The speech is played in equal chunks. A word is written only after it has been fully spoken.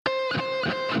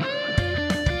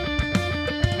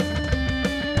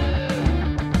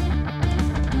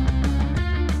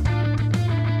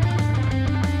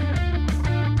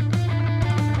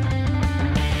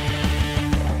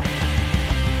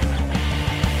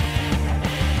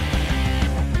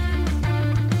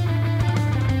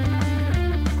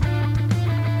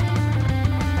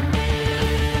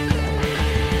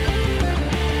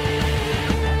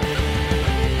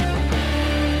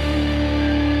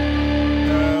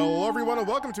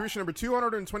welcome to issue number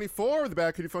 224 of the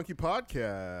Bad Kitty Funky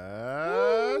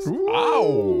Podcast.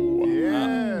 Wow.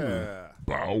 Yeah.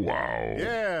 Bow wow.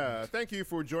 Yeah. Thank you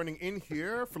for joining in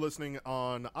here, for listening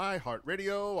on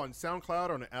iHeartRadio, on SoundCloud,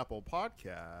 on Apple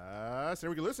Podcasts. And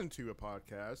we can listen to a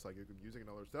podcast like music and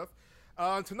other stuff.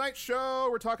 On tonight's show,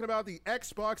 we're talking about the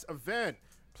Xbox event.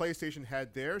 PlayStation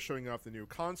had theirs, showing off the new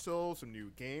console, some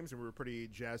new games, and we were pretty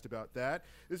jazzed about that.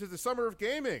 This is the summer of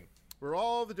gaming, where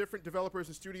all the different developers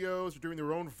and studios are doing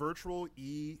their own virtual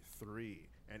E3.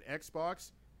 And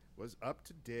Xbox was up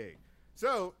to date.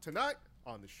 So, tonight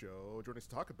on the show, joining us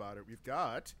to talk about it, we've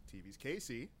got TV's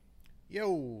Casey.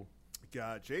 Yo.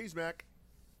 Got Jay's Mac.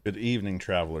 Good evening,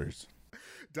 travelers.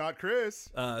 Dot Chris.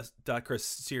 Dot Chris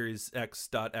Series X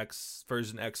dot X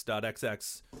version X dot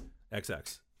XX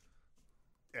XX.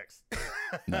 X.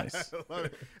 Nice. Love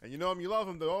it. And you know him, you love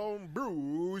him, the old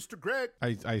Brewster Greg.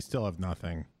 I still have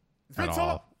nothing been at so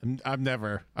all. I'm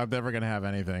never gonna have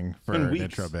anything for been an weeks.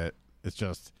 intro bit. It's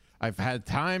just I've had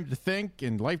time to think,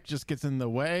 and life just gets in the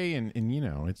way, and you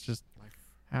know it's just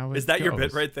how it Is that your bit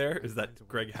goes. right there? Is that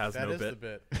Greg has That no is the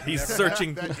bit. He's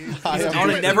searching That is- He's Yeah, on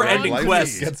a you- never-ending Life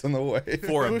quest gets in the way.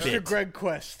 for a Booster bit. Greg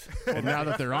Quest. And now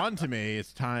that they're on to me,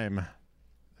 it's time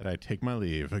that I take my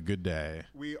leave. A good day.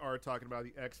 We are talking about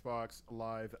the Xbox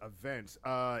Live event.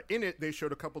 In it, they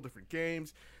showed a couple different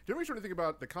games. Didn't really sure anything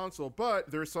about the console, but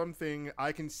there's something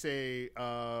I can say.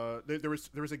 There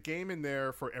was a game in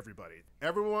there for everybody.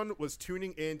 Everyone was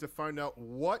tuning in to find out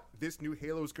what this new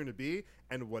Halo is going to be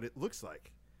and what it looks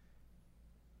like.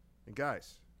 And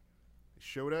guys, they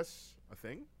showed us a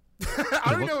thing.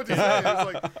 I don't know what to say.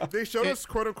 It's like they showed us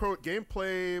quote unquote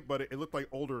gameplay, but it looked like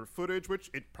older footage, which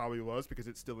it probably was because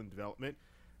it's still in development.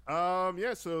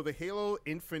 Yeah, so the Halo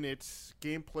Infinite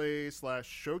gameplay /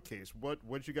 showcase. What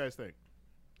did you guys think?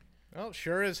 Well,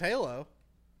 sure is Halo.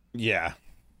 Yeah.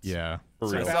 Yeah. For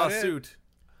I real. saw About a it. suit.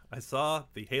 I saw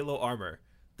the Halo armor.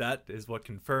 That is what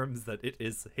confirms that it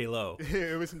is Halo.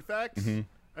 It was in fact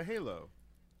a Halo.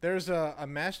 There's a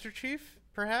Master Chief,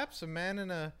 perhaps? A man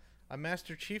in a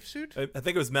Master Chief suit? I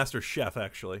think it was Master Chef,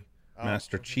 actually.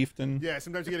 Master Chieftain. Yeah,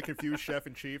 sometimes you get a confused chef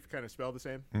and chief, kind of spell the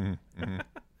same.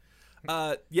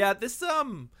 Yeah, this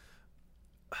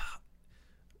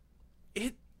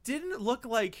it didn't look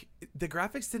like the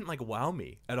graphics didn't like wow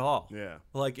me at all. Yeah.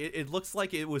 Like it looks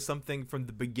like it was something from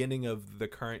the beginning of the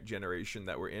current generation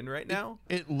that we're in right now.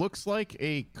 It looks like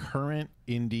a current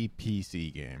indie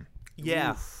PC game.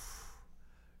 Yeah.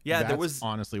 Yeah, That's there was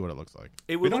honestly what it looks like.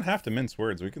 it We would don't look, have to mince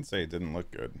words. We can say it didn't look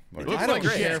good. Like, looks I don't like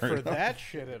great. care for that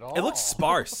shit at all. it looked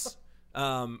sparse.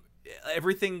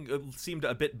 Everything seemed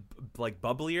a bit like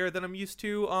bubblier than I'm used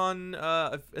to on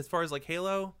as far as like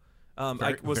Halo.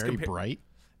 Very, I was very bright.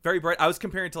 very bright. I was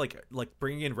comparing to like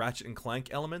bringing in Ratchet and Clank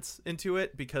elements into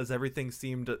it because everything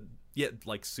seemed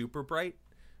like super bright.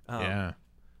 Yeah.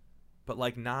 But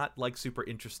like not like super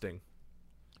interesting.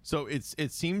 So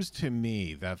it seems to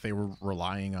me that they were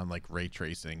relying on like ray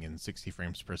tracing and 60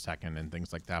 frames per second and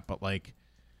things like that, but like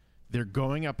they're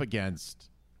going up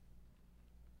against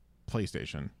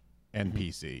PlayStation and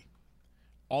PC.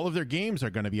 All of their games are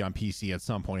going to be on PC at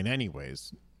some point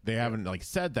anyways. They haven't like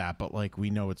said that, but like we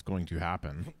know it's going to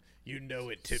happen. You know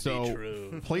it to So be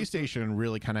true. PlayStation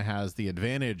really kind of has the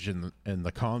advantage in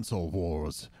the console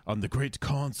wars, on the great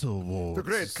console wars. The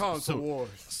great console So- wars.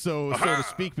 so to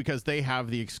speak, because they have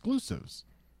the exclusives.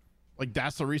 Like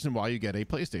that's the reason why you get a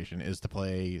PlayStation is to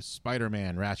play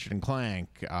Spider-Man, Ratchet and Clank,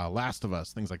 Last of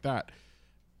Us, things like that.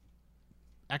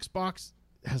 Xbox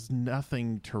has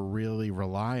nothing to really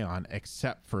rely on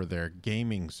except for their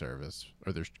gaming service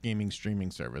or their gaming streaming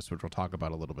service, which we'll talk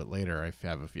about a little bit later. I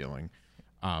have a feeling.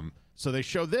 So they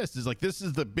show this is like this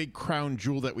is the big crown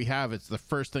jewel that we have. It's the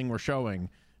first thing we're showing,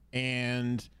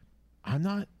 and I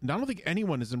don't think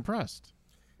anyone is impressed.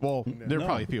 Well, there are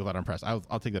probably people that are impressed. I'll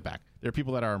take that back. There are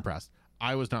people that are impressed.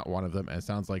 I was not one of them, and it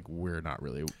sounds like we're not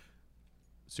really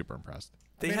super impressed.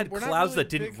 They I mean, had we're not clouds really that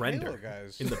didn't big render Halo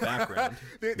guys. in the background.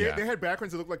 They had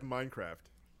backgrounds that looked like Minecraft.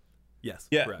 Yes.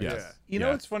 Yeah. correct. Yes. Yeah. You know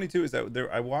Yeah. what's funny too is that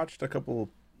I watched a couple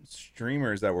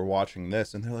streamers that were watching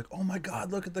this, and they're like, "Oh my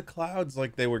god, look at the clouds!"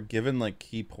 Like they were given like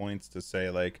key points to say,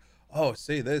 like, "Oh,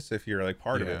 say this if you're like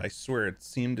part of it." Yeah. I swear, it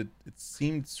seemed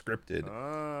scripted,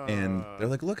 and they're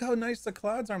like, "Look how nice the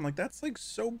clouds are." I'm like, "That's like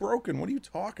so broken. What are you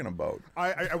talking about?"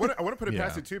 I want to put it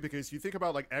past Yeah. it too, because you think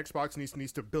about like Xbox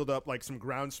needs to build up like some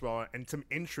groundswell and some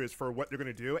interest for what they're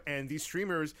going to do, and these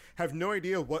streamers have no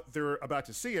idea what they're about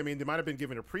to see. I mean, they might have been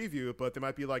given a preview, but they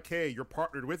might be like, "Hey, you're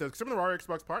partnered with us." Some of them are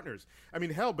Xbox partners. I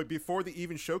mean, hell, but before they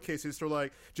even showcases, they're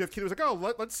like, Jeff Keighley was like, "Oh,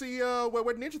 let's see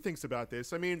what Ninja thinks about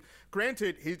this." I mean,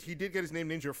 granted, he did get his name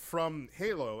Ninja from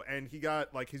Halo, and he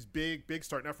got like his big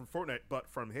start not from Fortnite but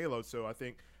from Halo. So I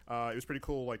think it was pretty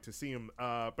cool like to see him.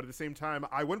 But at the same time,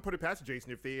 I wouldn't put it past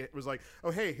Jason if they was like,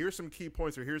 oh hey, here's some key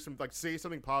points, or here's some like say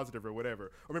something positive or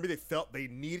whatever, or maybe they felt they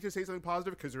needed to say something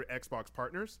positive because they're Xbox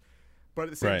partners. But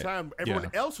at the same time,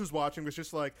 everyone else who's watching was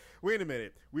just like, wait a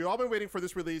minute. We've all been waiting for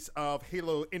this release of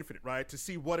Halo Infinite, right? To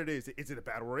see what it is. Is it a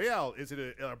Battle Royale? Is it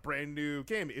a brand new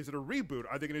game? Is it a reboot?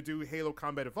 Are they going to do Halo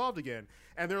Combat Evolved again?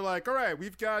 And they're like, all right,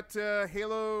 we've got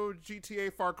Halo,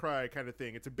 GTA, Far Cry kind of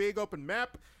thing. It's a big open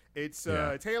map. It's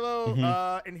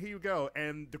Halo, and here you go.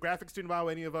 And the graphics didn't wow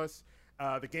any of us.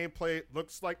 The gameplay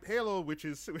looks like Halo, which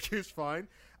is fine.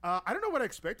 I don't know what I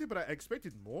expected, but I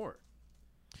expected more.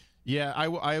 Yeah,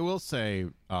 I will say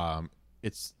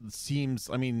it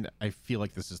seems, I mean, I feel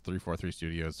like this is 343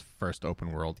 Studios' first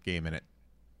open world game, and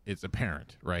it's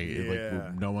apparent, right?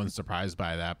 Like no one's surprised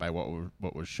by that, by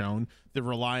what was shown. They're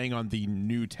relying on the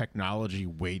new technology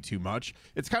way too much.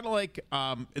 It's kind of like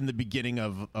in the beginning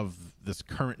of this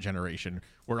current generation,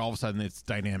 where all of a sudden it's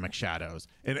dynamic shadows,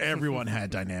 and everyone had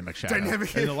dynamic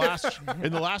shadows. In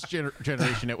the last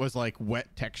generation, it was like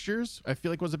wet textures. I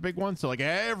feel like was a big one. So like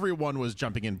everyone was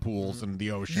jumping in pools and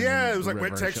the ocean. Yeah, it was like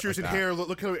wet and textures like and hair.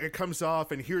 Look how it comes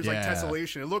off, and here's like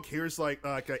tessellation, and look, here's like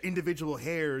individual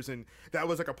hairs, and that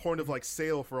was like a point of like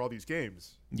sale for all these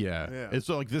games. Yeah. And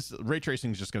so like this ray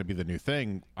tracing is just going to be the new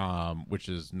thing, which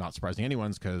is not surprising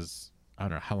anyone's because I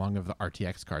don't know how long have the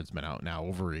RTX cards been out now,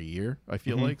 over a year I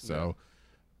feel like. So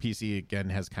PC again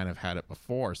has kind of had it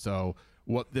before. So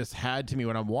what this had to me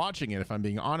when I'm watching it, if I'm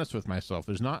being honest with myself,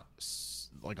 there's not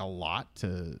like a lot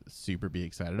to super be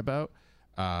excited about.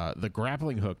 The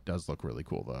grappling hook does look really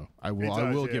cool though. I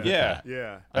will give it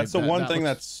that. That's the one thing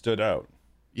that stood out.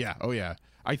 Yeah. Oh yeah.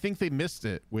 I think they missed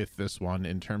it with this one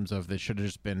in terms of they should have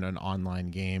just been an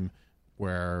online game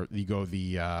where you go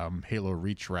the Halo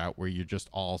Reach route where you're just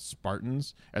all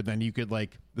Spartans, and then you could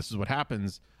like, this is what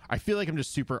happens. I feel like I'm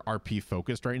just super RP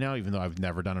focused right now, even though I've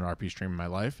never done an RP stream in my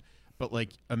life. But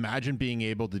like, imagine being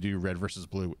able to do red versus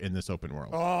blue in this open world.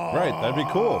 Oh, right, that'd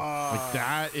be cool. Like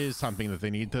that is something that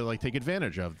they need to like take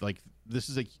advantage of. Like this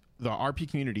is the RP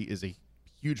community is a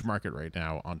huge market right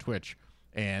now on Twitch.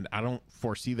 And I don't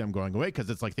foresee them going away because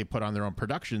it's like they put on their own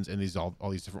productions in these all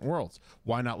these different worlds.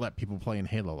 Why not let people play in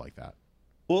Halo like that?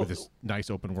 With this nice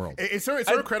open world. It's so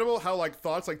incredible how like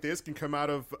thoughts like this can come out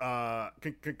of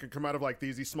can come out of like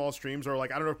these small streams, or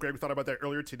like I don't know if Greg thought about that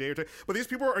earlier today, but these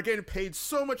people are getting paid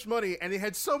so much money and they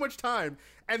had so much time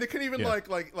and they couldn't even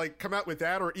like come out with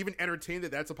that or even entertain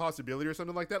that that's a possibility or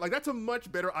something like that. Like that's a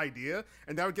much better idea,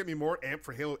 and that would get me more amped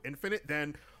for Halo Infinite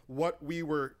than what we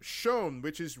were shown,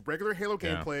 which is regular Halo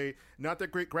gameplay, not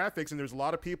that great graphics, and there's a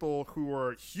lot of people who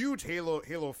are huge Halo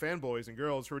fanboys and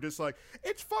girls who are just like,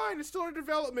 it's fine, it's still in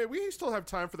development, we still have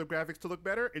time for the graphics to look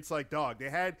better. It's like, dog, they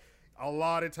had a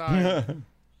lot of time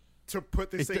to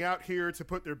put this thing out here, to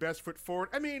put their best foot forward.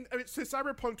 I mean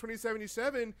Cyberpunk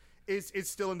 2077 is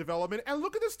still in development, and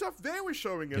look at the stuff they were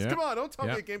showing us. Come on, don't tell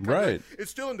me the game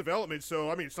it's still in development, so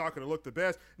I mean it's not going to look the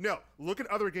best. No, look at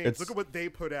other games. Look at what they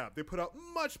put out. They put out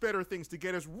much better things to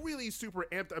get us really super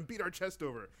amped and beat our chest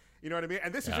over. You know what I mean?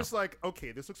 And this is just like,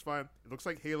 okay, this looks fine. It looks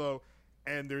like Halo,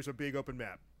 and there's a big open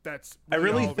map. That's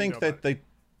really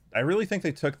I really think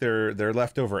they took their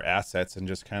leftover assets and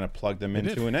just kind of plugged them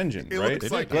into an engine, right?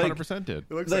 It like 100% did.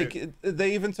 It looks like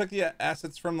they even took the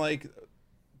assets from like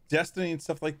Destiny and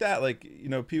stuff like that. Like, you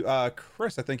know,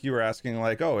 Chris, I think you were asking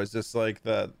like, oh, is this like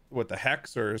the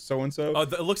Hex or so and so? Oh,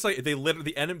 it looks like they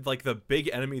literally the enemy, like the big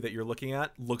enemy that you're looking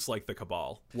at, looks like the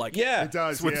Cabal. Like, it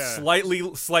does with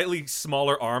slightly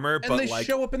smaller armor, and but they like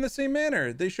show up in the same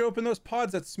manner. They show up in those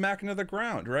pods that smack into the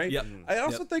ground, right? Yep. I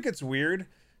also think it's weird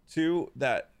too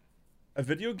that a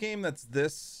video game that's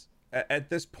this at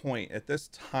this point, at this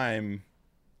time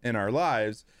in our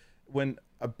lives, when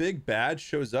a big bad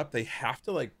shows up, they have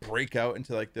to like break out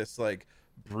into like this like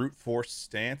brute force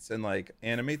stance and like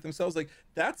animate themselves. Like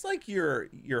that's like your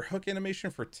hook animation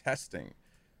for testing,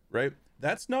 right?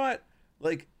 That's not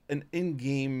like an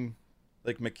in-game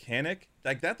like mechanic.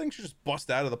 Like that thing should just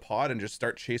bust out of the pod and just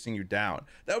start chasing you down.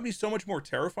 That would be so much more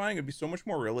terrifying. It'd be so much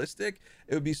more realistic.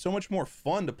 It would be so much more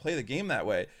fun to play the game that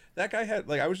way. That guy had,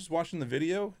 like, I was just watching the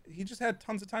video, he just had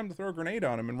tons of time to throw a grenade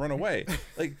on him and run away.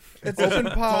 Like, it's open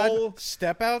pod,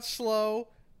 step out slow,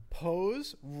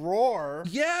 pose, roar.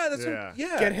 Yeah, that's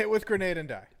get hit with grenade and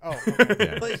die. Oh,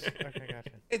 okay. Like, okay,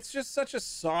 gotcha. It's just such a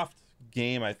soft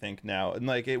game, I think, now. And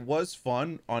like, it was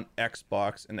fun on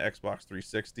Xbox and Xbox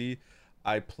 360.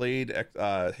 I played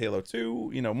Halo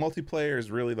 2. You know, multiplayer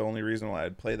is really the only reason why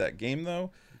I'd play that game,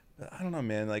 though. I don't know,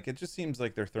 man. Like it just seems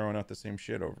like they're throwing out the same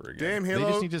shit over again. Damn, They Halo.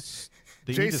 just need to.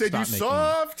 They Jay need to said you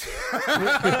stop soft.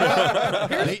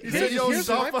 They, He said you're Here's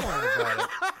my soft. point about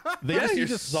it. they Yeah, just need you're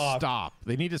to soft. stop.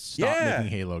 They need to stop Yeah.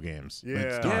 making Halo games. Like, Yeah.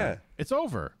 it's done. Yeah. It's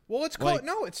over. Well, it's called Like-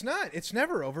 no, it's not. It's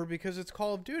never over because it's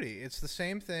Call of Duty. It's the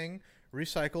same thing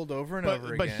recycled over and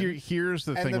over But again. here's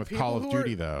the And thing the with people Call of who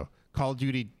Duty, are- though. Call of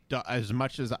Duty, as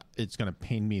much as it's going to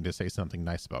pain me to say something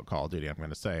nice about Call of Duty, I'm going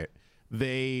to say it.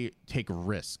 They take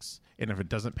risks, and if it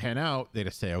doesn't pan out, they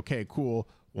just say, "Okay, cool,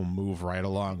 we'll move right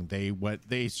along."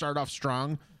 They start off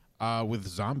strong with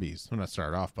zombies. Well, not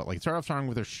started off, but like started off strong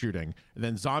with their shooting, and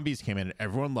then zombies came in, and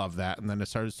everyone loved that. And then it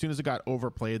started as soon as it got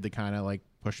overplayed, they kind of like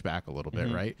pushed back a little bit,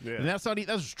 right? Yeah. And that's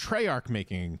Treyarch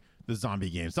making the zombie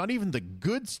games. Not even the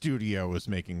good studio was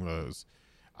making those.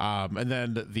 And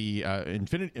then the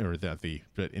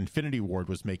Infinity Ward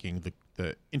was making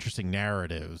the interesting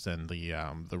narratives and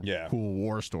the cool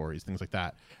war stories, things like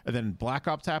that. And then Black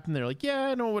Ops happened. They're like,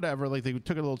 yeah, no, whatever. Like they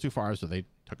took it a little too far, so they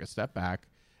took a step back.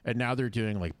 And now they're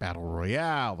doing like Battle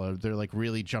Royale. They're like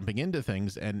really jumping into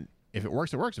things. And if it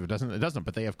works, it works. If it doesn't, it doesn't.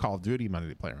 But they have Call of Duty money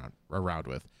to play around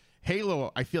with.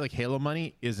 Halo, I feel like Halo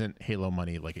money isn't Halo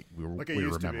money like we were used to be.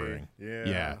 remembering.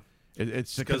 Yeah.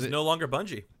 It's because because no longer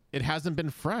Bungie. it hasn't been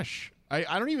fresh.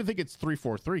 I don't even think it's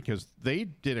 343 because they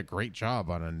did a great job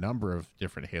on a number of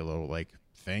different Halo like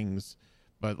things,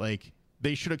 but like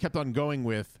they should have kept on going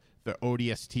with the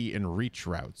ODST and Reach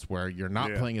routes where you're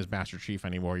not playing as Master Chief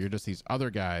anymore. You're just these other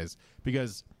guys.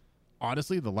 Because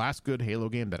honestly, the last good Halo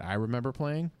game that I remember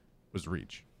playing was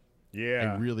Reach.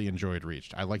 Yeah. I really enjoyed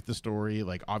Reach. I liked the story.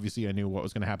 Like obviously, I knew what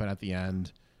was going to happen at the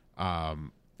end.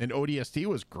 And ODST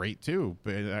was great too,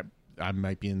 but I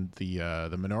might be in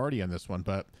the minority on this one,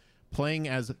 but playing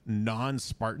as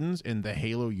non-Spartans in the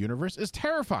Halo universe is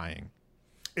terrifying.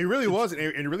 It really was, and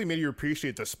it really made you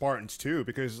appreciate the Spartans too,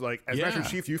 because like as Master Yeah.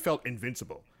 Chief, you felt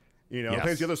invincible. You know, Yes.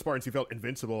 playing as the other Spartans, you felt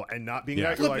invincible, and not being Yeah.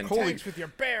 that, you're like, Flipping holy, tanks with your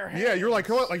bare hands. yeah, you're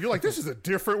like, this is a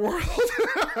different world.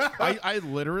 I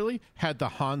literally had the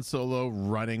Han Solo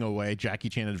running away, Jackie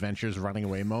Chan Adventures running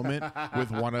away moment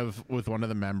with one of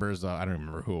the members. I don't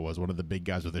remember who it was. One of the big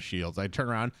guys with the shields. I turned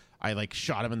around, I like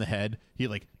shot him in the head. He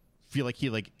like feel like he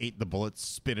like ate the bullet,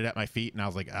 spit it at my feet, and I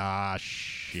was like, ah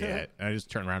shit. And I just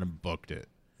turned around and booked it.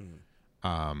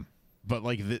 But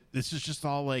like this is just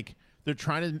all like they're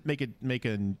trying to make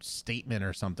a statement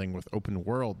or something with open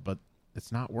world, but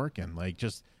it's not working. Like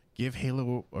just give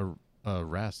Halo a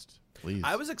rest, please.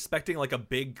 I was expecting like a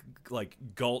big like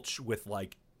gulch with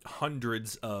like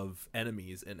hundreds of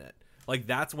enemies in it. Like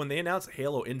that's when they announced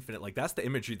Halo Infinite. Like that's the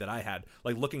imagery that I had.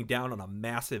 Like looking down on a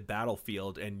massive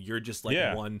battlefield, and you're just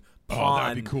like one pawn.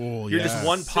 that'd be cool, You're yeah. just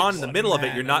one pawn in the middle of it.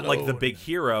 man You're not like the alone. big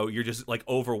hero. You're just like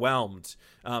overwhelmed.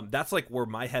 That's like where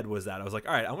my head was at. I was like,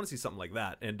 all right, I want to see something like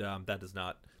that, and that does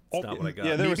not. It's not what I got.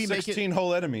 Yeah, there were Maybe make it- 16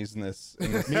 whole enemies in this.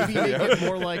 Maybe make it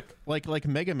more like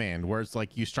Mega Man, where it's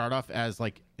like you start off as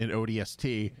like an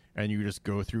ODST and you just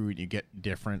go through and you get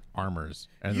different armors.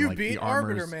 And You like, beat the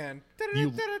armors, Arbiter Man.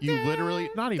 You literally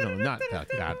not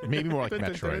that. Maybe more like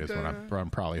Metroid is what I'm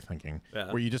probably thinking.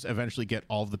 Yeah. Where you just eventually get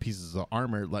all of the pieces of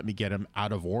armor. Let me get them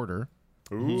out of order.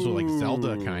 So like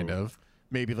Zelda kind of.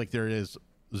 Maybe like there is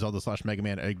Zelda / Mega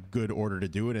Man a good order to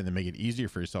do it and then make it easier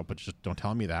for yourself, but just don't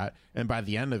tell me that. And by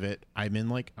the end of it, I'm in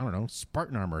like, I don't know,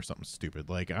 Spartan armor or something stupid.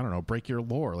 Like, I don't know, break your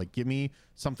lore. Like, give me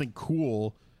something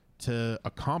cool to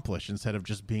accomplish instead of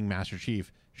just being Master Chief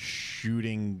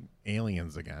shooting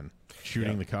aliens again,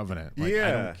 shooting the Covenant. Like,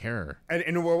 I don't care.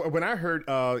 And when I heard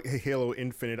Halo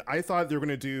Infinite, I thought they were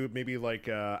gonna do maybe like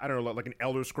I don't know, like an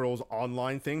Elder Scrolls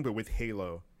Online thing, but with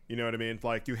Halo. You know what I mean?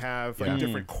 Like you have like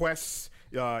different quests.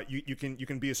 You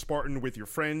can be a Spartan with your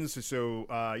friends.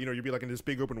 So you'll be like in this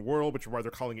big open world, which is why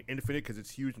they're calling it Infinite, because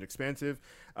it's huge and expansive.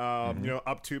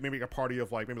 Up to maybe a party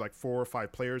of like maybe like 4 or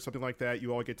 5 players, something like that.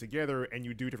 You all get together and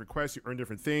you do different quests. You earn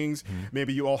different things.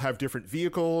 Maybe you all have different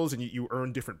vehicles and you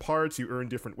earn different parts. You earn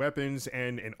different weapons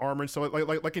and armor. So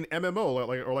like an MMO,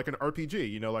 or like an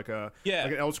RPG. Like like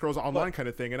an Elder Scrolls Online kind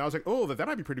of thing. And I was like, oh, that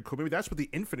might be pretty cool. Maybe that's what the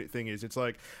Infinite thing is. It's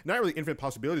like not really infinite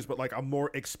possibilities, but like a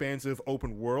more expansive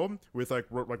open world with like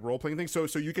role playing things. So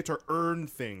you get to earn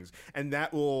things, and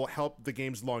that will help the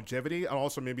game's longevity, and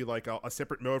also maybe like a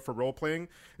separate mode for role playing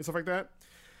and stuff like that.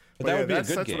 But that would be a good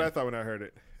that's game. what I thought when I heard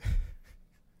it.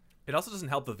 It also doesn't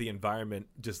help that the environment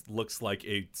just looks like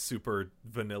a super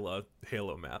vanilla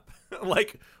Halo map.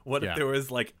 Like what if there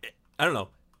was like, I don't know,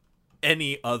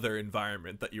 any other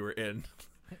environment that you were in.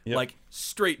 Yep. Like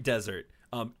straight desert,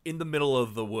 in the middle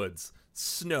of the woods,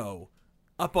 snow,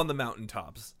 up on the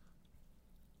mountaintops.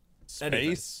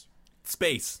 Space.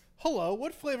 Space. Hello,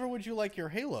 what flavor would you like your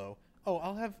Halo? Oh,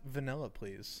 I'll have vanilla,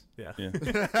 please. Yeah.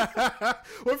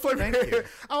 What flavor? Thank you.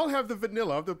 I'll have the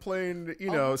vanilla. I'll have the plain,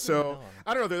 I'll have the so vanilla.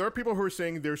 I don't know. There are people who are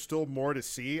saying there's still more to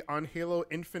see on Halo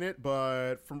Infinite,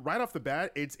 but from right off the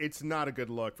bat, it's not a good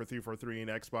look for 343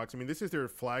 and Xbox. I mean, this is their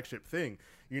flagship thing.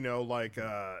 Like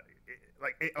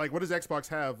what does Xbox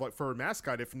have like for a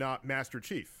mascot if not Master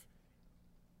Chief?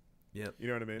 Yep. You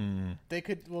know what I mean? They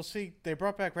could. Well, see, they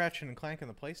brought back Ratchet and Clank in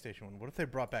the PlayStation one. What if they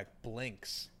brought back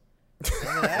Blinks?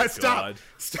 Remember that? Stop!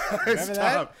 Stop! Remember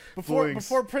Stop! that? Blinks.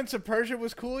 Before Prince of Persia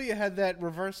was cool, you had that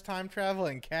reverse time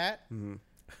traveling cat.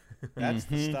 That's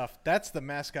the stuff. That's the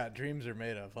mascot dreams are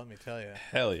made of. Let me tell you.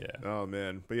 Hell yeah. Oh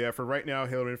man, but yeah, for right now,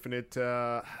 Halo Infinite,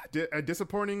 a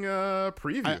disappointing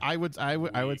preview.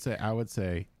 I would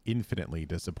say infinitely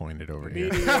disappointed over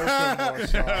here. Mediocre more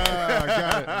so.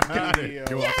 Got it. Mediocre.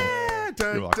 You're welcome.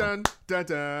 Dun, You're welcome. dun, dun,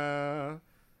 dun.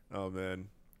 Oh man.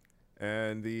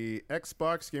 And the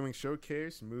Xbox Gaming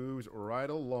Showcase moves right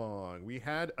along. We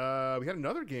had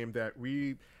another game that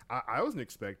I wasn't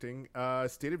expecting.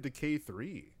 State of Decay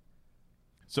 3.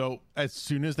 So as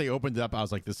soon as they opened it up, I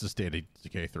was like, "This is State of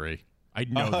Decay 3." I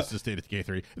know this is State of Decay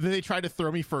 3. Then they tried to throw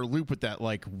me for a loop with that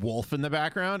like wolf in the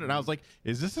background, and I was like,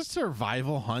 "Is this a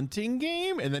survival hunting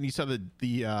game?" And then you saw the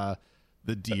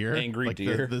deer, angry like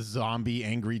deer. the zombie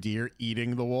angry deer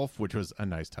eating the wolf, which was a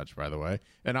nice touch, by the way.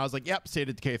 And I was like, "Yep, State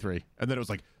of Decay 3." And then it was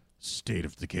like, "State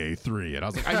of Decay 3," and I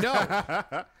was like, "I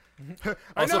know."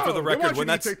 Also, for the They record, want you when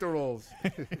to that's take the roles.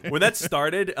 when that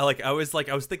started, I was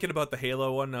thinking about the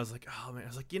Halo one, and I was like, oh man,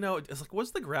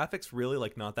 was the graphics really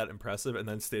like not that impressive? And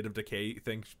then State of Decay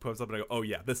thing pops up, and I go, oh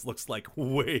yeah, this looks like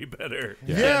way better.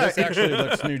 Yeah, This actually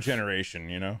looks new generation,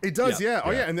 you know? It does, Yeah. yeah.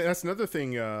 Oh, yeah, and that's another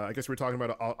thing. I guess we were talking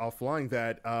about offline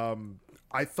that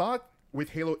I thought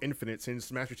with Halo Infinite,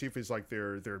 since Master Chief is like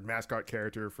their mascot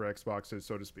character for Xbox,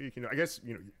 so to speak. I guess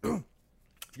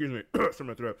excuse me, something in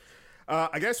my throat.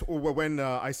 I guess when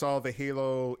I saw the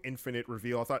Halo Infinite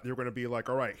reveal, I thought they were going to be like,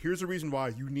 all right, here's the reason why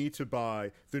you need to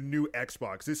buy the new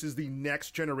Xbox. This is the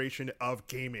next generation of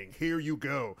gaming. Here you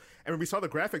go. And when we saw the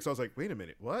graphics, I was like, wait a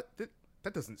minute, what?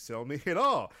 That doesn't sell me at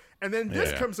all. And then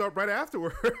this comes up right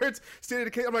afterwards. State of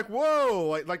Decay. I'm like,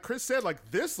 whoa! Like Chris said, like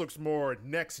this looks more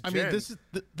next gen. I mean,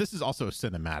 this is also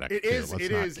cinematic. It too. is. Let's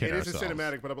It not is. kid It is a ourselves.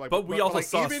 cinematic. But I'm like, But we also like,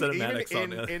 saw even cinematics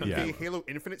in on the Halo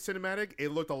Infinite cinematic, it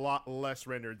looked a lot less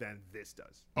rendered than this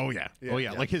does. Oh yeah. Yeah, Oh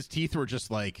yeah. yeah. Like his teeth were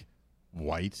just like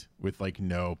white with like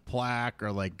no plaque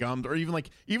or like gummed, or even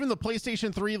the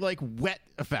PlayStation 3 like wet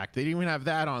effect. They didn't even have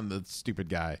that on the stupid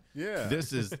guy. Yeah. This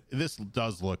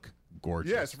does look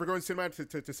gorgeous. Yes, if we're going cinematic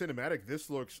to cinematic, this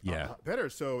looks a lot better.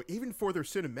 So even for their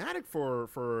cinematic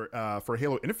for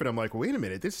Halo Infinite, I'm like, wait a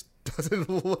minute, this doesn't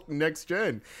look next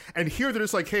gen. And here they're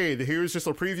just like, hey, here's just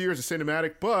a preview, here's a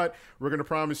cinematic, but we're going to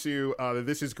promise you that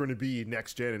this is going to be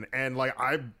next gen. And like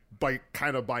I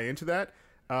kind of buy into that.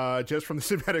 Just from the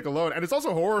cinematic alone, and it's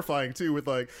also horrifying too, with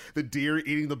like the deer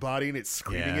eating the body and it's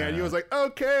screaming at you. I was like,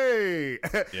 okay,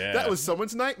 that was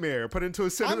someone's nightmare put into a I'm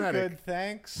cinematic. good,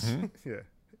 thanks. Yeah,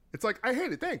 it's like I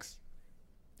hate it. Thanks.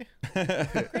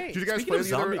 Great. Did you guys Speaking play of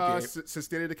the other zombie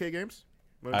State of Decay games?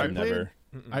 I've never.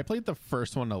 I played the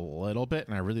first one a little bit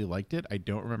and I really liked it. I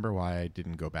don't remember why I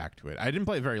didn't go back to it. I didn't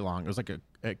play it very long. It was like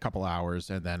a couple hours,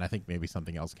 and then I think maybe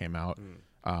something else came out.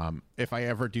 If I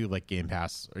ever do like Game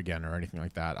Pass again or anything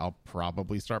like that, I'll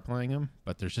probably start playing them.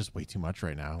 But there's just way too much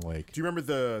right now. Like, Do you remember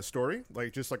the story?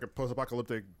 Like just like a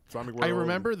post-apocalyptic zombie world? I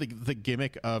remember the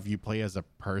gimmick of you play as a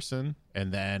person,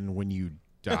 and then when you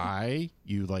die,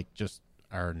 you like just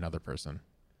are another person.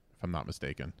 If I'm not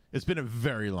mistaken, it's been a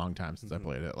very long time since I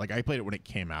played it. Like I played it when it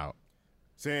came out.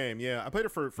 Same, yeah. I played it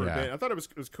for a bit. I thought it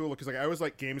was cool because like I always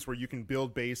like games where you can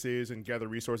build bases and gather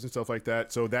resources and stuff like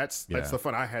that. So that's the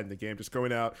fun I had in the game, just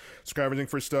going out, scavenging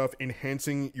for stuff,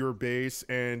 enhancing your base,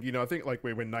 and I think like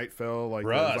when night fell, like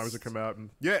the zombies would come out. And,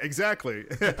 yeah, exactly.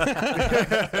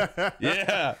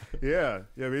 Yeah. Yeah,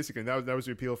 basically, that was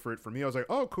the appeal for me. I was like,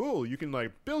 oh, cool, you can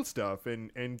like build stuff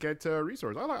and get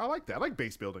resources. I like that. I like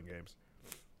base building games.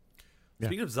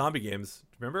 Speaking of zombie games,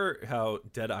 remember how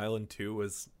Dead Island 2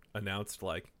 was announced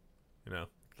like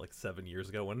 7 years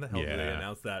ago? When the hell did they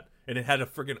announce that? And it had a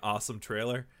friggin' awesome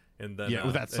trailer. And then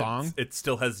with that song, it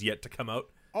still has yet to come out.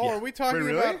 Oh, are we talking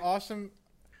Wait, really? about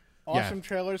awesome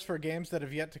trailers for games that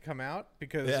have yet to come out?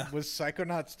 Because was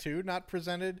Psychonauts 2 not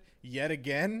presented yet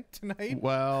again tonight?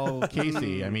 well,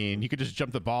 Casey, I mean, you could just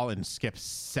jump the ball and skip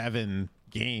 7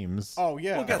 games. Oh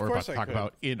yeah, that of we're about course to I talk could.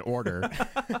 about in order.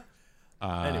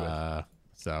 Anyway.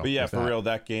 So, But yeah, with for that- real,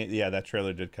 that game, that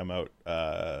trailer did come out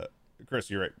Chris,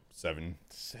 you're right. 7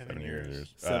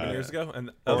 years. 7 years ago, and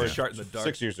that was a shot in the dark.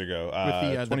 6 years ago. With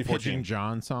the 2014. Pigeon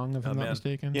John song, if I'm not man.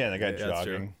 mistaken. Yeah, the guy Yeah, that's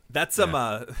true. jogging.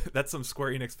 That's some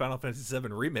Square Enix Final Fantasy VII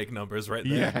remake numbers right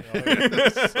there.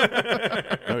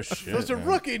 Yeah. Oh shit. Those are man.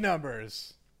 rookie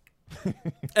numbers.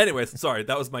 Anyways, sorry,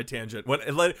 that was my tangent. When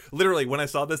literally when I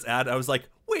saw this ad, I was like,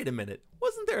 "Wait a minute,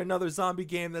 wasn't there another zombie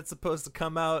game that's supposed to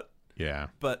come out?" Yeah.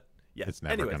 But yeah, It's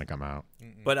never anyways. going to come out.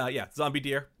 But yeah, Zombie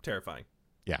Deer, terrifying.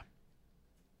 Yeah.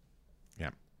 Yeah.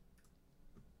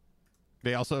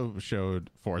 They also showed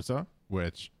Forza,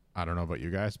 which I don't know about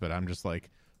you guys, but I'm just like,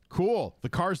 cool. The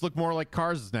cars look more like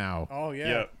cars now. Oh yeah.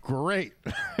 Yeah. Great.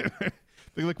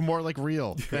 They look more like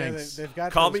real. Yeah, Thanks. they've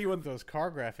got Call those, me when- those car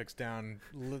graphics down,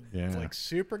 Yeah. like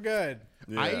super good.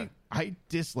 Yeah. I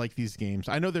dislike these games.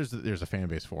 I know there's a fan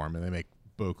base for them and they make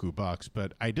boku bucks,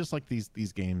 but I dislike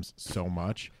these games so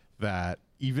much that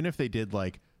even if they did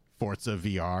like Forza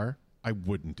VR, I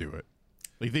wouldn't do it.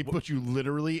 Like they put you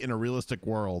literally in a realistic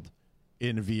world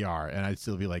in VR, and I'd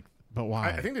still be like, but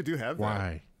why? I think they do have that.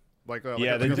 why? Like,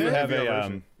 Yeah, they like do VR have a,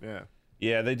 version. Yeah.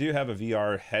 Yeah, they do have a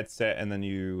VR headset, and then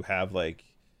you have like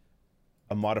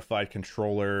a modified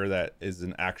controller that is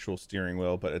an actual steering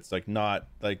wheel, but it's like not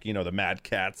like, you know, the Mad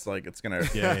Catz, like it's gonna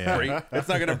break. It's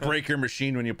not gonna break your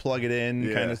machine when you plug it in,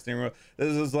 Yeah. kind of steering wheel.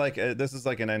 This is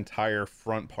like an entire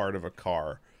front part of a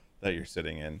car that you're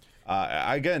sitting in.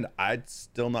 Again, I'd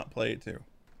still not play it too.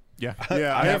 Yeah,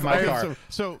 Yeah, I have my car.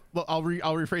 So well, I'll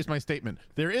rephrase my statement.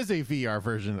 There is a VR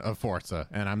version of Forza,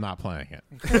 and I'm not playing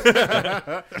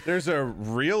it. There's a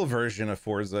real version of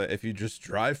Forza if you just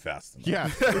drive fast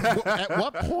enough. Yeah.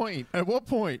 At what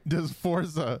point does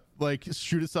Forza like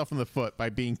shoot itself in the foot by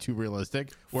being too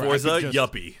realistic? where I Forza, could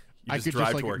just- yuppie. You I just could drive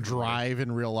just to like work. drive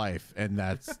in real life, and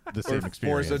that's the same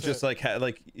experience. Forza just like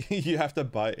you have to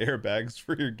buy airbags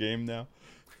for your game now.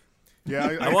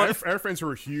 Yeah, I want- our friends who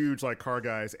are huge like car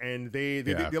guys, and they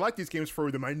like these games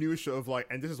for the minutia of like,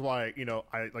 and this is why, you know,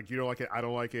 I like, you don't like it, I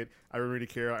don't like it, I don't really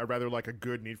care. I'd rather like a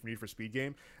good Need for Speed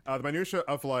game. The minutia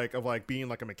of like being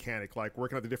like a mechanic, like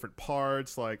working out the different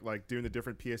parts, like doing the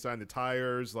different PSI in the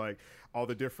tires, like all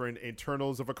the different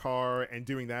internals of a car, and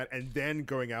doing that, and then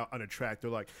going out on a track. They're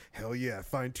like, hell yeah,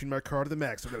 fine tune my car to the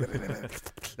max.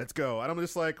 Let's go. And I'm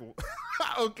just like,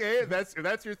 okay, if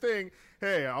that's your thing.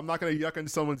 Hey, I'm not gonna yuck on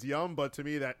someone's yum, but to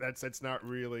me that's not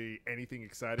really anything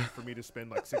exciting for me to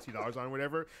spend like $60 on or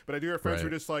whatever. But I do have friends who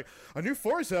are Right. just like, a new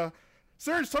Forza.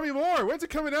 Serge, tell me more. When's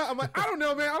it coming out? I'm like, I don't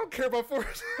know, man. I don't care about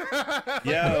Forza.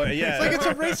 Yeah, It's like it's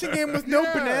a racing game with no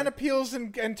Yeah. banana peels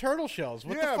and turtle shells.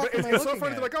 What Yeah, the fuck but am I it's so looking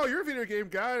funny. at? They're like, oh, you're a video game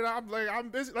guy, and I'm like, I'm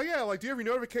busy. Like, yeah, like, do you have any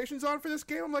notifications on for this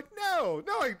game? I'm like, no.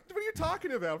 What are you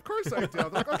talking about? Of course I do.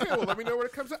 I'm like, okay, well, let me know when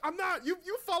it comes out. I'm not. You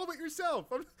follow it yourself.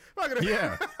 I'm not gonna.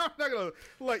 Yeah. I'm not gonna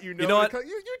let you know. You know what? You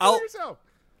do I'll- it yourself.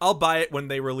 I'll buy it when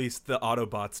they release the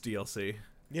Autobots DLC.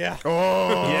 yeah.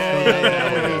 Oh,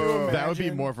 That would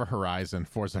be more of a Horizon,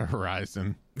 Forza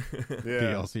Horizon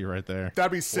DLC right there.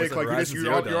 That'd be sick. Forza Like Horizon you're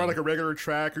Zero on Dawn. like a regular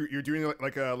track, or you're doing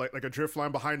like a drift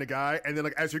line behind a guy, and then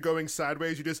like as you're going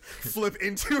sideways, you just flip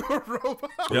into a robot.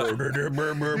 Yeah, and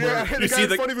the You guy see in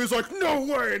the- front of you is like, "No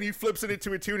way!" and he flips it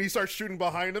into it too, and he starts shooting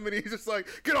behind him, and he's just like,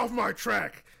 "Get off my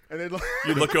track!" And then like,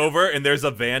 You look over and there's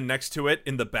a van next to it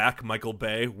in the back, Michael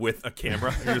Bay with a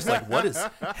camera. You're just like, what is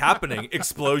happening?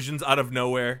 Explosions out of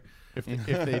nowhere.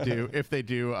 If they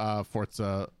do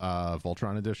Forza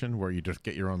Voltron edition, where you just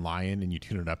get your own Lion and you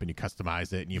tune it up and you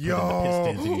customize it and you put in the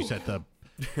pistons and you set the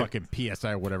fucking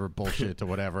PSI or whatever bullshit to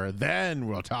whatever, then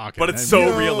we'll talk. But And it's then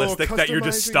so Yo, realistic that you're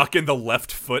just customizing- stuck in the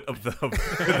left foot of the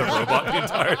robot the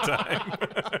entire time.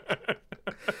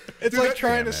 It's like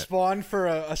trying Damn to it. spawn for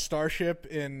a starship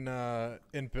in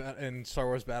Star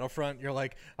Wars Battlefront. You're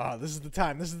like, oh, this is the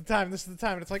time. And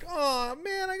it's like, oh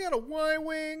man, I got a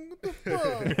Y-wing. What the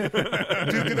fuck?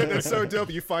 dude, that's so dope.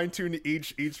 You fine tune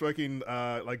each fucking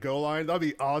like go line. That'd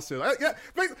be awesome. Yeah,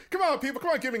 but come on, people.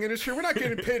 Come on, gaming industry. We're not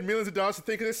getting paid millions of dollars to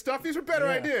think of this stuff. These are better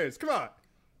Yeah. ideas. Come on.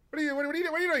 What are you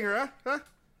doing here, huh?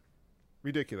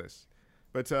 Ridiculous.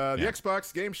 But the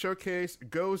Xbox Game Showcase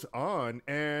goes on,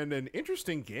 and an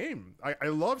interesting game. I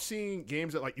love seeing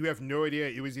games that like you have no idea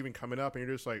it was even coming up, and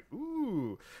you're just like,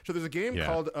 ooh. So there's a game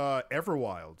called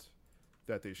Everwild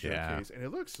that they showcase, and it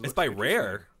looks by interesting.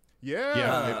 Rare. Yeah.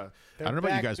 Yeah. I don't know about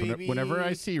you back, guys. baby. Whenever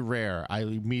I see Rare, I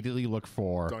immediately look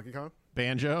for Donkey Kong.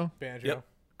 Banjo, Banjo. Yep.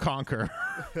 Conquer,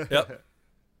 Yep.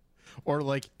 or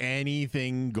like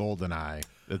anything GoldenEye.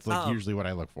 That's like usually what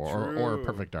I look for, or True.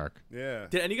 Perfect Dark. Yeah.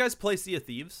 Did any of you guys play Sea of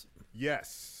Thieves?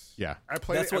 Yes. Yeah. I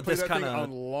played. That's I what played this that thing kinda-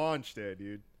 on launch day,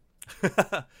 dude.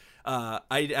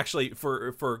 I actually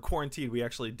for quarantine we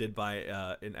actually did buy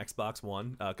an Xbox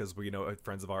One because we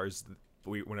friends of ours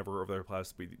whenever we're over their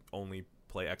place, we only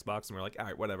play Xbox, and we're like, all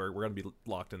right, whatever, we're gonna be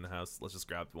locked in the house, let's just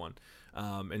grab one.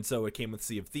 And so it came with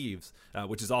Sea of Thieves,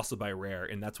 which is also by Rare,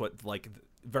 and that's what, like,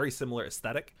 very similar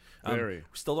aesthetic. Very. We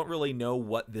still don't really know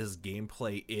what this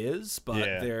gameplay is, but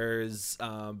there's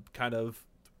kind of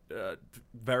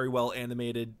very well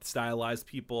animated, stylized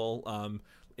people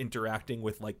interacting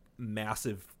with like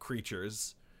massive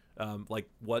creatures. Like,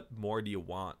 what more do you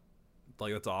want?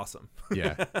 Like, that's awesome.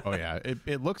 Yeah. Oh yeah.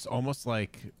 It looks almost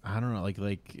like, I don't know, like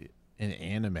an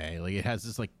anime. Like, it has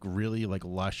this like really like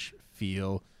lush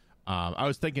feel. I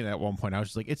was thinking at one point, I was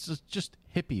just like, it's just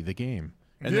hippie the game.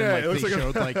 And Yeah, then it looks like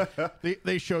they like showed like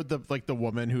they showed the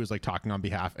woman who was like talking on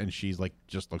behalf, and she's like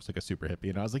just looks like a super hippie,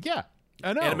 and I was like, yeah,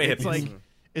 I know. Anime It's hippies. like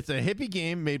it's a hippie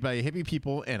game made by hippie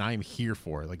people, and I'm here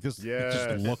for it. Like, this, it just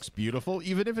Yes. looks beautiful,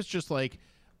 even if it's just like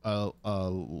a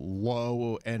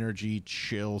low energy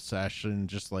chill session,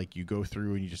 just like you go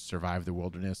through and you just survive the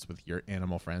wilderness with your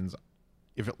animal friends.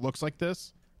 If it looks like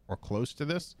this or close to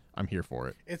this, I'm here for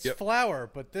it. It's Flower,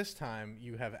 but this time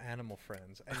you have animal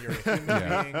friends, and you're a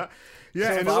human being. Yeah,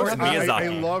 So and Flower it looks, I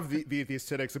Miyazaki. love the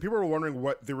aesthetics. So people were wondering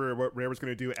what Rare was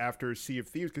going to do after Sea of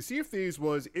Thieves, because Sea of Thieves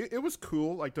was it was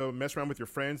cool, like to mess around with your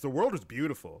friends. The world was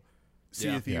beautiful.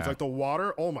 Sea of Thieves, Yeah. like the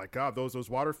water. Oh my god, those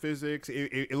water physics.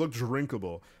 It looked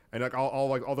drinkable, and like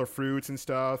all the fruits and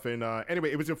stuff. And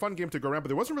anyway, it was a fun game to go around, but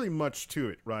there wasn't really much to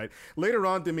it. Right. Later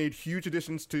on, they made huge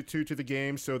additions to the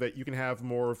game so that you can have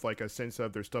more of like a sense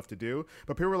of there's stuff to do.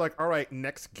 But people were like, all right,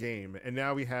 next game, and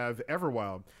now we have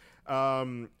Everwild.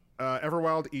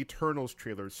 Everwild Eternals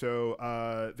trailer. So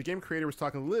the game creator was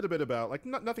talking a little bit about, like,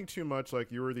 nothing too much,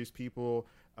 like you were these people,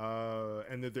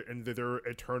 and they're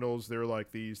Eternals. They're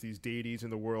like these deities in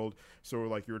the world. So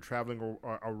like you're traveling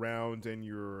around and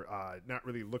you're not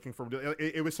really looking for.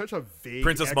 It was such a vague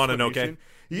Princess Mononoke. explanation.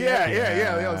 Yeah.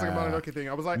 It was like a Mononoke thing.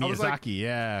 I was like, Miyazaki,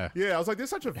 yeah. I was like, this is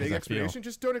such a vague that feel? explanation.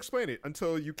 Just don't explain it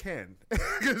until you can,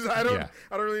 because I don't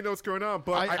really know what's going on.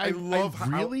 But I love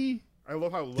I really I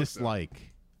love how it looks.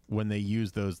 dislike when they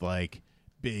use those like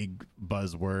big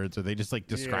buzzwords, or they just like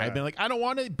describe Yeah. it. Like, I don't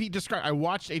want to be described. I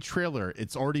watched a trailer.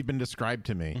 It's already been described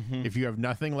to me. If you have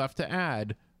nothing left to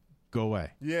add, go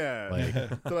away. Yeah. Like,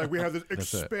 So like we have this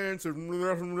That's it. expansive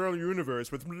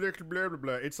universe with blah blah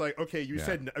blah. It's like, okay, you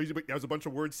said that was a bunch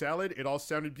of word salad. It all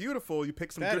sounded beautiful. You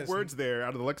picked some That good is words there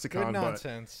out of the lexicon. Good but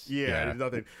nonsense. yeah, Yeah. it's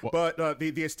nothing. Well- But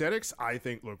the aesthetics, I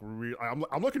think, look real.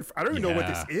 I'm looking. I don't even know what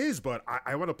this Yeah. is, but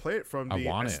I want to play it from I the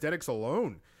want it. aesthetics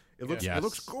alone. It looks Yes. it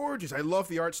looks gorgeous. I love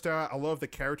the art style. I love the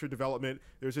character development.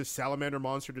 There's this salamander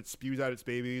monster that spews out its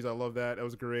babies. I love that. That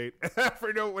was great.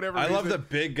 For whatever I love reason. the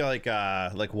big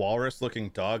like walrus looking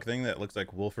dog thing that looks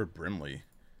like Wilford Brimley.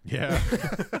 yeah.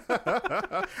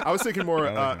 I was thinking more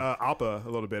Appa a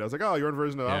little bit. I was like, oh, your own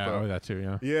version of Yeah, Appa. oh, that too,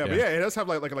 yeah. Yeah, but yeah, it does have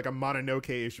like a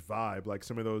Mononoke-ish vibe, like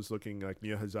some of those looking like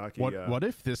Miyazaki. What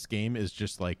if this game is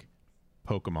just like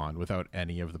Pokemon without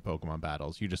any of the Pokemon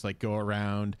battles? You just like go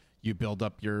around, you build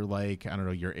up your like, I don't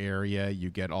know, your area, you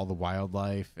get all the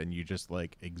wildlife, and you just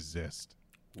like exist.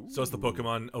 So it's the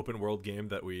Pokemon open world game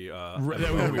that we that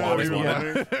we we always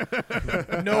wanted.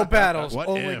 wanted. No battles, What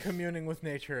only if? communing with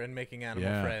nature and making animal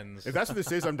Yeah. friends. If that's what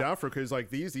this is, I'm down for it, because like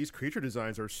these creature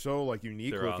designs are so like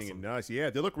unique They're looking awesome. and nice. Yeah,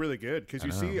 they look really good, because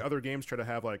you see other games try to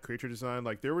have like creature design.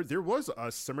 Like there was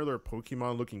a similar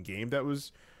Pokemon looking game that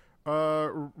was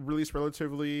released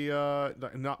relatively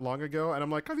not long ago, and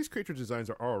I'm like, oh, these creature designs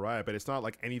are all right, but it's not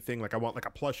like anything like I want like a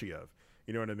plushie of.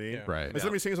 You know what I mean? Yeah. Right. And some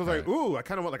of these things, I was like, ooh, I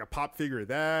kind of want like a pop figure of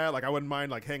that. Like I wouldn't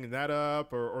mind like hanging that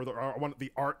up, or I want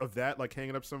the art of that like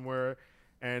hanging up somewhere.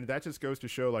 And that just goes to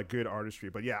show like good artistry.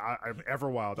 But yeah, I'm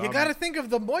Everwild. You got to think of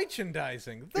the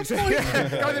merchandising. The yeah,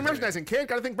 gotta think merchandising, kid.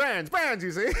 Gotta think brands,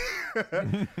 you see.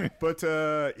 But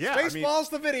yeah, I mean, Baseball's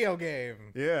the video game.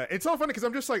 yeah, it's all funny because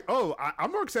I'm just like, oh,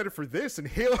 I'm more excited for this and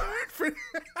Halo.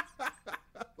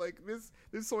 Like this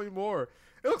is so many more.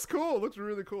 It looks cool. It looks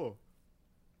really cool.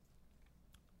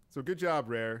 So good job,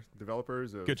 Rare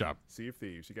developers of Good job. Sea of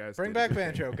Thieves. You guys Bring did back it.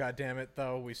 Banjo, goddammit,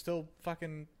 though. We still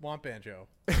fucking want Banjo.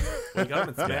 We got him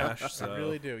in Smash. So I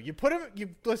really do. You put him. You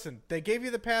listen. They gave you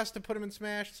the pass to put him in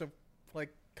Smash, so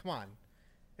like, come on,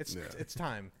 it's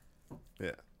time.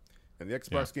 Yeah. And the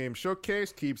Xbox Game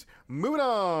Showcase keeps moving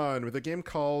on with a game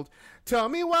called Tell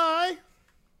Me Why.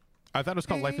 I thought it was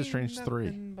called Life is Strange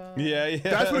 3. Yeah.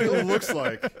 That's what it looks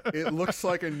like. It looks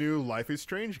like a new Life is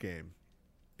Strange game.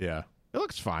 Yeah. It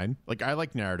looks fine. Like, I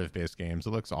like narrative-based games.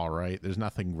 It looks all right. There's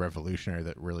nothing revolutionary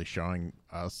that really showing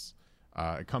us.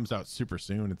 It comes out super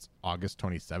soon. It's August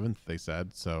 27th, they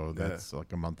said. So that's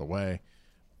like a month away.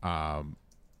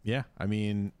 Yeah, I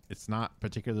mean, it's not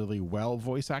particularly well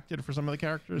voice acted for some of the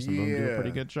characters. Some of them do a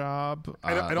pretty good job.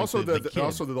 And like also the kid.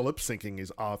 also the lip syncing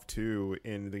is off too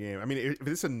in the game. I mean, if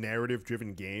it's a narrative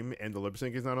driven game and the lip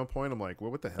sync is not on point, I'm like,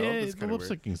 well, what the hell? Yeah, This is the kinda lip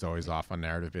weird. syncing's always off on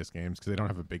narrative-based games because they don't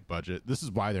have a big budget. This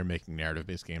is why they're making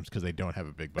narrative-based games, because they don't have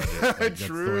a big budget. Like, that's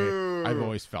True. the way I've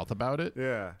always felt about it.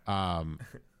 Yeah.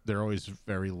 They're always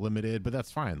very limited, but that's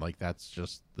fine. Like, that's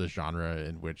just the genre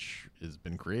in which has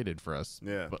been created for us.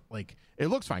 Yeah. But like, it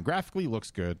looks fine. Graphically looks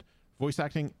good. Voice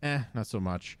acting, not so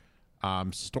much.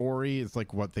 Story is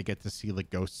like what they get to see, like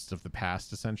ghosts of the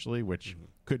past, essentially, which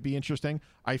could be interesting.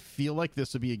 I feel like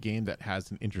this would be a game that has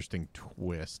an interesting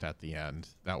twist at the end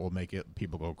that will make it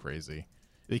people go crazy.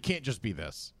 It can't just be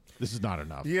this. This is not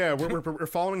enough. Yeah, we're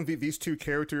following these two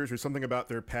characters. There's something about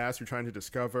their past you're trying to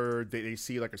discover. They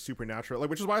see like a supernatural, like,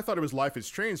 which is why I thought it was Life is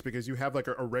Strange, because you have like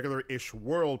a regular-ish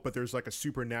world, but there's like a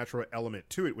supernatural element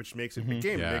to it, which makes it a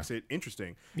game, Yeah. makes it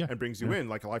interesting, Yeah. and brings you in.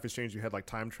 Like Life is Strange, you had like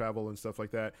time travel and stuff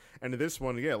like that. And in this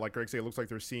one, yeah, like Greg said, it looks like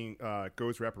they're seeing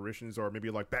ghost apparitions, or maybe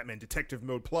like Batman Detective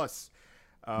Mode Plus.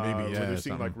 Maybe, where yeah, they're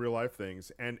seeing like something. real life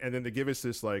things, and then they give us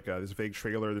this like this vague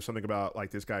trailer. There's something about like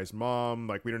this guy's mom,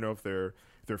 like we don't know if they're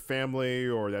family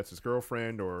or that's his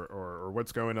girlfriend or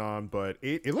what's going on, but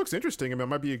it looks interesting. I mean, it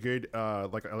might be a good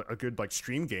like a good like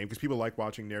stream game, because people like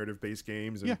watching narrative based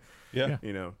games. And, Yeah.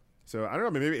 you know. So I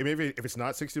don't know. Maybe if it's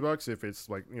not $60, if it's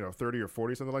like 30 or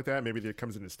 40, something like that, maybe it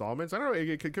comes in installments. I don't know.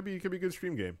 It could be a good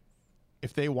stream game.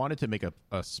 If they wanted to make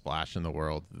a splash in the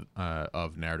world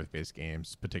of narrative-based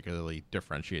games, particularly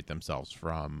differentiate themselves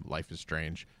from Life is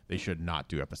Strange, they should not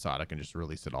do episodic and just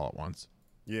release it all at once.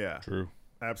 Yeah, True.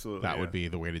 absolutely. That yeah. would be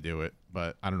the way to do it.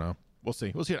 But I don't know. We'll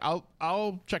see. We'll see.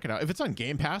 I'll check it out. If it's on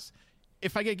Game Pass,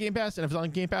 if I get Game Pass and if it's on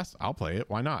Game Pass, I'll play it.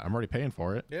 Why not? I'm already paying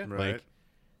for it. Yeah. Right. Like,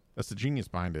 that's the genius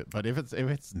behind it. But if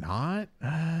it's not,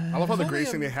 I love how the only greatest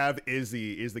a- thing they have is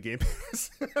the Game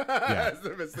Pass. Yeah. That's the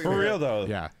best thing For they real have. though.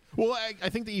 yeah. Well, I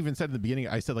think they even said in the beginning.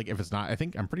 I said like if it's not,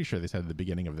 I'm pretty sure they said at the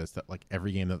beginning of this that like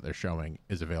every game that they're showing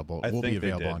is available. I Will be think they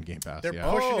available did. on Game Pass. They're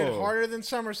Yeah. pushing it Oh. harder than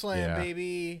SummerSlam, Yeah.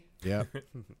 baby. Yeah.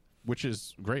 Which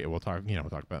is great. We'll talk about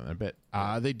it in a bit.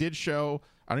 They did show,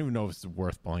 I don't even know if it's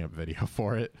worth pulling up video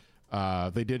for it.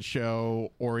 They did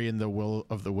show Ori and the Will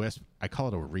of the Wisp. I call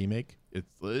it a remake.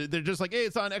 They're just like, hey,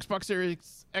 it's on Xbox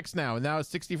Series X now, and now it's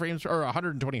 60 frames or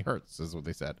 120 hertz is what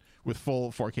they said, with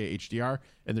full 4K HDR,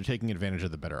 and they're taking advantage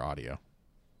of the better audio.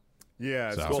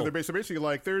 Yeah, So- so they're basically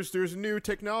like, there's new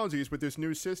technologies with this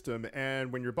new system,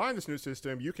 and when you're buying this new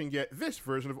system, you can get this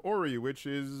version of Ori, which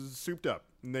is souped up.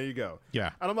 And there you go. Yeah.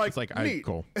 And I'm like, it's like neat.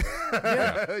 cool.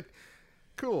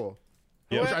 Cool.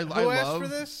 Who, Yeah, a- which who I asked love. for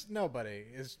this? Nobody.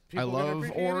 Is I people gonna love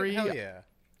appreciate it? Ori. Hell yeah.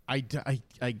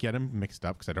 I get them mixed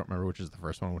up because I don't remember which is the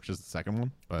first one, which is the second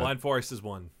one. But Blind Forest is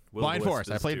one. Will Blind of the Wisp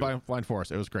Forest. I is played two. Blind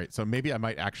Forest. It was great. So maybe I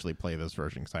might actually play this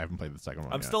version because I haven't played the second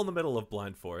one. I'm yet. still in the middle of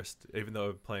Blind Forest, even though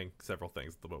I'm playing several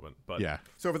things at the moment. But Yeah.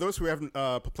 So for those who haven't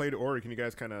played Ori, can you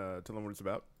guys kind of tell them what it's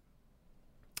about?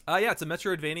 Yeah, it's a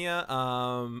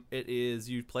Metroidvania. It is,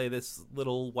 you play this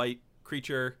little white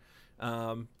creature,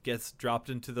 gets dropped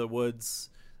into the woods.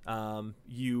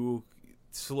 You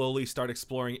slowly start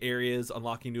exploring areas,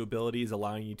 unlocking new abilities,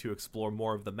 allowing you to explore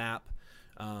more of the map.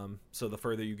 So the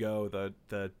further you go,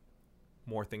 the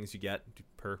more things you get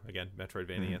per, again,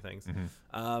 Metroidvania things.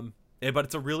 But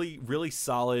it's a really, really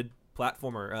solid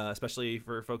platformer, especially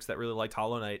for folks that really liked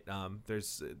Hollow Knight.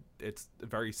 It's a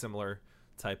very similar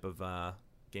type of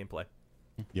gameplay.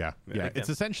 Yeah. Yeah. It's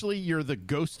essentially you're the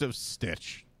ghost of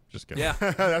Stitch. Just kidding. Yeah,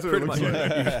 That's what it pretty looks much.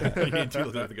 like. You need to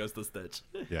look at the Ghost of Stitch.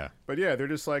 Yeah. But yeah, they're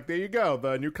just like, there you go,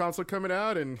 the new console coming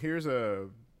out, and here's a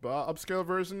upscale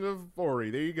version of Ori.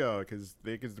 There you go, because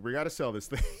we got to sell this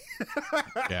thing.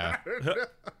 Yeah.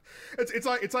 It's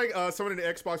like someone in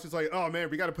the Xbox is like, oh man,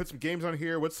 we got to put some games on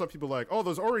here. What's up? People like, oh,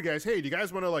 those Ori guys. Hey, do you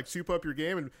guys want to like soup up your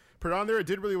game and put it on there? It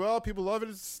did really well. People love it.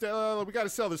 We got to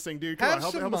sell this thing, dude. Come Have on,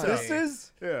 help some us money. out. This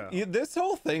is Yeah. This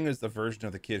whole thing is the version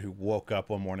of the kid who woke up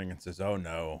one morning and says, "Oh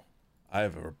no, I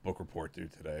have a book report due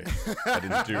today. I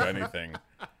didn't do anything."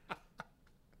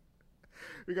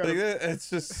 We got Like, it's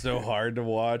just so hard to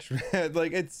watch.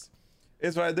 Like it's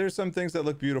fine. There's some things that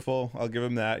look beautiful. I'll give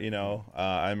them that.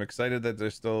 I'm excited that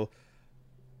there's still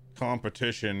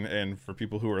competition, and for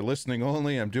people who are listening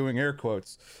only, I'm doing air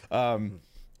quotes to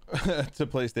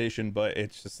PlayStation, but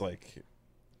it's just like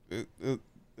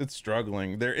it's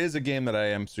struggling. There is a game that I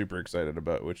am super excited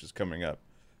about, which is coming up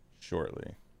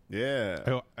shortly.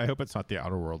 yeah. I hope it's not the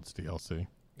Outer Worlds DLC.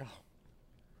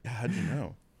 Yeah, how'd you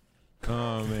know?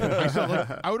 Oh man! So, look,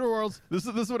 Outer Worlds. This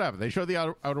is what happened. They showed the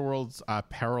Outer Worlds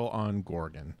Peril on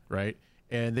Gorgon, right?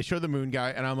 And they show the moon guy,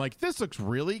 and I'm like, this looks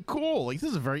really cool. Like this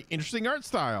is a very interesting art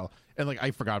style. And like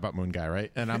I forgot about Moon Guy,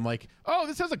 right? And I'm like, oh,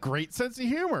 this has a great sense of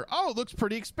humor. Oh, it looks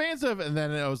pretty expansive. And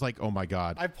then I was like, oh my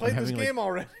god, I played this game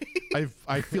already.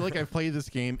 I feel like I've played this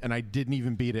game and I didn't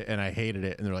even beat it and I hated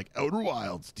it. And they're like, Outer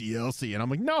Wilds DLC, and I'm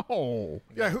like, no.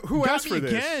 Yeah, who Got asked me for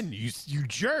this? again? You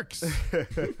jerks.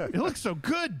 It looks so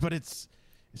good, but it's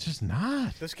just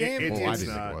not. This game It's Well, I is.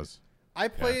 didn't think not. it was. I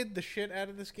played the shit out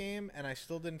of this game, and I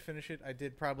still didn't finish it. I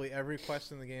did probably every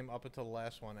quest in the game up until the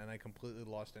last one, and I completely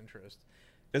lost interest.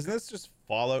 Isn't this just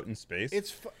Fallout in space?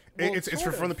 It's It's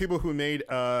from the people who made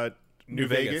New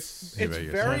Vegas. New It's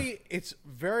Vegas, it's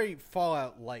very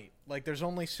Fallout light. Like there's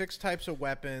only 6 types of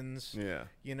weapons. Yeah.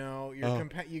 You know,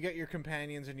 you get your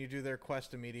companions and you do their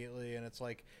quest immediately, and it's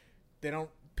like they don't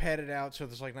pad it out, so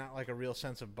there's like not like a real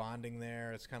sense of bonding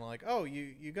there. It's kind of like, oh,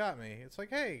 you got me. It's like,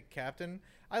 hey, Captain,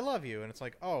 I love you, and it's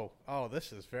like, oh,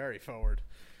 this is very forward.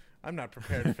 I'm not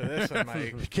prepared for this. On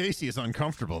my Casey is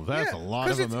uncomfortable. That's a lot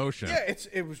 'cause of it's- emotion. Yeah,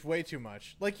 it was way too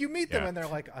much. Like you meet them Yeah. and they're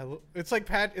like, it's like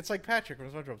Patrick from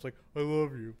SpongeBob. It's like, I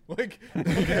love you. Like,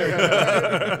 okay,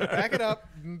 back it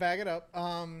up.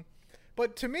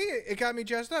 But to me, it got me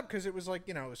jazzed up because it was like,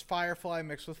 it was Firefly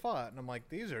mixed with Fallout, and I'm like,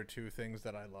 these are 2 things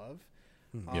that I love.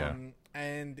 Yeah.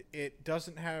 And it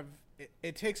doesn't have.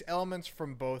 It takes elements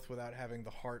from both without having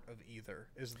the heart of either.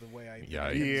 Is the way I.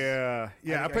 Yeah, Yeah,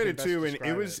 think I I played can it best too, and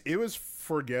describe it was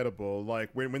forgettable.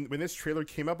 Like when this trailer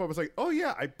came up, I was like, oh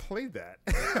yeah, I played that.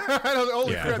 I was like,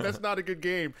 holy Yeah. crap, that's not a good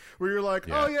game. Where you're like,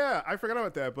 Yeah. oh yeah, I forgot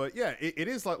about that. But yeah, it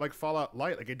is like Fallout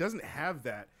Light. Like it doesn't have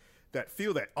that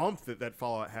feel, that oomph that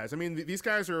Fallout has. I mean, these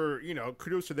guys are,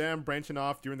 kudos to them, branching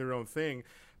off, doing their own thing.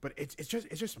 But it's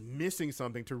just missing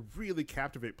something to really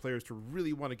captivate players, to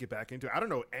really want to get back into it. I don't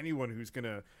know anyone who's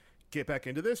gonna get back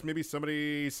into this. Maybe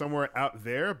somebody somewhere out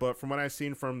there, but from what I've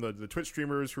seen from the Twitch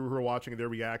streamers who are watching their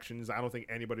reactions, I don't think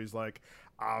anybody's like,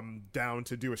 I'm down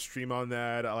to do a stream on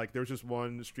that. Like there was just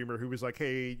one streamer who was like,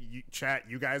 hey, chat,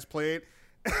 you guys play it?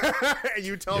 And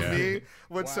you tell me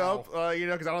what's Wow. up,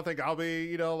 because I don't think I'll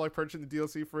be, like purchasing the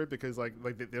DLC for it, because like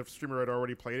the streamer had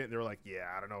already played it and they were like, yeah,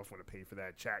 I don't know if I'm gonna pay for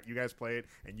that. Chat, you guys play it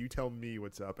and you tell me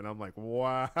what's up. And I'm like,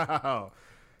 wow,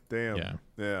 damn,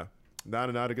 yeah,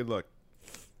 not a good look.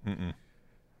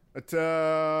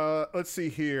 But let's see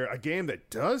here, a game that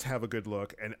does have a good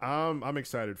look and I'm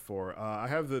excited for. I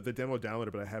have the demo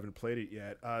downloaded, but I haven't played it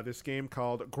yet. This game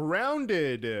called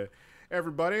Grounded.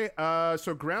 Everybody,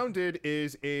 so Grounded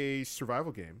is a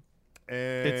survival game,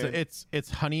 and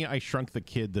It's Honey, I Shrunk the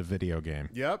Kid, the video game.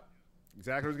 Yep,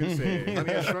 exactly what I was gonna say.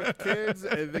 Honey, I Shrunk the Kids,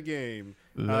 the game.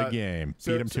 The game.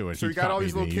 Beat him to it. So He you got caught all me,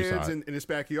 these little you saw kids it. in this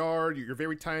backyard. You're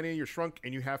very tiny. You're shrunk,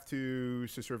 and you have to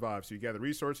survive. So you gather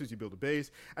resources. You build a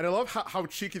base. And I love how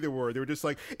cheeky they were. They were just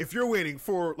like, if you're waiting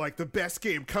for like the best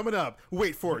game coming up,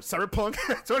 wait for it. Cyberpunk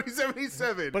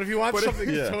 2077. But if you want something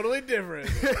totally different,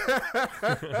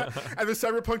 And the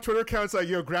Cyberpunk Twitter account's like,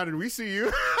 yo, Grounded, we see you.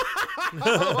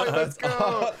 Like, let's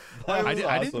go. I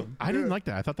awesome. didn't like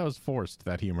that. I thought that was forced,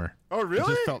 that humor. Oh, really?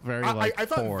 It just felt very like I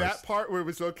thought forced. that part where it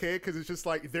was okay, because it's just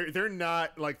like they're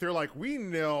not like, they're like, we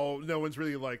know no one's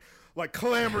really like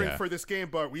clamoring Yeah. for this game,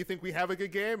 but we think we have a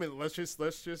good game, and let's just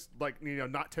like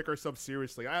not take ourselves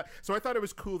seriously. So I thought it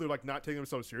was cool. They're like not taking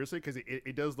themselves seriously, because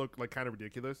it does look like kind of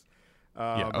ridiculous.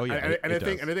 Yeah. Oh, yeah, And I it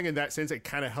think does. in that sense it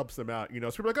kind of helps them out. So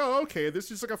people are like, oh, okay, this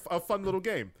is like a fun little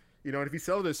game. And if you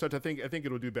sell it as such, I think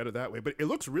it'll do better that way. But it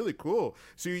looks really cool.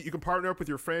 So you can partner up with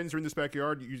your friends. You're in this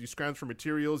backyard. You scrounge for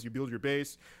materials. You build your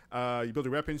base. You build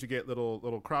your weapons. You get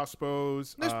little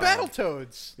crossbows. there's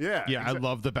Battletoads. Yeah. Yeah, I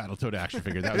love the Battletoad action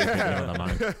figure. That was a big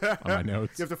note on my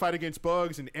notes. You have to fight against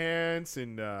bugs and ants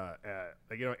and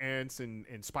ants and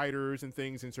spiders and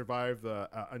things, and survive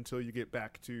until you get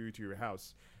back to your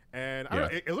house. And I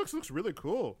don't know, it looks really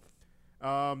cool.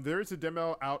 There is a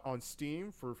demo out on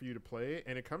Steam for you to play,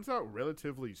 and it comes out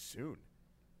relatively soon.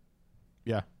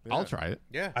 Yeah, I'll try it.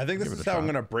 Yeah, I think this Give it is a how I'm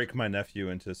shot. gonna break my nephew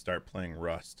into start playing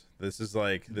Rust. This is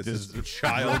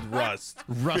child Rust.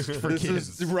 Rust for This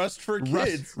kids. is Rust for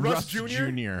kids. Rust Jr.?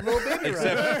 Jr.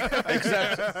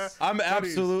 Except I'm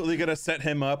absolutely gonna set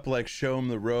him up, like show him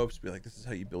the ropes, be like, this is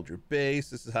how you build your base,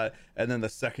 this is how, and then the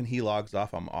second he logs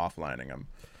off, I'm offlining him.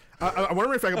 I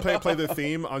wonder if I can play the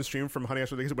theme on stream from Honey I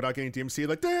Shrunk the Kids without getting DMC,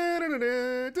 like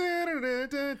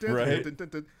Right.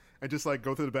 and just like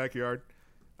go through the backyard.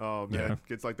 Oh man, Yeah.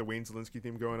 gets like the Wayne Zelinsky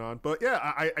theme going on. But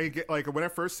yeah, I get like, when I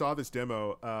first saw this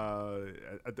demo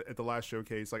at the last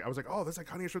showcase, like I was like, oh, that's like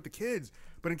Honey I Shrunk the Kids,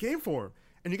 but in game form.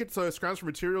 And you get to scrounge for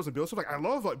materials and build stuff. Like I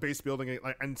love like base building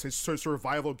and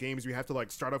survival games. You have to like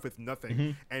start off with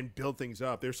nothing and build things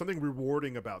up. There's something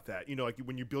rewarding about that. Like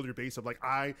when you build your base up, like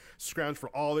I scrounged for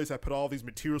all this. I put all these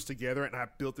materials together and I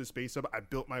built this base up. I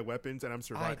built my weapons and I'm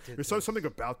surviving. There's something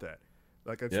about that.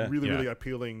 Like it's Yeah. really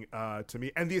appealing to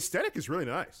me, and the aesthetic is really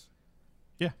nice.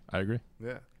 Yeah, I agree.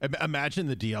 Yeah. Imagine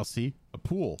the DLC, a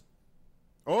pool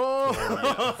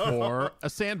Oh, or a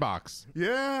sandbox.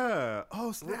 yeah.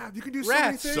 Oh snap! You can do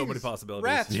Rats. so So many many things. possibilities.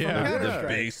 Rats Yeah. from The Counter-Strike.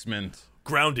 basement.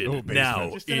 Grounded Oh, basement. now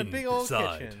Just in a big old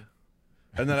inside. kitchen.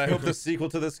 And then I hope the sequel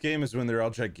to this game is when they're all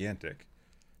gigantic.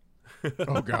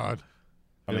 Oh God.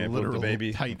 I mean, I blew up the literal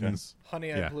baby. titans.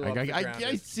 Honey, I Yeah, blew up the I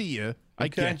ground. see you. I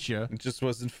Okay. get you It just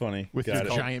wasn't funny. with Got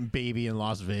your it. giant baby in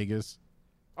Las Vegas.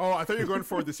 Oh, I thought you were going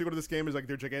for the sequel to this game is like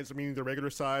they're gigantic, meaning they're regular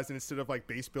size, and instead of like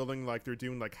base building, like they're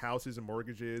doing like houses and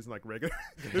mortgages and like regular.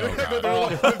 They're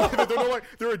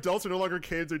adults, they're no longer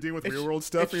kids. They're dealing with real world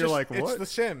stuff, It's and you're just- like, It's what? The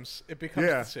Sims. It becomes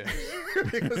Yeah. The Sims.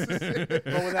 Because But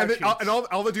without and, then, cheats. and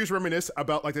all the dudes reminisce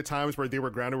about like the times where they were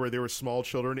grounded, where they were small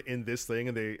children in this thing,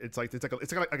 and it's like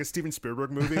a Steven Spielberg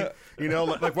movie, you know,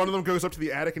 like one of them goes up to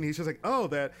the attic and he's just like, oh,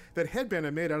 that headband I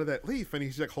made out of that leaf, and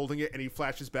he's like holding it, and he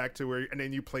flashes back to where, and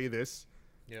then you play this.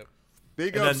 Yep. There you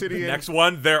And go, then Obsidian. the next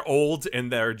one, they're old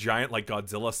and they're giant, like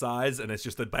Godzilla size, and it's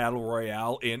just a battle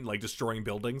royale in like destroying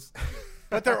buildings.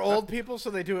 But they're old people, so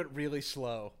they do it really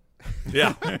slow.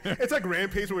 Yeah, It's like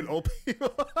Rampage with old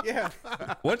people. Yeah.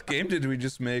 What game did we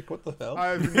just make? What the hell? I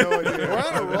have no idea. We're on I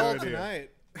a have no roll idea.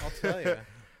 tonight. I'll tell you.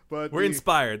 But we're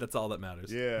inspired. That's all that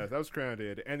matters. Yeah, that was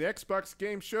Grounded. And the Xbox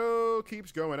game show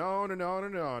keeps going on and on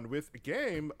and on with a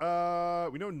game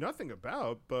we know nothing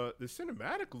about, but the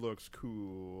cinematic looks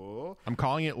cool. I'm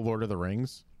calling it Lord of the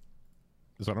Rings.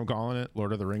 Is what I'm calling it.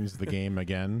 Lord of the Rings, the game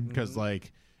again. Because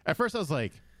like at first I was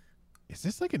like, is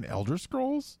this like an Elder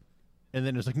Scrolls? And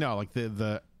then it's like, no, like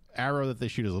the arrow that they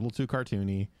shoot is a little too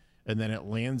cartoony. And then it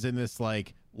lands in this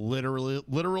like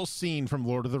literal scene from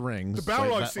Lord of the Rings. The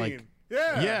Balrog like, that, scene. like,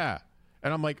 yeah. yeah.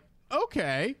 And I'm like,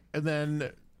 okay. And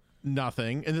then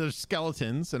nothing. And there's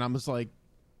skeletons. And I'm just like,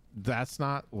 that's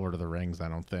not Lord of the Rings, I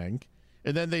don't think.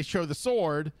 And then they show the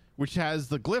sword, which has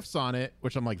the glyphs on it,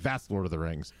 which I'm like, that's Lord of the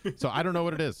Rings. So I don't know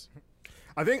what it is.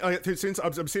 I think since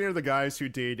I'm seeing the guys who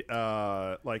did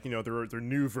like, you know, their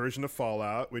new version of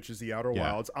Fallout, which is the Outer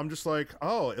Yeah. Wilds, I'm just like,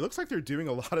 oh, it looks like they're doing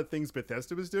a lot of things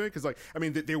Bethesda was doing, because like, I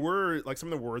mean, they were like,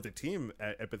 some of them were the team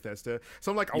at Bethesda, so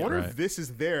I'm like, I wonder right. if this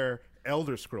is their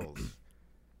Elder Scrolls.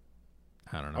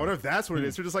 I don't I know. wonder if that's what it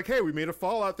is. They're just like, hey, we made a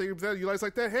Fallout thing. You guys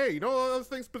like that? Hey, you know all those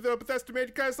things Bethesda made?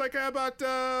 You guys like about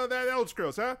that Elder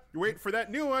Scrolls, huh? You're waiting for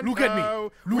that new one. Look at me.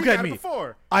 We Look got at it me.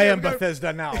 Before. I Yeah, am we got it-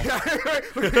 Bethesda now.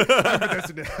 I'm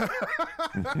Bethesda now.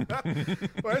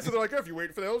 Right, so they're like, oh, if you're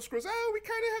waiting for the Elder Scrolls, oh, we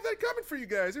kind of have that coming for you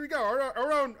guys. Here we go,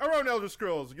 our own Elder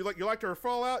Scrolls. You liked our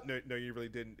Fallout? No, you really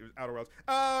didn't. It was Outer Worlds.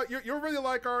 You really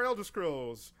like our Elder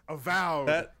Scrolls?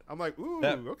 Avowed. I'm like, ooh,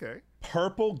 okay.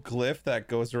 Purple glyph that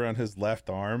goes around his left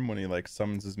arm when he like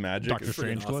summons his magic. Doctor is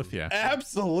pretty Strangelove, awesome. yeah.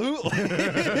 Absolutely.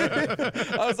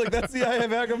 I was like, that's the Eye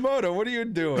of Agamotto. What are you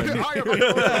doing? Get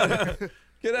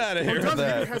out of here It with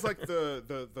that. has like the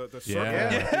circle.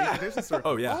 Yeah. It is a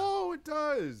circle. Oh, yeah. Oh, it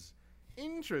does.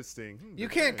 Interesting. You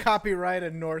can't copyright a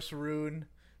Norse rune.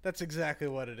 That's exactly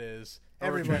what it is.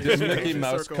 Everybody. Just It's Mickey a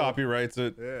Mouse circle. copyrights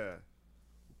it. Yeah.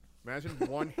 Imagine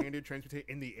one-handed transmutate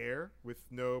in the air with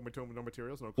no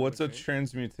materials. No. What's a cooling chain.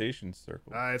 transmutation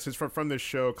circle? It's just from this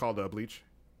show called Bleach.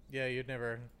 Yeah, you've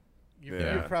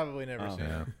Yeah. probably never seen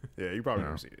Yeah. it. Yeah, you probably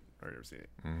never seen it. Or never seen it.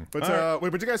 Mm-hmm. But All right.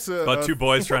 wait, but you guys. About two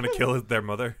boys trying to kill their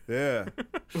mother. Yeah.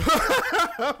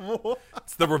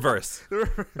 It's the reverse.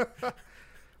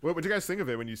 What did you guys think of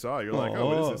it when you saw it? You're like, oh,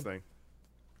 what is this thing?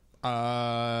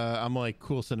 I'm like,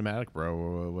 cool cinematic,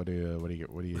 bro. What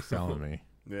are you selling me?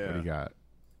 Yeah. What do you got?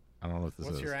 I don't know what this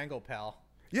What's is. your angle, pal?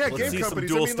 Yeah, Let's game see some companies.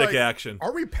 dual I mean, stick like, action.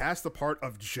 Are we past the part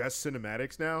of just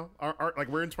cinematics now? Like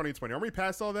we're in 2020. Are we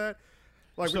past all that?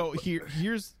 Like, So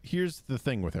here's the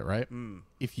thing with it, right?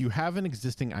 If you have an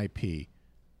existing IP,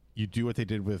 you do what they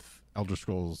did with Elder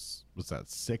Scrolls. What's that,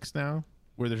 6 now?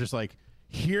 Where they're just like,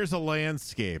 here's a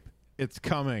landscape. It's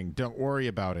coming. Don't worry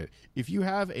about it. If you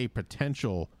have a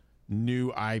potential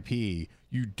new IP,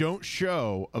 you don't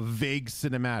show a vague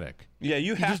cinematic. Yeah,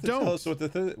 you have just to don't. tell us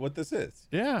what this is.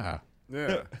 Yeah.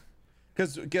 yeah.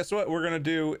 Because guess what? We're gonna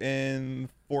do in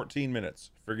 14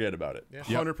 minutes. Forget about it.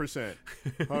 100%,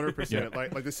 100%.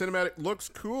 Like the cinematic looks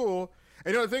cool,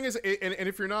 and you know the thing is, and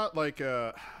if you're not like,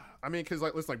 I mean, because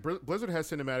like listen, like Blizzard has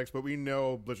cinematics, but we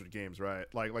know Blizzard games, right?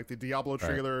 Like the Diablo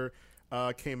trailer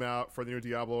came out for the new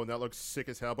Diablo, and that looks sick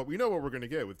as hell. But we know what we're gonna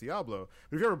get with Diablo.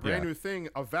 But if you have a brand new thing,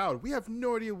 Avowed, we have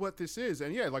no idea what this is.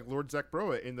 And yeah, like Lord Zach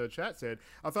Broa in the chat said,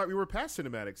 I thought we were past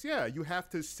cinematics. Yeah, you have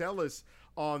to sell us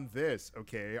on this,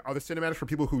 okay? Are the cinematics for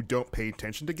people who don't pay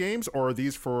attention to games, or are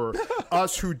these for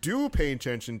us who do pay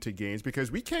attention to games?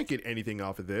 Because we can't get anything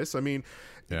off of this. I mean,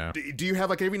 Yeah. do you have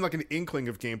like even like an inkling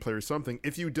of gameplay or something?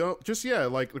 If you don't, just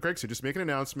like Greg said, just make an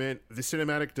announcement. The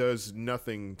cinematic does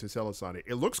nothing to sell us on it.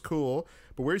 It looks cool,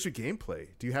 but where's your gameplay?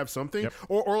 Do you have something, Yep.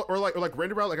 or like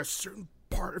render out like a certain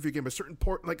part of your game, a certain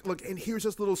part, like look, and here's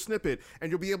this little snippet, and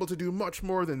you'll be able to do much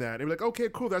more than that. And be like, okay,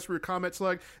 cool, that's where your comments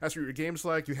like, that's where your game's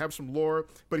like. You have some lore,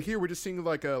 but here we're just seeing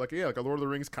like a Lord of the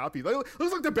Rings copy. Like, it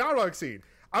looks like the Balrog scene.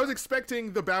 I was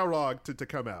expecting the Balrog to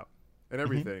come out and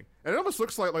everything, and it almost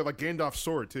looks like Gandalf's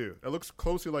sword too. It looks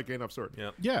closely like Gandalf's sword.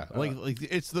 Yeah. Yeah, like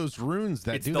it's those runes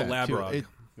that It's do the that too. Labrog.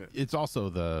 It's also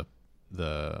the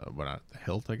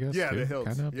hilt, I guess. Yeah, too, the hilt.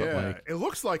 kinda, Yeah, but like, it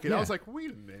looks like it. I yeah. was like,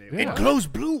 wait a minute. Yeah. what? glows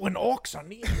blue when orcs are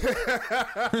near.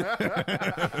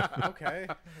 Okay.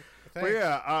 But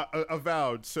yeah,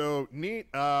 Avowed. So neat.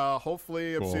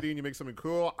 Hopefully, Cool. Obsidian, you make something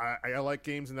cool. I like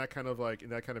games in that kind of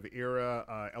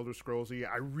era. Elder Scrollsy.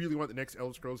 I really want the next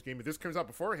Elder Scrolls game. If this comes out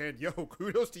beforehand,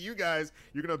 kudos to you guys.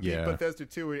 You're gonna beat Yeah. Bethesda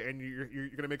to it, and you're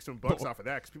gonna make some bucks off of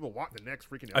that because people want the next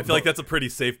freaking. I feel like that's a pretty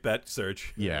safe bet,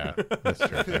 Serge. yeah, that's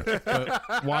true. Too.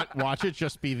 But watch it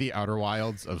just be the Outer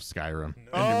Wilds of Skyrim. And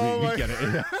Oh we my- get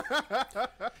it.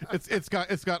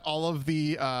 It's got all of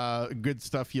the good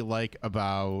stuff you like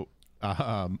about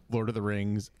Lord of the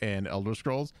Rings and Elder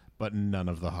Scrolls, but none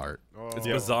of the heart. It's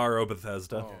Bizarro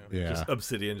Bethesda. Yeah. Just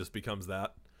Obsidian just becomes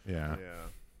that. Yeah. Yeah.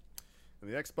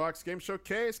 And the Xbox Game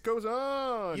Showcase goes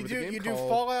on. You with a do game you do called-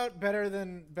 Fallout better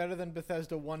than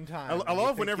Bethesda one time. I You love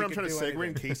think whenever you I'm could trying to do segue and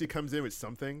anything. Casey comes in with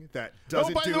something that Oh,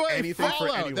 doesn't by do the way, anything for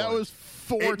Fallout. anyone. That was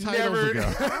 4 It titles never-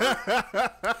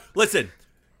 ago. Listen,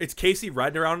 it's Casey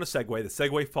riding around on a Segway. The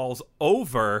Segway falls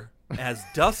over as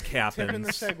dusk Tip in the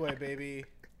happens. Segway, baby.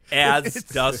 As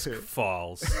dusk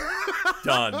falls.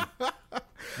 Done.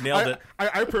 Nailed it.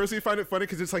 I personally find it funny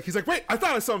because it's like he's like, wait, I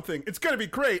thought of something. It's gonna be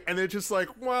great, and then it's just like,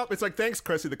 well, it's like, thanks,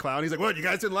 Krusty the Clown. He's like, what? You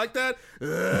guys didn't like that?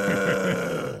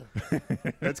 Ugh.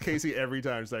 That's Casey every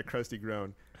time. It's that Krusty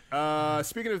groan.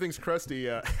 Speaking of things,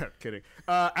 Krusty. Kidding.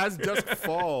 As Dusk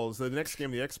Falls, the next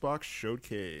game, the Xbox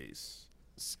Showcase.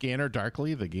 Scanner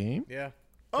Darkly, the game. Yeah.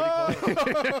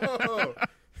 Oh,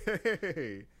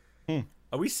 hey.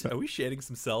 Are we shading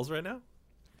some cells right now?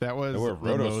 That was We're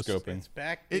the most. rotoscoping. It's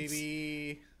back, It's-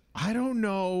 baby. I don't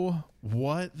know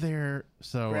what they're.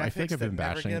 So I think Graphics I've been that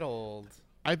never bashing. get old.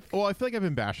 I feel like I've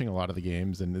been bashing a lot of the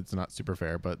games, and it's not super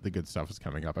fair. But the good stuff is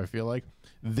coming up. I feel like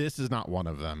this is not one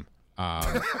of them.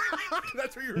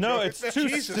 That's where you're No, going. it's too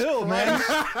Jesus still, man.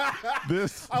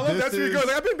 This I love this that's where you're is- going.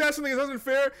 Like, I've been bashing things that wasn't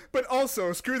fair, but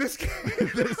also screw this game.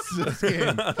 this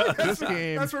game. This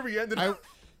game. That's where we ended. I,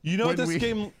 You know what When this we-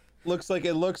 game looks like?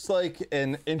 It looks like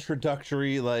an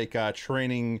introductory,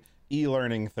 training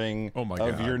e-learning thing Oh my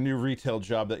of God. your new retail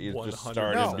job that you just 100%.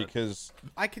 started No. because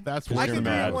I could. That's I what you're could do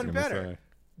mad, I you was one gonna better. say.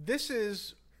 This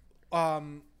is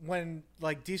when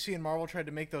like DC and Marvel tried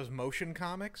to make those motion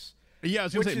comics. yeah, I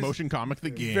was gonna Which say is motion comic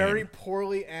the game. Very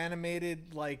poorly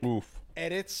animated, like Oof.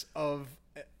 edits of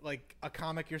like a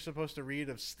comic you're supposed to read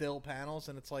of still panels,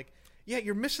 and it's like, yeah,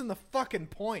 you're missing the fucking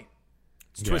point.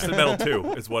 It's Twisted Metal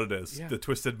 2 is what it is. Yeah. The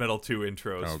Twisted Metal 2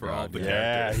 intros Oh, for all God, the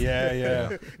Yeah, characters.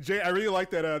 yeah. Jay, I really like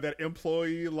that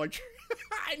employee I know what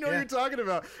Yeah. you're talking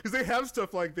about because they have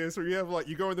stuff like this where you have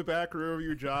you go in the back room of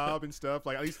your job and stuff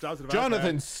at least jobs about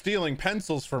Jonathan's stealing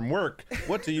pencils from work.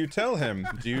 What do you tell him?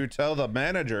 Do you tell the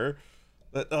manager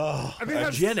that? Oh, And they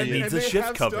have, Jenna and needs a they shift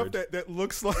have covered. Stuff that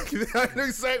looks like I know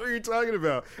exactly what you're talking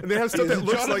about, and they have stuff that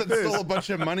looks Jonathan like this. stole a bunch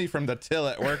of money from the till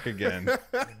at work again.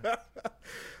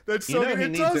 That's You so know good. he It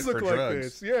needs does it look for like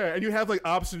drugs. this, yeah. And you have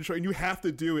option choice, and you have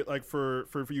to do it for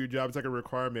your job. It's like a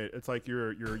requirement. It's like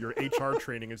your HR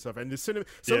training and stuff. And some of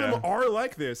them are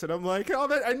like this, and I'm like, oh,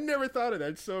 I never thought of that.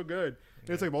 It's so good. And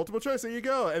it's like multiple choice. There you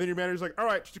go. And then your manager's like, all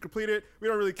right, just complete it. We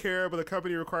don't really care, but the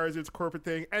company requires it. It's a corporate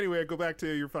thing. Anyway, go back to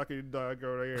your fucking go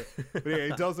right here. But yeah,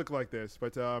 it does look like this.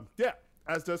 But yeah,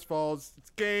 As Dusk Falls, it's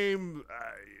game.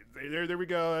 There we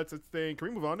go. That's its thing. Can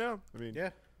we move on now? I mean,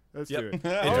 Yeah. let's Yep. do it.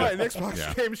 Yeah. All right, next Xbox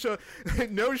Yeah. game show.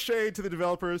 No shade to the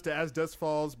developers to As Dusk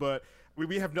Falls, but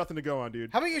we have nothing to go on, dude.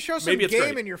 How about you show some Maybe it's game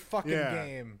great. in your fucking Yeah.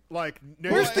 game?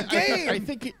 Where's the game? I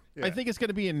think Yeah. I think it's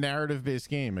gonna be a narrative based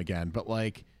game again, but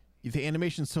the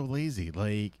animation's so lazy.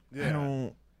 I Yeah.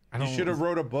 don't. You should have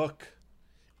wrote a book.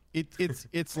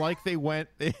 It's like they went.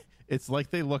 It's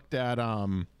like they looked at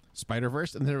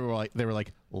Spider-Verse and they were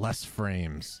like less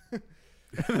frames.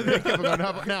 They kept going,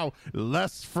 how about now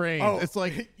less frames? Oh, it's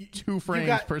like 2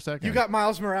 frames per second. You got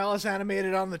Miles Morales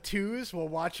animated on the 2s. Well,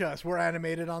 watch us. We're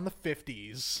animated on the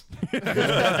 50s.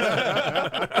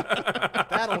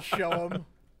 That'll show them.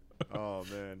 Oh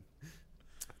man.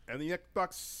 And the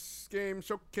Xbox game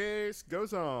showcase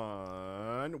goes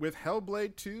on with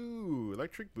Hellblade 2,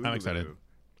 Electric Boogaloo.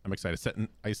 I'm excited. Set in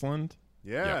Iceland.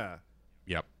 Yeah.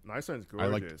 Yep. Iceland's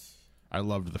gorgeous. I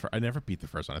loved I never beat the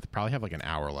first one. I probably have like an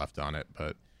hour left on it,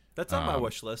 but That's on my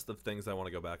wish list of things I want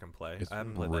to go back and play. it's I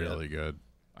haven't played that really yet. good.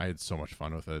 I had so much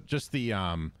fun with it. Just the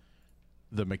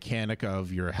mechanic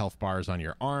of your health bars on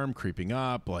your arm creeping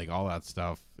up, like all that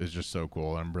stuff is just so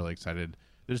cool. I'm really excited.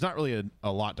 There's not really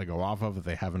a lot to go off of that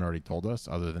they haven't already told us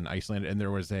other than Iceland. And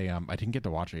there was I didn't get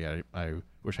to watch it yet. I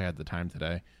wish I had the time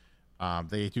today.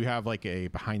 They do have like a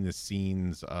behind the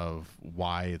scenes of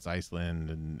why it's Iceland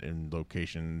and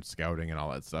location scouting and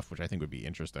all that stuff, which I think would be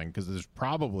interesting because there's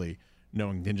probably,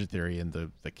 knowing Ninja Theory and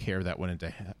the care that went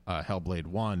into Hellblade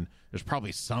 1, there's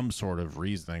probably some sort of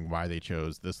reasoning why they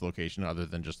chose this location other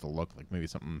than just to look like maybe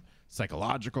something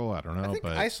psychological. I don't know. I think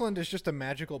but Iceland is just a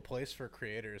magical place for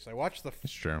creators.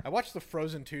 it's true. I watched the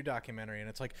Frozen 2 documentary, and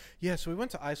it's like, yeah, so we went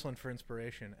to Iceland for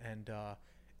inspiration, and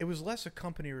it was less a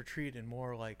company retreat and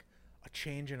more like a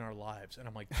change in our lives. And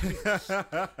I'm like, Jesus.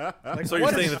 Like, So you're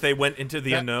what saying is- that they went into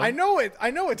the unknown? I know it.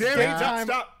 I know it's Damn it, daytime.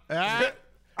 stop.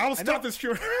 I'll stop this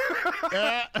show.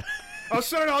 I'll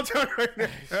shut it all down right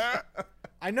now.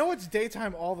 I know it's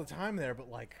daytime all the time there, but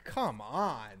like, come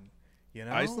on, you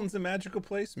know. Iceland's a magical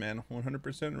place, man.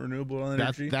 100% renewable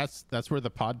energy. That's where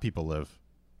the pod people live.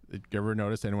 You ever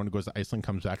notice anyone who goes to Iceland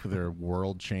comes back with their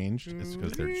world changed? It's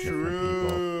because they're different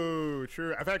people.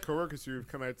 True. I've had coworkers who've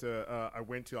come out to. I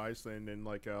went to Iceland and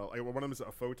like one of them is a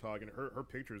photog, and her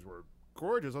pictures were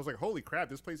gorgeous. I was like, holy crap,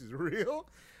 this place is real.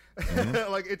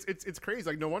 Like it's crazy.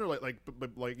 Like no wonder like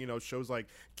you know, shows like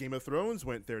Game of Thrones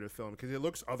went there to film because it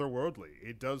looks otherworldly.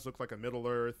 It does look like a Middle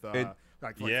Earth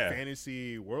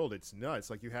fantasy world. It's nuts.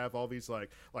 Like you have all these like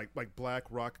black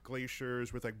rock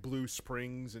glaciers with like blue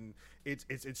springs, and it's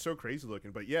so crazy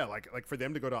looking. But yeah, like for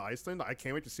them to go to Iceland, I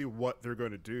can't wait to see what they're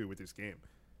going to do with this game.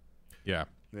 Yeah.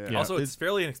 Yeah. Also, it's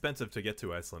fairly inexpensive to get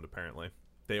to Iceland. Apparently,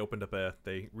 they opened up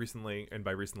they recently, and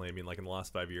by recently I mean like in the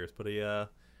last 5 years, put a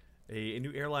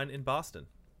new airline in Boston.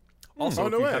 Also, Oh,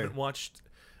 if no you way. haven't watched,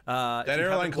 that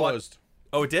airline closed.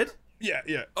 Oh, it did.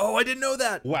 Yeah. Oh, I didn't know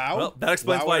that. Wow. Well, that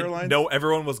explains Wow why Airlines? no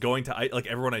everyone was going to like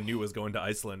everyone I knew was going to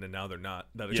Iceland, and now they're not.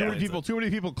 That Too many explains people. Too many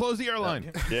people. Close the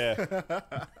airline. Yeah.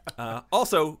 it.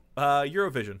 Also,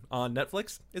 Eurovision on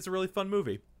Netflix. It's a really fun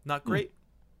movie. Not great,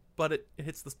 but it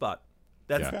hits the spot.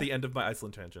 That's Yeah. the end of my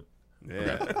Iceland tangent.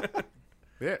 Yeah.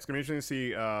 Yeah, it's gonna be interesting to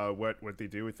see what they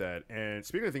do with that. And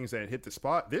speaking of things that hit the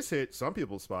spot, this hit some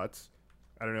people's spots.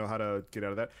 I don't know how to get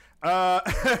out of that.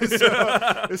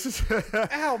 So this is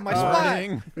Ow, my spot.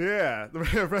 Warning. yeah.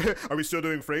 Are we still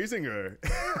doing phrasing or?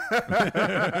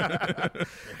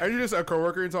 And you just a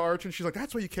coworker into Arch, and she's like,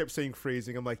 "That's why you kept saying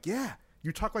phrasing." I'm like, "Yeah,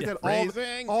 you talk like that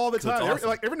phrasing. all the time." That's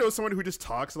awesome. Ever know someone who just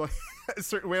talks like a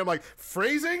certain way? I'm like,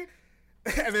 phrasing.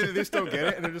 And then they just don't get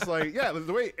it, and they're just like, "Yeah,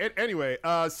 the way." Anyway,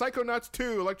 Psychonauts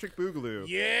 2, Electric Boogaloo.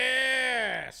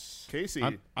 Yes.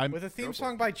 Casey, I'm With a theme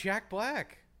song by Jack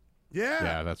Black.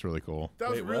 yeah, that's really cool. that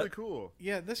was Wait, really what? cool.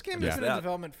 Yeah, this game Yeah. has been Yeah. in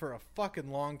development for a fucking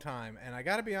long time, and I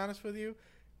gotta be honest with you,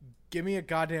 give me a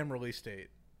goddamn release date.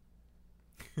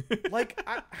 Like,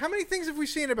 how many things have we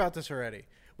seen about this already?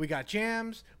 We got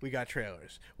jams, we got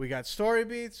trailers, we got story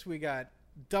beats, we got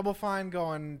Double Fine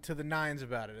going to the nines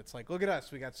about it. It's like, look at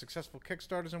us, we got successful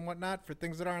Kickstarters and whatnot for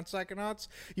things that aren't Psychonauts.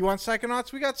 You want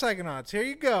Psychonauts? We got Psychonauts. Here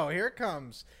you go. Here it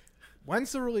comes.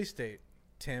 When's the release date,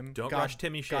 Tim? Don't rush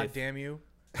Timmy Shave. God damn you.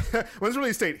 When's the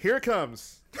release date? Here it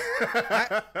comes.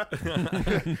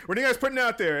 What are you guys putting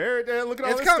out there? Look at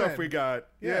all It's this stuff coming. we got.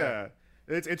 Yeah.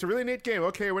 It's a really neat game.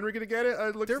 Okay, when are we gonna get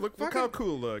it? Look how fucking-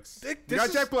 cool it looks. This You got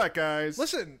is- Jack Black, guys.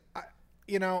 Listen, I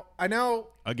know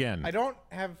Again. I don't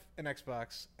have an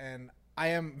Xbox, and I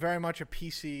am very much a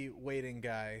PC waiting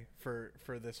guy for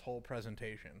this whole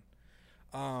presentation.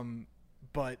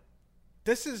 But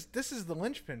this is the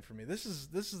linchpin for me. This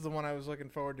is the one I was looking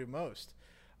forward to most.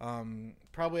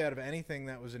 Probably out of anything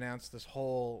that was announced this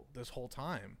whole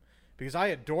time, because I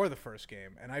adore the first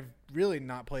game, and I've really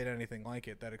not played anything like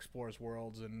it that explores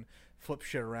worlds and flips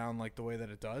shit around like the way that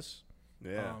it does.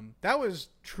 Yeah. That was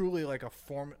truly like I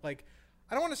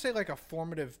don't want to say like a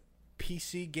formative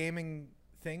PC gaming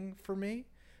thing for me,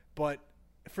 but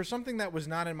for something that was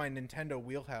not in my Nintendo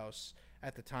wheelhouse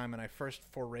at the time, and I first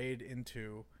forayed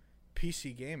into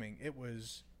PC gaming, it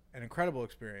was an incredible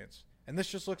experience. And this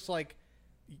just looks like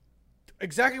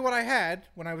exactly what I had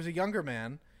when I was a younger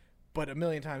man, but a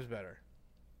million times better.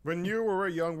 When you were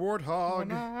a young warthog.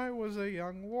 When I was a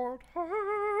young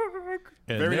warthog.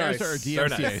 And Very there's nice. our Very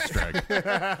DMCA strike.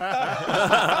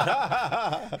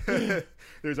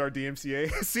 There's our DMCA.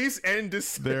 Cease and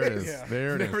desist. There it is. Yeah.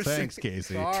 There it Never is. Thanks, seen-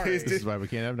 Casey. Sorry. This is why we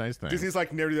can't have nice things. Disney's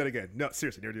like, never do that again. No,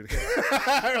 seriously, never do it again.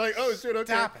 You're like, oh shit,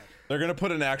 okay. Stop it. They're gonna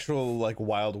put an actual like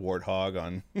wild warthog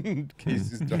on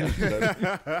Casey's dog.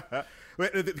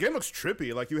 Wait, the game looks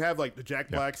trippy. Like you have like the Jack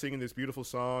Black singing this beautiful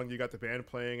song. You got the band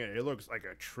playing, and it looks like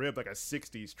a trip, like a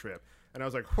 '60s trip. And I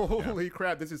was like, holy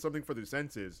crap, this is something for the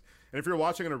senses. And if you're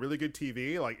watching on a really good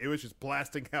TV, like it was just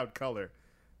blasting out color.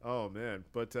 Oh man,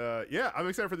 but yeah, I'm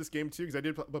excited for this game too because I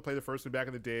did play the first one back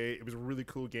in the day. It was a really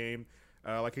cool game.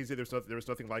 Like he said, there was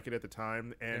nothing like it at the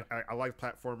time, and I like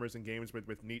platformers and games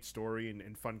with neat story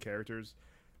and fun characters.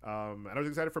 And I was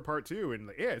excited for part 2, and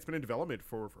yeah, it's been in development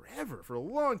for forever, for a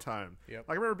long time. Yep.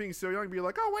 Like I remember being so young, and being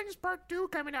like, "Oh, when is part 2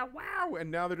 coming out? Wow!" And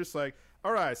now they're just like,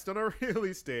 "All right, still no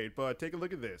release date, but take a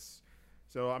look at this."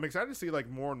 So I'm excited to see like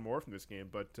more and more from this game,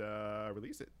 but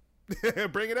release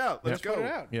it, bring it out, let's Put go. it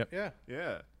out. Yep. Yeah.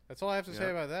 Yeah, That's all I have to say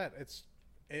Yeah. about that.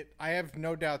 I have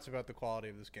no doubts about the quality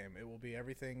of this game. It will be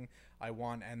everything I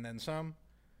want and then some.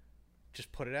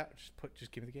 Just put it out.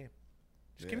 Just give me the game.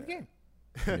 Just give me the game.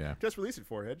 Yeah. just release it,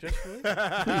 Forehead. Just release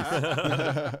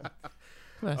it.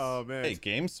 Oh man, Hey,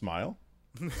 game smile.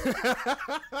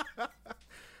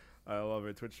 I love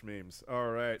it. Twitch memes. All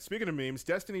right, speaking of memes,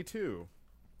 Destiny 2.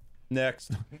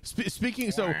 Next.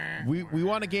 Speaking, so we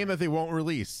want a game that they won't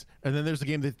release, and then there's a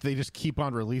game that they just keep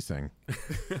on releasing.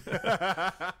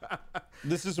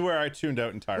 This is where I tuned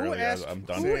out entirely. I'm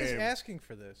done. Who is asking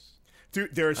for this?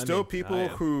 Dude, there are still mean, people I am.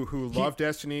 who love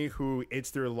Destiny, who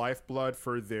it's their lifeblood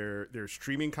for their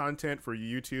streaming content for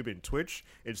YouTube and Twitch.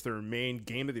 It's their main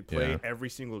game that they play Yeah. every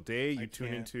single day. You tune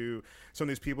can't. into some of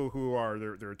these people who are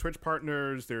their Twitch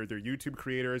partners, they're YouTube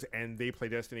creators, and they play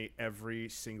Destiny every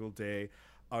single day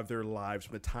of their lives.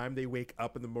 From the time they wake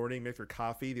up in the morning, make their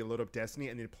coffee, they load up Destiny,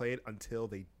 and they play it until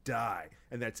they die,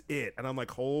 and that's it. And I'm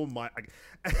like, oh my!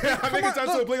 I think it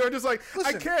sounds so bleak. I'm just like,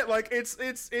 I can't. Like, it's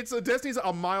a Destiny's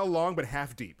a mile long but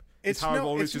half deep. It's how I've no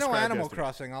always Animal described Destiny.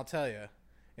 Crossing, I'll tell you.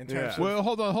 In terms Yeah. of Well,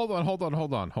 hold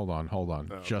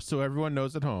on. Just so everyone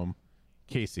knows at home,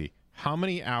 Casey, how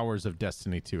many hours of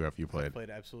Destiny 2 have you played? played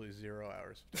absolutely 0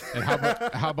 hours. And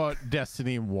how about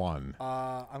Destiny 1?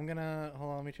 I'm gonna hold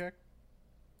on. Let me check.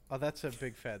 Oh, that's a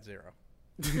big fat 0.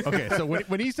 Okay, so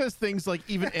when he says things like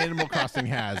even Animal Crossing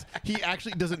has, he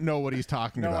actually doesn't know what he's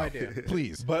talking No about. idea.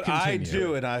 Please, But continue. I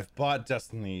do, and I've bought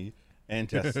Destiny and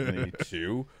Destiny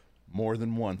 2 more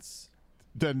than once.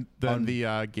 Then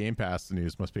the Game Pass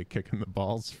news must be kicking the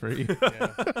balls free.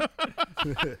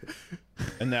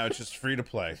 And now it's just free to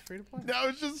play. Free to play. No,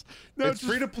 it's It's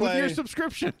free to play. with your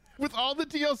subscription, with all the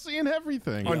DLC and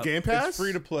everything. On Game Pass. It's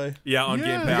free to play. Yeah, on Yeah.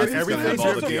 Game You Pass, get it's gonna everything have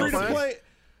all through the the Game free to Pass? play.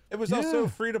 It was also Yeah.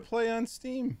 free to play on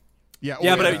Steam. Yeah,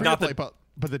 Yeah, but free not to the- play,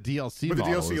 but the DLC. But the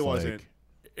model DLC is wasn't. like,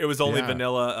 It was only Yeah.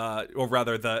 vanilla, or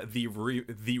rather the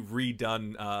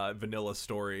redone vanilla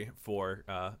story for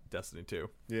Destiny 2.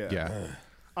 Yeah. yeah.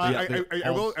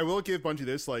 I will give Bungie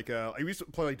this. Like, I used to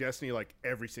play like Destiny like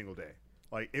every single day.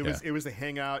 Like it was the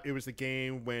hangout. It was the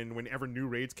game whenever new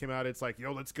raids came out. It's like,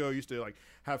 yo, let's go. You used to like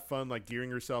have fun like gearing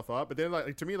yourself up. But then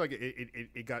like to me like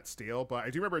it got stale. But I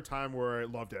do remember a time where I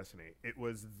loved Destiny. It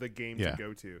was the game Yeah. to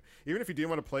go to. Even if you didn't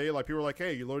want to play, like people were like,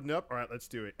 hey, you loading up? All right, let's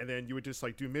do it. And then you would just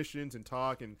like do missions and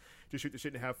talk and just shoot the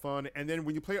shit and have fun. And then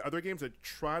when you play other games that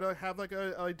try to have like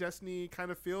a Destiny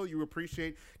kind of feel, you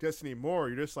appreciate Destiny more.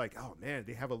 You're just like, oh man,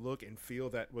 they have a look and feel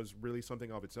that was really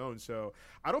something of its own. So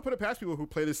I don't put it past people who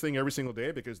play this thing every single day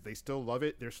because they still love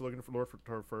it. They're still looking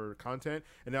for content.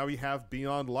 And now we have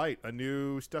Beyond Light, a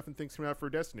new stuff and things coming out for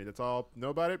Destiny. That's all know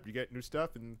about it. You get new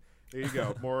stuff and there you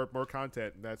go. more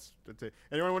content. And that's it.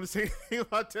 Anyone want to say anything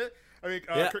about it? I mean,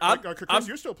 Chris,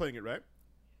 you're still playing it, right?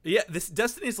 Yeah, this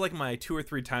Destiny's like my 2 or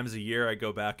 3 times a year I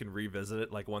go back and revisit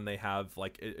it, like when they have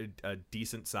like a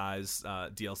decent size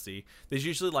DLC. There's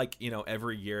usually like,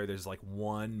 every year there's like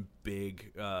one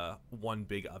big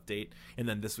update, and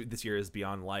then this year is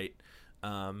Beyond Light.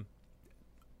 I'm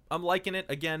liking it.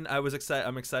 Again, I'm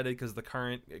excited because the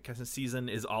current season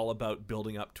is all about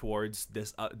building up towards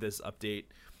this update.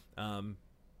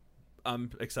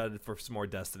 I'm excited for some more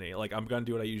Destiny. Like, I'm gonna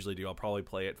do what I usually do. I'll probably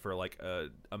play it for like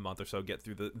a month or so, get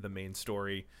through the main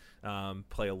story,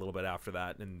 play a little bit after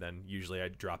that, and then usually I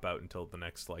drop out until the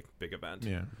next like big event.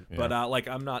 Yeah. But like,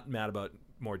 I'm not mad about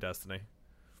more Destiny.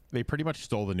 They pretty much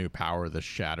stole the new power, the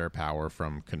Shatter power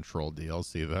from Control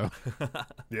DLC, though.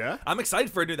 Yeah. I'm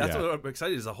excited for it, dude. That's Yeah. what I'm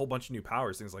excited is a whole bunch of new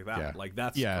powers, things like that. Yeah. Like,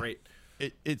 that's Yeah. great.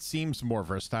 It seems more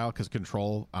versatile because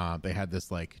Control, they had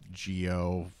this like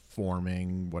geo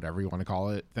forming, whatever you want to call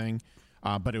it, thing.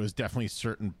 but it was definitely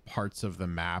certain parts of the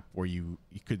map where you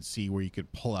could see where you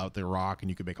could pull out the rock and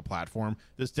you could make a platform.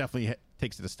 This definitely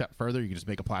takes it a step further. You can just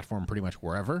make a platform pretty much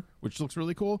wherever, which looks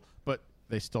really cool, but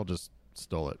they still just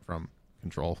stole it from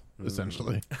Control,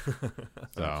 essentially. So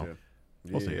Gotcha.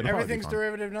 we'll see. Yeah. It'll probably be Everything's fun.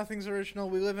 derivative, nothing's original.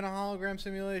 We live in a hologram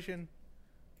simulation.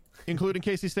 Including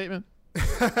Casey's statement.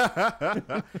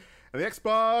 And the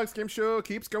Xbox game show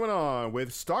keeps going on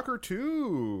with Stalker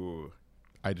 2.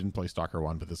 I didn't play Stalker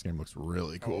 1, but this game looks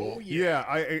really cool. Oh, Yeah,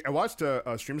 I watched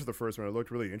streams of the first one. It looked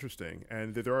really interesting,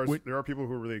 and there are people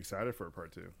who are really excited for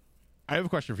part 2. I have a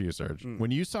question for you, Serge.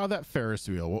 When you saw that Ferris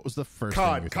wheel, what was the first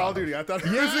thing you COD, Call thought of Duty. of? I thought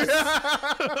it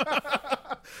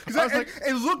was because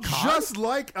it looked just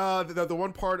like the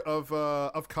one part of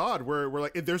COD where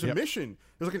like there's a mission.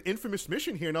 There's like an infamous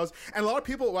mission here, and a lot of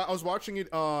people. I was watching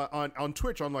it on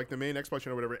Twitch on like the main Xbox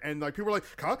channel or whatever, and like people were like,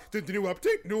 "COD, the new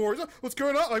update, new Warzone, what's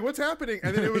going on? Like what's happening?"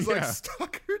 And then it was like Yeah.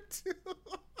 Stalker 2.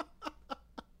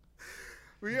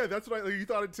 Well, yeah, that's what you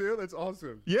thought it too. That's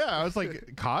awesome. Yeah, I was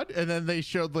like, COD? And then they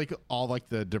showed like all like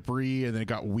the debris, and then it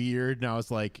got weird, and I was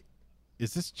like,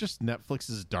 is this just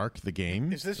Netflix's Dark the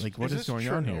Game? Is this like what is is this going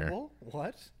on here? Chernobyl?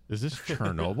 What? Is this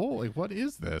Chernobyl? Like what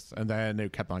is this? And then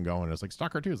it kept on going. It was like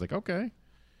Stalker 2. It's like, okay.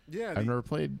 Yeah, I've never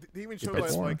played. They even showed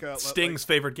It's like Sting's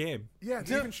favorite game. Yeah,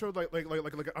 they even showed like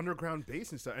an underground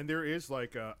base and stuff, and there is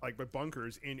like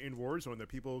bunkers in Warzone that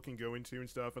people can go into and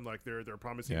stuff, and like they're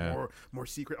promising more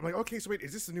secret. I'm like, okay, so wait,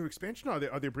 is this a new expansion?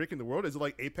 Are they breaking the world? Is it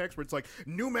like Apex where it's like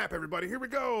new map, everybody, here we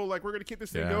go, like we're gonna keep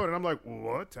this thing going? And I'm like,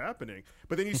 what's happening?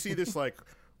 But then you see this like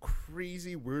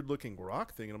crazy weird looking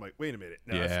rock thing, and I'm like, wait a minute,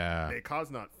 no, COD's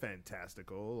not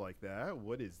fantastical like that.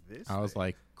 What is this? I was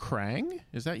like, Krang?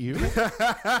 Is that you?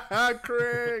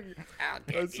 Craig.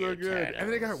 That's so good. And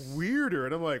then it got weirder,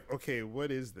 and I'm like, okay,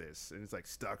 what is this? And it's like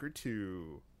Stalker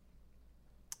 2.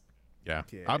 Yeah.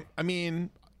 Okay. I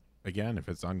mean, again, if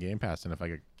it's on Game Pass and if I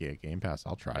could get Game Pass,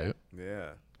 I'll try it. Yeah.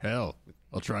 Hell,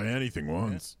 I'll try anything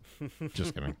once.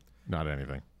 Just kidding. Not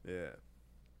anything. Yeah.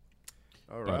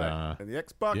 All But, right. And the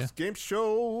Xbox game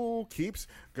show keeps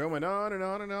going on and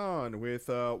on and on with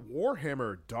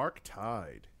Warhammer Dark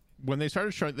Tide. When they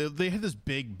started showing, they had this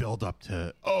big build up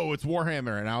to, oh, it's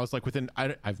Warhammer. And I was like,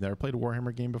 I've never played a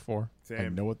Warhammer game before. I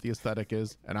Same. know what the aesthetic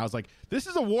is. And I was like, this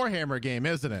is a Warhammer game,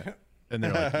 isn't it? And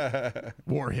they're like,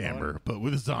 Warhammer, but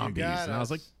with zombies. And I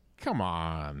was like, come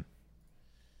on.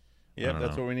 Yep,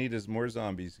 that's what we need is more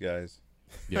zombies, guys.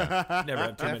 Yeah. Never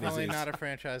had too many Definitely Z's. not a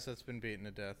franchise that's been beaten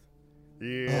to death.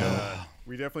 Yeah.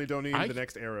 We definitely don't need the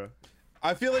next era.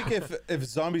 I feel like if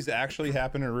zombies actually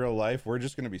happen in real life, we're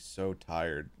just gonna be so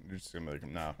tired. We're just gonna be like,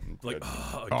 no, I'm Like, good.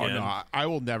 Oh, again. no. I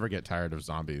will never get tired of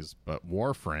zombies. But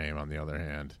Warframe, on the other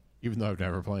hand, even though I've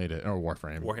never played it, or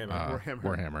Warframe.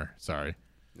 Warhammer. Sorry.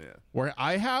 Yeah. Where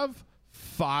I have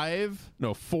 4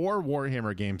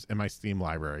 Warhammer games in my Steam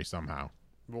library somehow.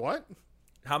 What?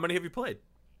 How many have you played?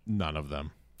 None of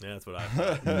them. Yeah, that's what I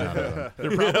thought. None of them.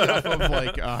 They're probably off of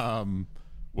like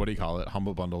what do you call it?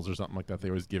 Humble bundles or something like that. They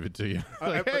always give it to you.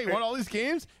 Like, hey, you want all these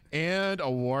games and a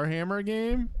Warhammer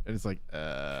game? And it's like,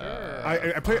 Sure.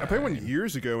 I played one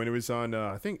years ago, and it was on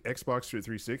I think Xbox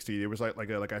 360. It was like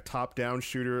a top down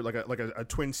shooter, like a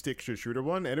twin stick shooter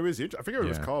one, and it was I forget what it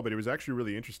was called, but it was actually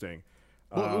really interesting.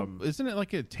 well, isn't it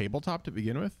like a tabletop to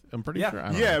begin with? I'm pretty Yeah. sure.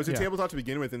 I don't Yeah, know. it was a tabletop to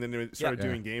begin with, and then they started Yeah.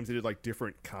 doing games. They did like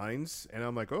different kinds, and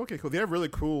I'm like, oh, okay, cool. They have really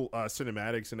cool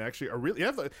cinematics, and actually,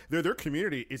 their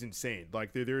community is insane.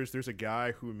 Like, there's a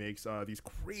guy who makes these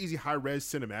crazy high res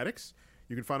cinematics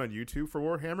you can find on YouTube for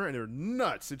Warhammer, and they're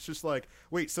nuts. It's just like,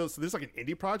 wait, so this is like an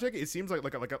indie project? It seems like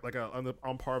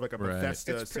on par of like a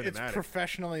Bethesda It's cinematic.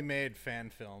 professionally made fan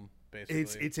film, basically.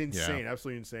 It's insane,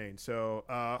 absolutely insane. So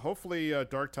hopefully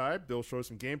Dark Tide, they'll show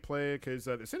some gameplay because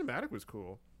the cinematic was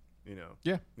cool. You know.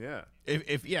 Yeah. Yeah.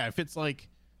 If it's like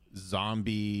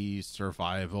zombie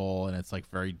survival and it's like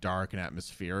very dark and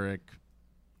atmospheric,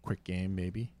 quick game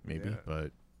maybe, Yeah.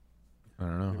 but I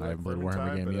don't know. Maybe I haven't like played a Warhammer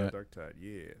Vermintide, game but, yet. Dark Tide,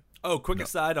 yeah. Oh, quick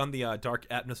aside on the dark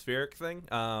atmospheric thing.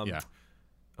 Yeah.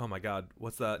 Oh my God,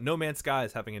 what's that? No Man's Sky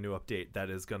is having a new update that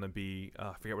is going to be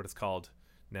I forget what it's called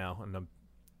now, and I'm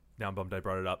bummed I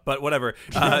brought it up, but whatever.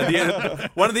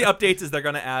 One of the updates is they're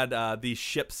going to add these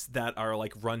ships that are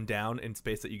like run down in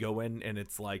space that you go in, and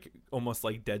it's like almost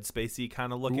like Dead Spacey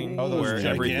kind of looking, Oh, those where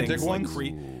gigantic everything's like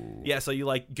ones? yeah. So you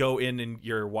like go in and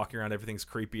you're walking around, everything's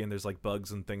creepy, and there's like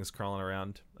bugs and things crawling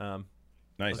around.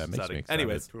 Nice. That makes me excited.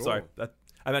 Anyways, Cool. sorry.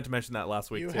 I meant to mention that last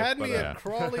week. You too, had but, me at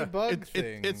crawly bug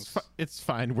It's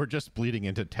fine. We're just bleeding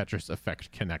into Tetris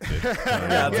Effect connected.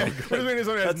 Yeah, That's all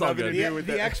nothing to good. do with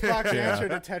The that. Xbox answer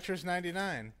to Tetris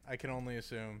 99, I can only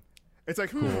assume. It's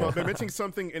like, I've been mentioning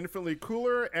something infinitely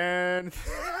cooler, and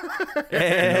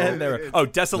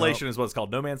And Desolation is what it's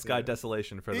called. No Man's Sky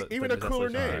Desolation for the even for a the cooler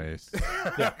Desolation.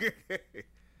 name. Nice.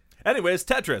 Anyways,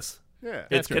 Tetris. Yeah,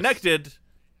 It's Tetris. connected.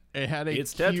 It had a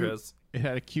It's cute, Tetris. It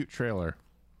had a cute trailer.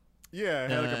 yeah.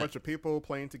 It had like a bunch of people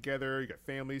playing together. You got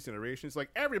families, generations. Like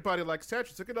everybody likes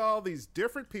Tetris. Look at all these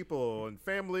different people and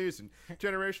families and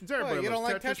generations. Everybody What, you don't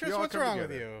loves like Tetris. We Tetris? all What's come wrong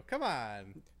together. with you? Come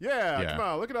on. Yeah, Yeah. come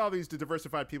on. Look at all these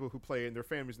diversified people who play, and their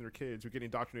families and their kids who are getting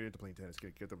indoctrinated into playing tennis.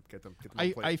 Get them. to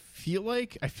play. I feel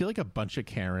like a bunch of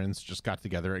Karens just got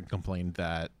together and complained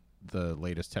that the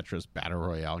latest Tetris Battle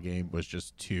Royale game was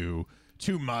just too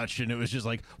much, and it was just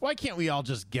like, why can't we all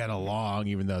just get along?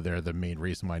 Even though they're the main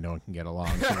reason why no one can get along.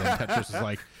 So then Tetris is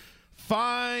like,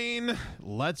 fine,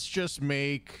 let's just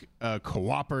make a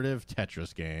cooperative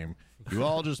Tetris game. You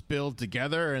all just build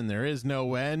together, and there is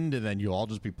no end, and then you'll all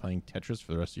just be playing Tetris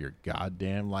for the rest of your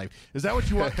goddamn life. Is that what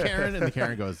you want, Karen? And the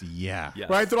Karen goes, yeah. Yes.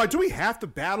 Right? They're like, do we have to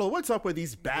battle? What's up with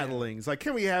these battlings? Like,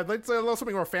 can we have let's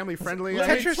something more family friendly?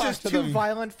 Tetris talk is to too them.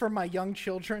 violent for my young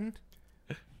children.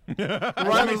 Let me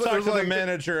It was talk to the like-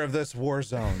 manager of this war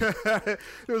zone. There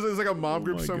was like a mom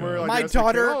group my somewhere. God. Like, My that's like,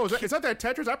 daughter- oh, is that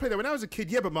Tetris? I played that when I was a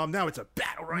kid. Yeah, but mom, now it's a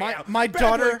battle royale. My Battle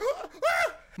daughter,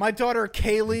 my daughter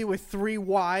Kaylee with 3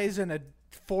 Y's and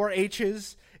 4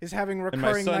 H's is having my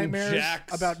recurring son nightmares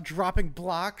Jax. about dropping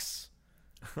blocks.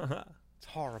 It's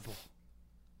horrible.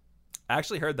 I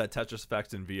actually heard that Tetris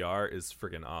Effect in VR is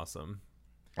freaking awesome.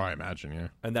 Oh, I imagine, yeah.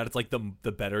 And that it's like the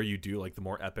better you do, like the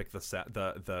more epic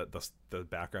the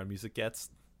background music gets,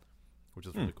 which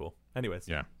is really cool. Anyways,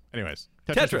 Yeah. Anyways,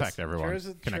 Tetris. Effect, everyone. Sure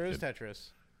is Connected.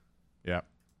 Tetris. Yeah.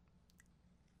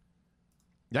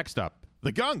 Next up,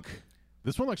 the Gunk.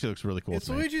 This one actually looks really cool. It's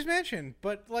to me. Luigi's Mansion,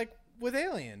 but like with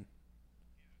Alien.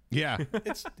 Yeah.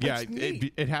 It's Yeah, it's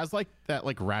neat. it has like that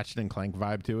like Ratchet and Clank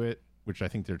vibe to it, which I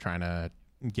think they're trying to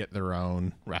get their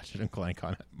own Ratchet and Clank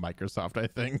on Microsoft. I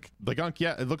think the Gunk,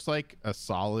 yeah, it looks like a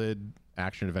solid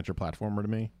action adventure platformer to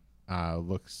me.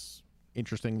 Looks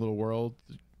interesting little world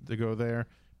to go there.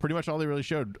 Pretty much all they really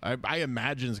showed. I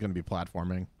imagine is going to be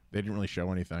platforming. They didn't really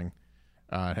show anything.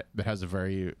 It has a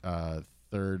very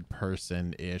third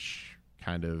person ish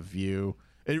kind of view.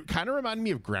 It kind of reminded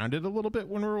me of Grounded a little bit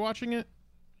when we were watching it,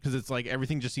 because it's like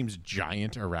everything just seems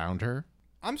giant around her.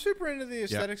 I'm super into the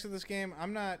aesthetics of this game.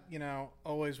 I'm not,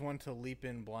 always one to leap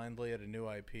in blindly at a new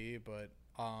IP, but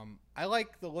I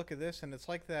like the look of this, and it's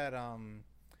like that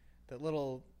that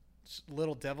little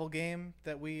devil game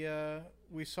that we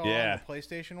saw on the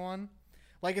PlayStation one.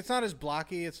 Like, it's not as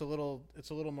blocky. It's a little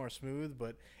more smooth,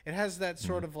 but it has that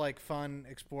sort of like fun,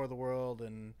 explore the world,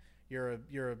 and you're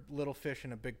a little fish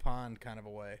in a big pond kind of a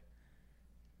way.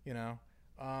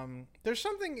 There's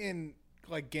something in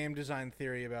like game design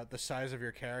theory about the size of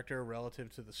your character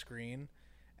relative to the screen,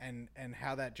 and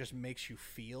how that just makes you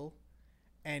feel.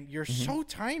 And you're so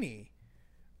tiny,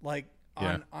 like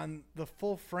on the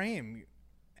full frame.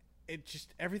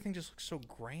 Everything just looks so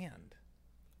grand.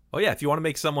 oh yeah, if you want to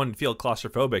make someone feel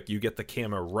claustrophobic, you get the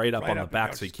camera right up on the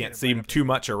back, so you can't see too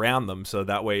much around them. So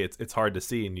that way, it's hard to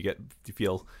see, and you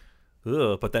feel,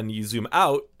 ugh. But then you zoom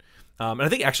out. And I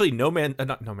think actually not No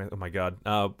Man. Oh my God,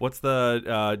 what's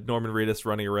the Norman Reedus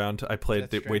running around? I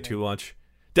played it way too much.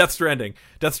 Death Stranding.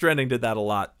 Death Stranding did that a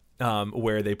lot,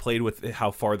 where they played with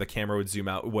how far the camera would zoom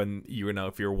out when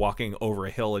if you're walking over a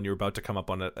hill and you're about to come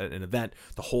up on an event,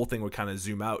 the whole thing would kind of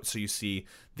zoom out, so you see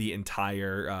the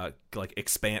entire like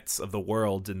expanse of the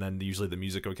world, and then usually the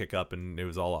music would kick up, and it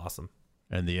was all awesome.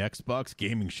 And the Xbox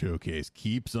Gaming Showcase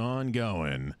keeps on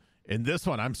going. And this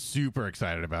one I'm super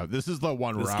excited about. This is the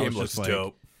one This where I game was looks just like,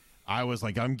 dope. I was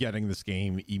like, I'm getting this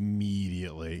game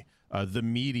immediately. The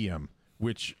Medium,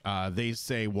 which they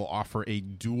say will offer a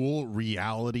dual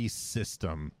reality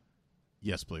system.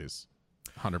 Yes, please.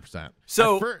 100%.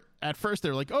 So at first they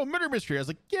were like, oh, murder mystery. I was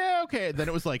like, yeah, okay. And then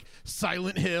it was like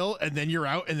Silent Hill, and then you're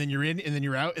out, and then you're in, and then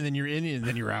you're out, and then you're in, and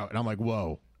then you're out. And I'm like,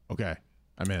 whoa, okay,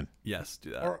 I'm in. Yes,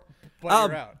 do that. But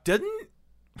you're out.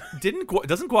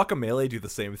 Doesn't Guacamelee do the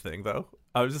same thing though?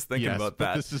 I was just thinking Yes, about but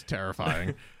that. this is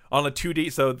terrifying. On a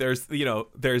 2D, so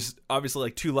there's obviously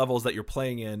like 2 levels that you're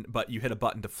playing in, but you hit a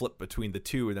button to flip between the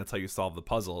 2, and that's how you solve the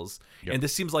puzzles. Yep. And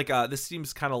this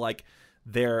seems kind of like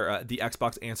the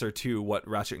Xbox answer to what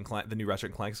Ratchet and Clank, the new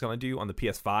Ratchet and Clank, is going to do on the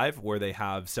PS5, where they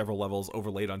have several levels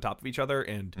overlaid on top of each other,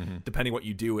 and depending what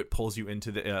you do, it pulls you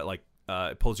into the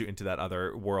it pulls you into that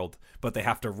other world, but they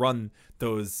have to run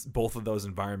both of those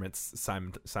environments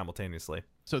simultaneously.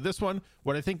 So this one,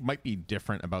 what I think might be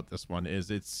different about this one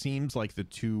is it seems like the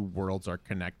 2 worlds are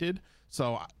connected.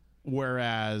 So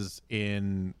whereas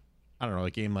in, I don't know,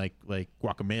 a game like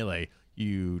Guacamelee,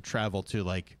 you travel to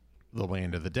like the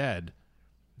land of the dead,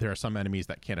 there are some enemies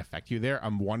that can't affect you there.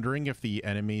 I'm wondering if the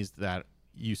enemies that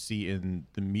you see in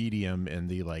the medium and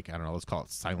the, like, I don't know, let's call it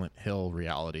Silent Hill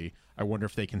reality, I wonder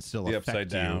if they can still The affect upside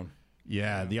down. you.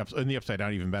 Yeah, and the upside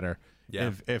down even better.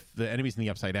 Yeah. If the enemies in the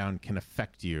upside down can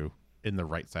affect you in the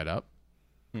right side up.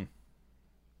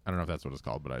 I don't know if that's what it's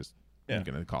called, but I'm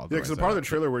gonna call it. Yeah, the because right the side part of up. the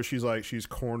trailer where she's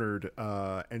cornered,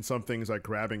 and something's like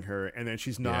grabbing her, and then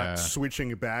she's not Yeah.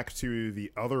 switching back to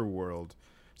the other world.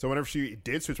 So whenever she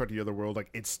did switch back to the other world, like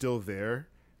it's still there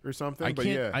or something.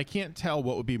 I can't tell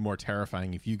what would be more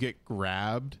terrifying, if you get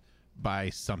grabbed by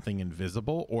something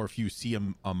invisible, or if you see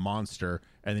a monster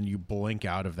and then you blink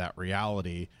out of that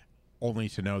reality, only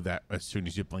to know that as soon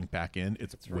as you blink back in,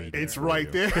 it's right waiting it's for right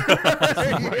you. there.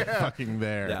 Right fucking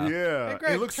there. Yeah. Yeah, Hey,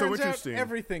 Greg, it looks so turns out interesting.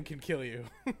 everything can kill you.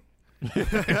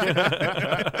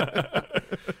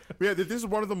 Yeah, this is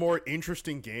one of the more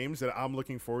interesting games that I'm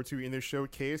looking forward to in this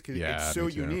showcase because Yeah, it's so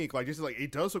me too. unique. Like, just like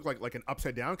it does look like an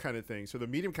upside down kind of thing. So the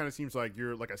medium kind of seems like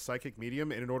you're like a psychic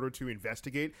medium, and in order to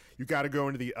investigate, you got to go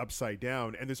into the upside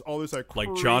down. And there's all this like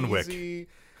John Wick. crazy,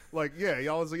 like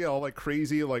all like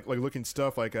crazy like looking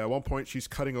stuff. Like at one point she's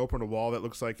cutting open a wall that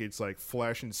looks like it's like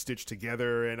flesh and stitched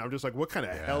together, and I'm just like, what kind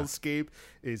of hellscape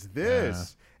is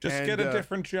this? Just And, get a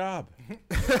different job.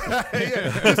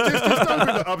 yeah, just don't do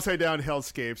the upside down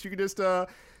hellscapes. You can just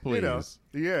Please.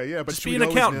 yeah, but Just she be would an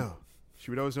always accountant. know.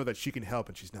 She would always know that she can help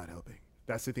and she's not helping.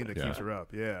 That's the thing that Yeah. keeps her up.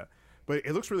 Yeah. But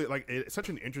it looks really like it's such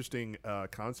an interesting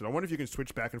concept. I wonder if you can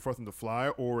switch back and forth on the fly,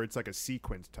 or it's like a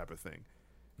sequence type of thing.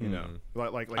 You know,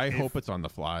 like I if- hope it's on the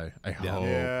fly. I hope.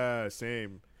 Yeah,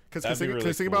 same. Because That'd be think,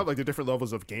 really think cool. about like the different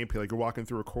levels of gameplay. Like you're walking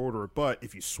through a corridor, but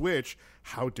if you switch,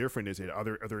 how different is it? Are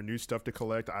there new stuff to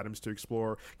collect, items to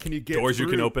explore? Can you get Doors you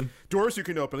through? can open? Doors you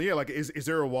can open. Yeah, like is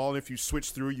there a wall, and if you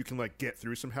switch through, you can like get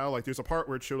through somehow? Like there's a part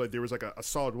where it showed like there was like a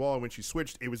solid wall, and when she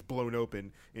switched, it was blown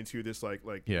open into this like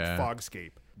Yeah.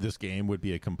 fogscape. This game would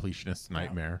be a completionist's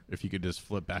nightmare if you could just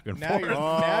flip back and Now forth. you're,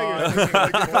 now you're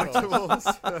thinking like portals.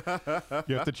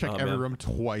 You have to check Oh, every man. room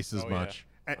twice as Oh, yeah. much.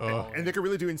 And they can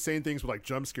really do insane things with like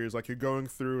jump scares. Like you're going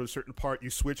through a certain part, you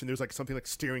switch, and there's like something like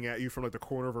staring at you from like the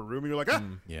corner of a room, and you're like, ah,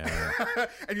 Yeah.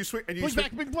 and you switch, and you Blink switch.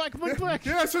 back, blink black, blink black.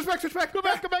 Yeah, switch back, Go back, go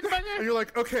back, go back. And you're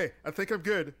like, okay, I think I'm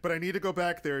good, but I need to go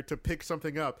back there to pick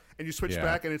something up. And you switch Yeah.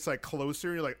 back, and it's like closer,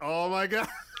 and you're like, oh my god.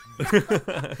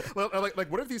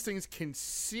 like, what if these things can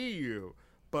see you,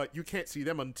 but you can't see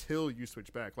them until you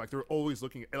switch back? Like they're always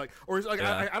looking at, like, or it's like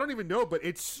Yeah. I don't even know, but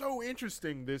it's so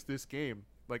interesting this game.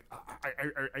 Like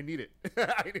I need it.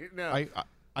 I need it now.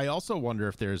 I also wonder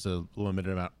if there's a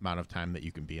limited amount of time that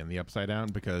you can be in the upside down,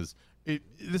 because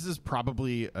this is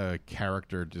probably a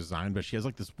character design, but she has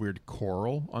like this weird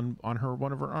coral on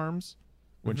one of her arms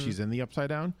when she's in the upside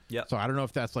down. Yep. So I don't know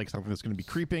if that's like something that's going to be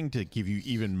creeping to give you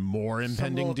even more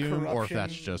impending Some little doom, or if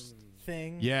that's corruption just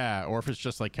thing. or if it's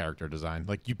just like character design,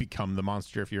 like you become the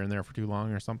monster if you're in there for too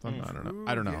long or something. I don't know.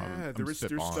 I don't know. Yeah, I'm there's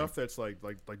spitballing. stuff that's like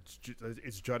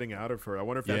it's jutting out of her. I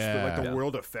wonder if that's the Yeah.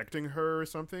 world affecting her or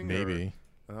something. Maybe.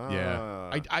 Or,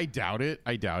 Yeah, I doubt it.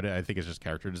 I think it's just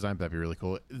character design. But that'd be really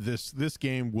cool. This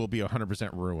game will be 100%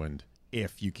 ruined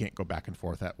if you can't go back and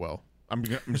forth at will. I'm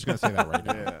just gonna say that right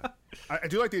now. Yeah, I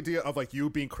do like the idea of like you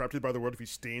being corrupted by the world if you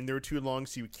stay in there too long,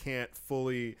 so you can't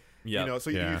fully, Yeah. you know, so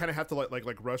you Yeah. kind of have to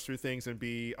like rush through things and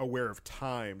be aware of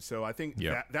time. So I think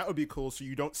Yep. that would be cool, so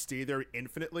you don't stay there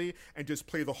infinitely and just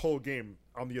play the whole game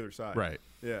on the other side. Right.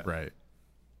 Yeah. Right.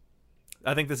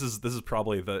 I think this is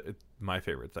probably my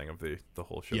favorite thing of the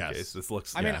whole showcase. Yes. This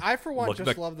looks. I mean, I for one Look,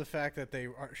 just the- love the fact that they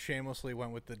shamelessly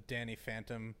went with the Danny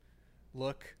Phantom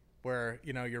look, where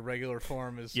your regular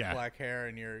form is Yeah. black hair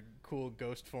and your cool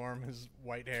ghost form is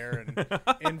white hair and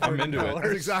inverted into it. That's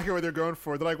colors. exactly what they're going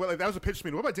for. They're like, well, like, that was a pitch to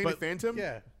me. What about Danny But- Phantom?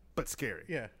 Yeah, But scary.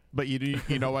 yeah. But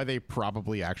you know why they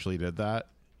probably actually did that?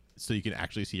 So you can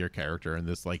actually see your character in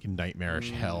this like nightmarish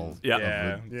hell Yeah.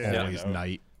 of the Yeah. always Yeah.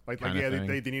 night. Like kinda yeah,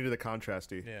 thing. they needed the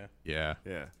contrasty. Yeah, Yeah.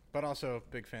 Yeah. but also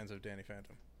big fans of Danny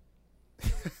Phantom.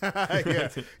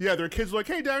 yeah. Their kids were like,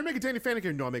 hey, Dad, make a Danny Phantom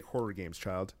game. No, I make horror games,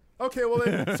 child. Okay, well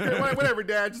then, screw it. Whatever,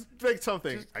 Dad, just make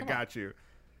something. I got you.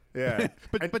 Yeah.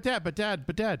 But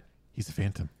dad, he's a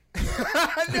phantom.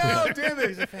 No, damn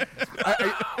it!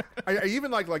 I even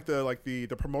like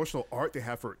the promotional art they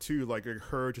have for it too, like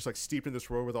her just like steeped in this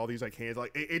world with all these like hands,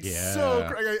 like it's Yeah.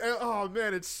 so oh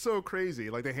man, it's so crazy.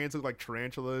 Like the hands look like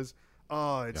tarantulas.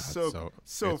 Oh, it's Yeah,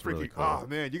 so it's freaking. really cool. Oh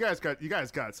man, you guys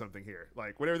got something here.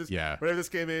 Like whatever this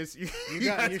game is, you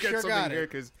got- you guys sure something got here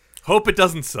it. because Hope it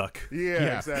doesn't suck.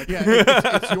 exactly.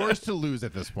 It's yours to lose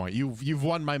at this point. You've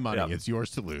won my money. Yeah. It's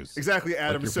yours to lose. Exactly,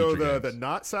 Adam. your So future the games.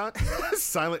 not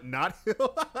silent not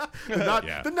hill,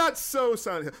 the not so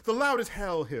silent hill, the loud as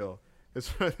hell hill is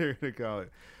what they're gonna call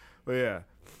it. But yeah,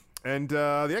 And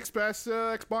the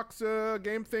Xbox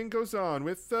game thing goes on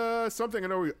with something I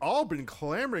know we've all been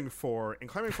clamoring for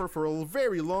for a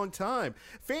very long time.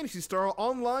 Phantasy Star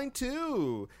Online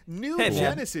 2. New Hey, man.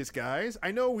 Genesis, guys.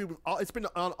 I know it's been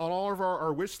on all of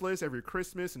our wish lists every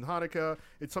Christmas and Hanukkah.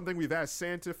 It's something we've asked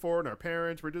Santa for and our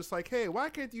parents. We're just like, hey, why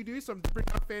can't you do something to bring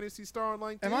out Phantasy Star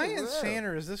Online 2? Am I Yeah. insane,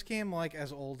 or is this game like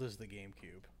as old as the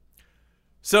GameCube?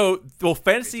 So,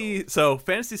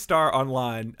 Fantasy Star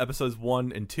Online episodes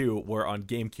 1 and 2 were on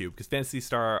GameCube because Fantasy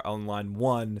Star Online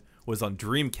 1 was on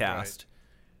Dreamcast. Right.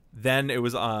 Then it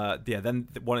was then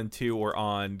 1 and 2 were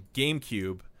on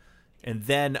GameCube. And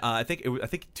then I think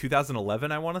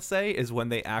 2011 I want to say is when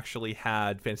they actually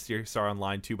had Fantasy Star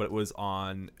Online 2, but it was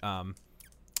on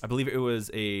I believe it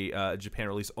was a Japan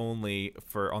release only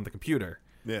on the computer.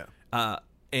 Yeah.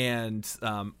 And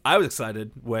I was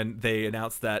excited when they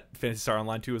announced that Phantasy Star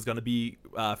Online 2 was going to be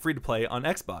free to play on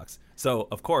Xbox. So,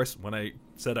 of course, when I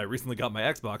said I recently got my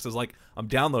Xbox, I was like, I'm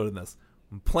downloading this.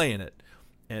 I'm playing it.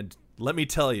 And let me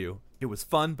tell you, it was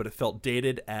fun, but it felt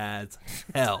dated as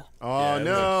hell. Oh,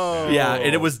 no. Yeah,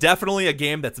 and it was definitely a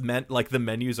game that's meant, like, the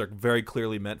menus are very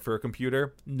clearly meant for a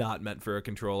computer, not meant for a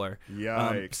controller.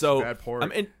 Yikes. Bad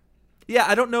port. Yeah,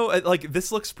 I don't know. Like,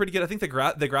 this looks pretty good. I think the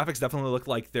graphics definitely look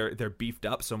like they're beefed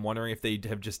up. So I'm wondering if they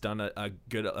have just done a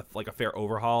good, like a fair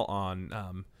overhaul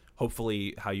on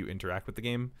hopefully how you interact with the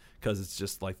game, because it's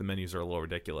just like the menus are a little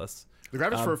ridiculous. The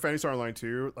graphics for Phantasy Star Online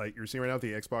 2, like you're seeing right now at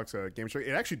the Xbox Game Show, it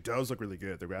actually does look really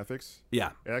good. The graphics,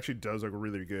 Yeah, it actually does look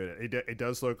really good. It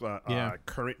does look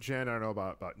current gen. I don't know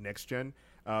about next gen.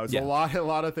 There's a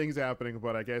lot of things happening,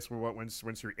 but I guess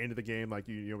once you're into the game, like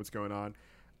you know what's going on.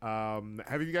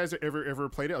 Have you guys ever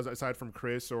played it aside from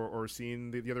Chris or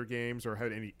seen the other games or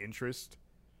had any interest?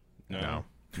 No.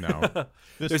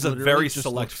 This there's a literally very just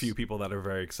select looks- few people that are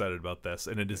very excited about this,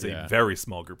 and it is Yeah. a very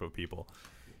small group of people.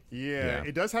 Yeah,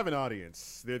 it does have an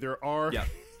audience. There are Yeah.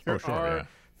 there Oh, sure, are yeah.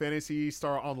 Phantasy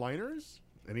Star Onliners.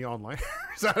 Any onliners?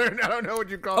 I don't know what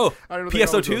you call. Oh, I don't know what they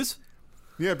call PSO2s?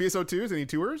 Yeah, PSO2s. Any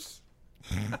tours?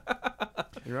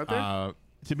 You're out there.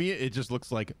 To me, it just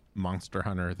looks like Monster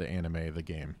Hunter, the anime, the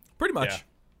game. Pretty much.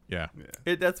 Yeah.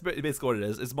 That's basically what it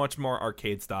is. It's much more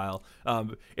arcade style.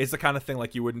 It's the kind of thing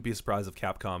like you wouldn't be surprised if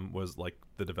Capcom was like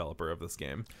the developer of this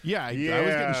game. Yeah, I was Yeah.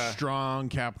 getting strong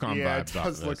Capcom Yeah, it vibes off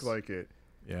does this. look like it.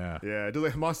 Yeah. Yeah, it did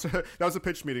like that was a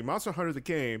pitch meeting. Monster Hunter the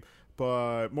game,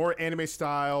 but more anime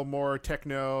style, more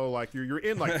techno. Like you're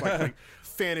in like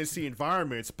fantasy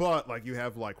environments, but like you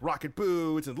have like rocket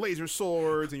boots and laser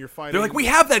swords, and you're fighting. They're like, we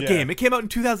have that Yeah. game. It came out in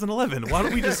 2011. Why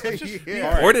don't we just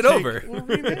Yeah. port it over?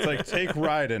 It's like take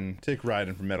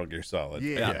Raiden from Metal Gear Solid.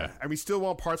 Yeah. And we still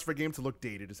want parts of our game to look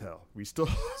dated as hell. We still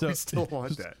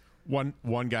want that.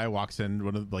 One guy walks in,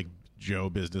 one of like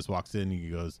Joe Business walks in, and he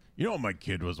goes, "You know what my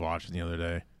kid was watching the other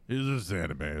day? Is this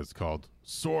anime? It's called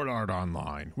Sword Art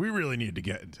Online. We really need to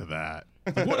get into that.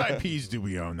 Like, what IPs do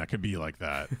we own that could be like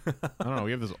that? I don't know. We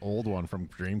have this old one from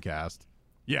Dreamcast.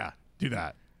 Yeah, do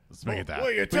that. Let's make it that.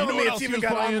 Well, you're But you know telling me what it's else even he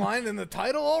was got playing? online in the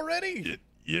title already?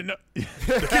 You know,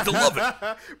 The kids will love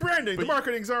it. Branding, the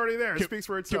marketing's already there. It speaks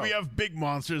for can itself. we have big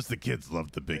monsters? The kids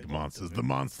love the big monsters. The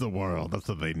monster world. That's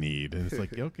what they need. And it's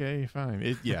like, okay, fine.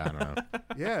 I don't know.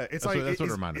 Yeah, it's That's like, what- that's what it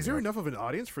is, reminded is me there of. enough of an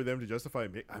audience for them to justify?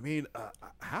 I mean,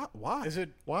 how? Why? Is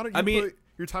it- Why don't you I mean- put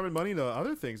your time and money into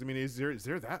other things? I mean, is there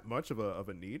that much of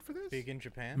a need for this? Big in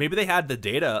Japan? Maybe they had the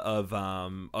data of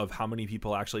how many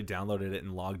people actually downloaded it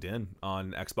and logged in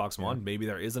on Xbox One. Maybe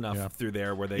there is enough through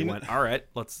there where they went, all right,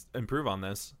 let's improve on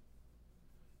this.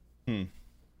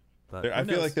 But I who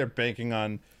feel knows? like they're banking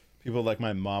on people like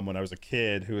my mom when I was a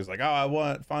kid, who was like, "Oh, I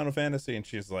want Final Fantasy," and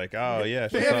she's like, "Oh yeah,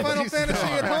 They she have sounds- Final Fantasy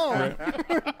at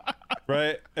home.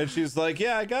 right?" And she's like,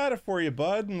 "Yeah, I got it for you,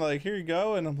 bud," and like, "Here you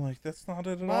go." And I'm like, "That's not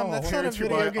it at Mom, all." that's not a Parents who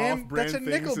video buy game. off-brand That's a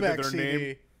things that Nickelback are CD.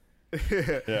 named-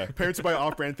 Yeah. Parents who buy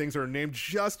off-brand things that are named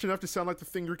just enough to sound like the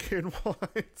thing your kid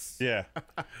wants. Yeah,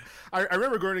 I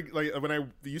remember going to like when I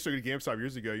used to go to GameStop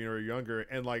years ago. You know, younger,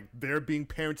 and like there being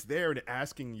parents there and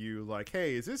asking you like,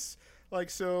 "Hey, is this like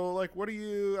so? Like, what are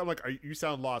you?" I'm like, "You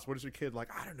sound lost. What is your kid like?"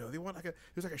 I don't know. They want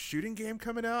there's like a shooting game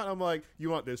coming out. I'm like, "You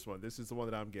want this one? This is the one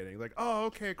that I'm getting." Like, "Oh,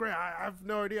 okay, great. I have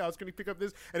no idea. I was going to pick up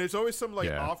this." And it's always some like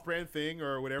Yeah. off-brand thing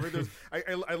or whatever. There's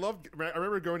I love. I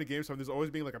remember going to GameStop. There's always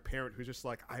being like a parent who's just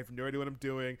like, "I have no idea what I'm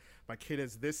doing. My kid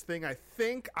has this thing. I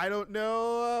think I don't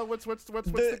know. What's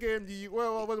the game?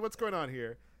 What's going on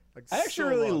here?" Like, I actually so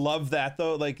really lost. love that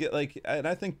though. Like, and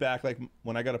I think back, like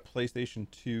when I got a PlayStation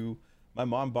 2, my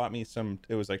mom bought me some.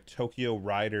 It was like Tokyo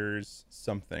Riders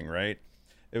something, right?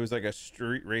 It was like a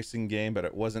street racing game, but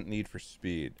it wasn't Need for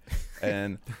Speed.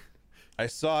 And I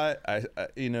saw it.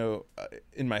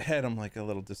 In my head, I'm like a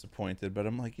little disappointed, but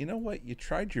I'm like, you know what? You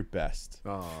tried your best,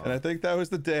 Aw. and I think that was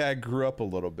the day I grew up a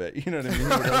little bit. You know what I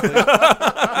mean? I was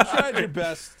like, you tried your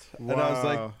best, and I was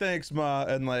Wow. like, thanks, Ma.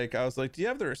 And like, I was like, do you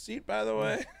have the receipt, by the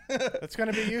way? That's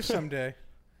gonna be you someday.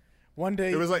 One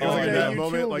day, It was like- it was one like day that you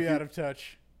moment, too will like be you- out of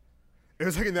touch. It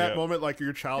was like in that Yeah. moment, like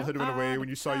your childhood went away when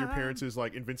you saw your parents as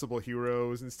like invincible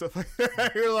heroes and stuff like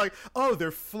that. You're like, oh, they're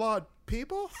flawed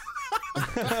people.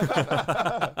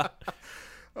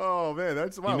 Oh man,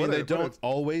 that's wow. You mean what they a- don't what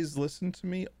always listen to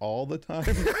me all the time?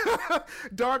 a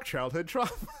dark childhood trauma.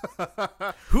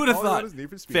 Who'd have All I thought know is Need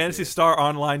for Speed Phantasy games. Star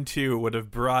Online 2 would have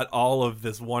brought all of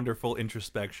this wonderful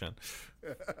introspection?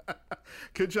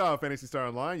 Good job, Fantasy Star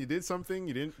Online. You did something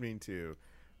you didn't mean to.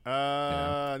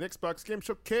 Next box game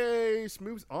showcase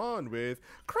moves on with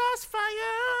Crossfire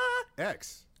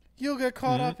X. You'll get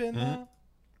caught up in that.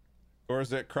 Or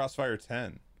is it Crossfire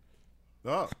 10?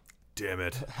 Oh, Damn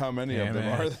it. How many Damn of them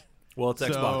it. are there? Well, it's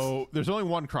Xbox. So there's only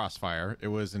one Crossfire. It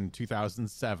was in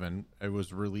 2007. It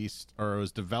was released, or it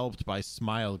was developed by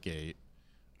Smilegate.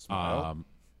 Smile?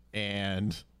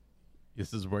 And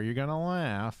this is where you're gonna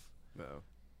laugh. no.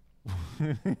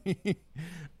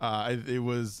 I think it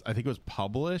was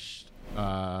published,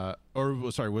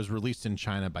 was released in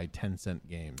China by Tencent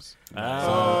Games. Ah.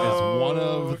 So it's one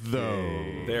of Okay.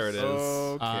 those. There it is.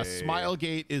 Okay.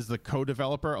 Smilegate is the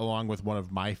co-developer along with one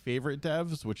of my favorite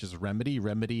devs, which is Remedy.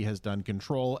 Remedy has done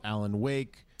Control, Alan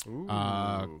Wake,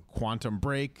 Quantum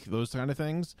Break, those kind of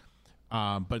things.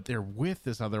 But they're with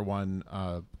this other one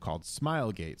called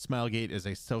Smilegate. Smilegate is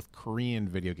a South Korean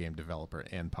video game developer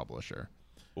and publisher.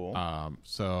 Cool.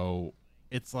 So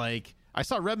it's like I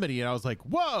saw Remedy and I was like,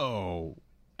 whoa,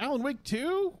 Alan Wake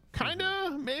 2?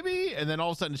 Kinda, maybe? And then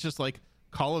all of a sudden it's just like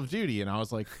Call of Duty, and I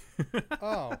was like,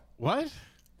 Oh, what?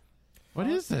 What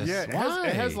is this? Yeah, it Why?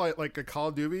 has like a Call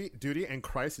of Duty and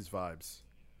Crysis vibes.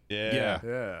 yeah.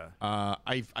 Yeah.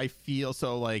 I feel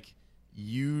so like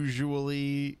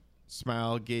usually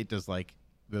Smilegate does like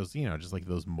those, just like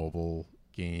those mobile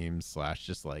games /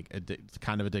 just like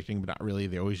kind of addicting, but not really.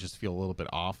 They always just feel a little bit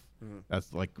off.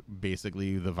 That's like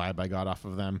basically the vibe I got off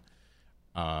of them.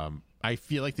 I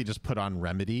feel like they just put on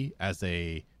Remedy as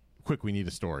a quick, we need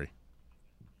a story,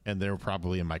 and they're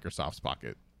probably in Microsoft's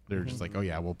pocket. They're just like, oh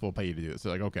yeah, we'll pay you to do this.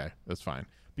 They're like, okay, that's fine.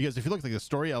 Because if you look, like the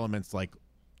story elements like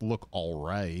look all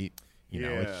right, it's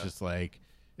Yeah. just like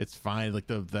it's fine. Like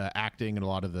the acting and a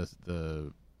lot of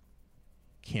the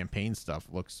campaign stuff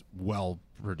looks well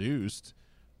produced,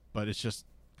 but it's just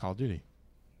Call of Duty.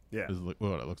 Yeah. Is what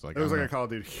it looks like. It was I like don't a Call of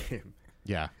Duty game.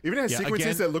 yeah. Even has Yeah,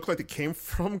 sequences again- that look like they came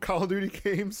from Call of Duty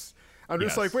games. I'm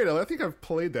just Yes. like, wait, I think I've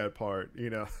played that part.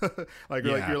 Like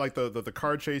Yeah. you're like the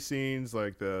car chase scenes,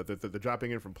 like the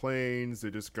dropping in from planes,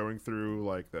 they're just going through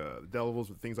like the delivals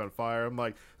with things on fire. I'm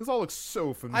like, this all looks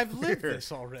so familiar. I've lived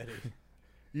this already.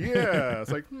 Yeah,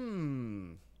 it's like,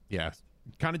 Yeah,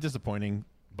 kind of disappointing,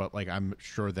 but like I'm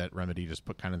sure that Remedy just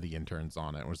put kind of the interns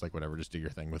on it and was like, whatever, just do your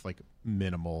thing with like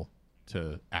minimal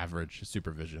to average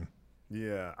supervision.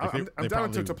 yeah. Like, I'm they down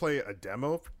probably- to play a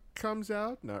demo if it comes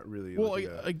out. Not really. Well, looking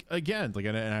at- again, like,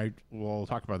 and I will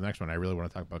talk about the next one. I really want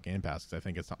to talk about Game Pass because I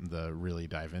think it's something to really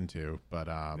dive into. But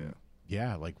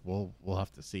yeah, like we'll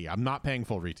have to see. I'm not paying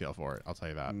full retail for it. I'll tell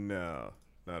you that. no,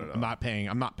 not at all. I'm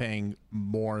not paying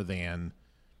more than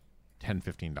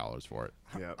 $10-15 for it.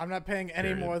 Yeah. I'm not paying any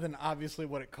Period. more than obviously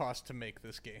what it costs to make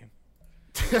this game.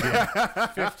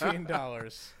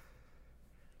 $15.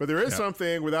 But there is Yep.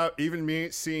 something without even me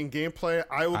seeing gameplay.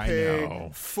 I will I pay know.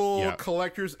 full Yep.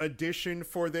 collector's edition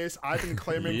for this. I've been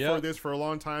claiming Yep. for this for a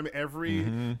long time. Every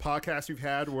podcast we've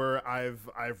had where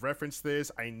I've referenced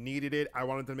this, I needed it. I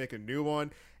wanted to make a new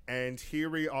one. And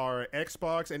here we are,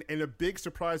 Xbox, and a big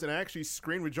surprise. And I actually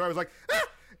screamed with joy. I was like, ah!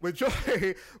 With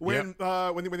joy when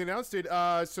they announced it.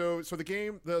 So the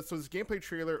game, so this gameplay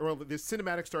trailer or this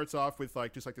cinematic starts off with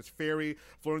like just like this fairy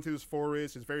floating through this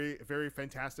forest. It's very very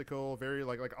fantastical, very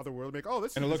like otherworldly. Like, oh,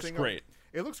 this And is it looks this thing. great.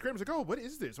 It looks great. I was like, oh, what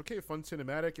is this? Okay, fun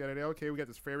cinematic. Yada, yada. Okay, we got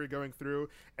this fairy going through,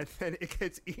 and then it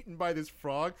gets eaten by this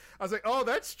frog. I was like, oh,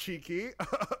 that's cheeky.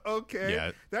 Okay,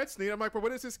 Yeah. that's neat. I'm like, but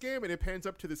what is this game? And it pans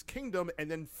up to this kingdom,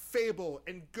 and then Fable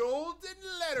in golden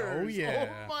letters. Oh, yeah.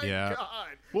 Oh my Yeah. god.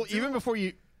 Well, Dude, even before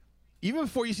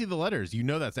you see the letters,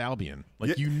 that's Albion.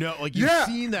 Like Yeah. you've Yeah.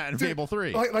 seen that in Dude, Fable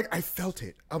 3. Like I felt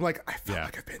it. I'm like, I felt Yeah.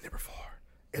 like I've been there before.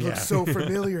 It looks so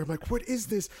familiar. I'm like, what is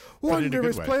this in a good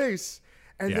wondrous way. place?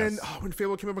 And then Yes. when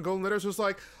Fable came up in golden letters, it was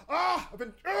like, I've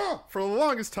been for the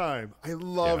longest time. I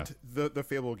loved the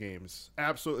Fable games.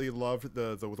 Absolutely loved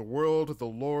the world, the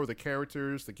lore, the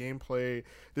characters, the gameplay.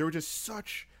 They were just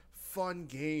such fun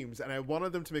games, and I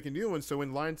wanted them to make a new one. So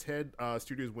when Lion's Head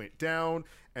Studios went down,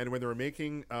 and when they were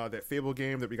making that Fable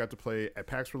game that we got to play at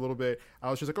PAX for a little bit, I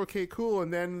was just like, okay, cool.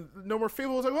 And then no more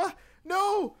Fable. I was like, what?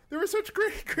 No, they were such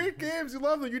great games. You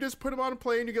love them. You just put them on and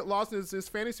play, and you get lost in this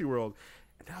fantasy world.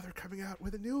 And now they're coming out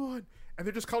with a new one, and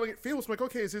they're just calling it Fable. So I'm like,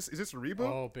 okay, is this a reboot?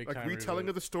 Oh, big like time retelling reboot.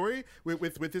 of the story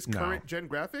with this No. current gen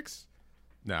graphics?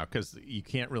 No, because you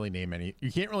can't really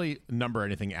you can't really number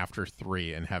anything after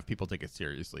 3 and have people take it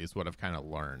seriously. Is what I've kind of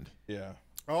learned. Yeah.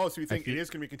 Oh, so you think feel- it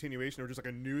is going to be a continuation or just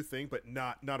like a new thing, but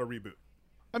not a reboot?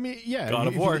 I mean, yeah. God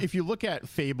of if War. if you look at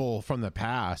Fable from the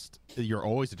past, you're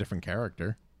always a different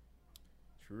character.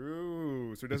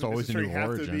 True. So it doesn't always a necessarily new have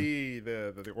to origin. be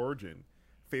the origin.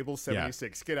 Fable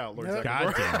 76. Get out, Lord No.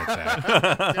 Zuckerberg. God damn it,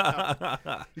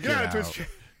 Zach. You get out of Get Twitch.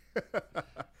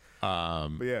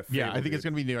 Um, But yeah, yeah, I Fable, think it's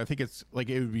dude. going to be new. I think it's like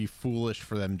it would be foolish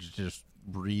for them to just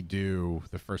redo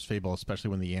the first Fable, especially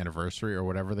when the anniversary or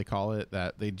whatever they call it.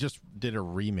 That they just did a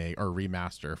remake or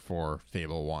remaster for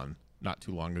Fable 1 not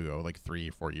too long ago, like 3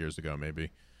 or 4 years ago, maybe.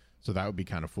 So that would be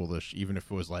kind of foolish, even if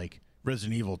it was like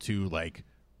Resident Evil 2, like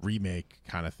remake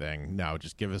kind of thing. No,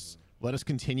 just let us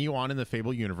continue on in the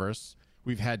Fable universe.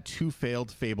 We've had 2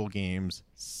 failed Fable games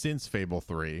since Fable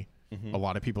 3. A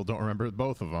lot of people don't remember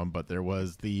both of them, but there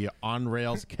was the On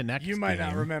Rails Connect. You might not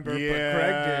game. remember, Yeah. but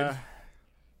Craig did.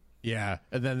 Yeah,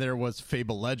 and then there was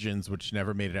Fable Legends, which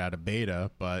never made it out of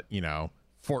beta, but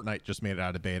Fortnite just made it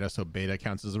out of beta, so beta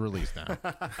counts as a release now.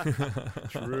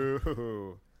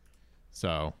 True.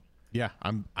 So yeah,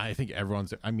 I think everyone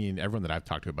that I've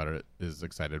talked to about it is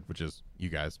excited, which is you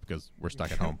guys because we're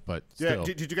stuck at home. But Yeah. still,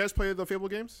 Did you guys play the Fable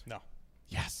games? No.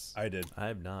 yes, I did. I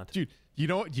have not. dude. Do you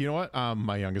know what?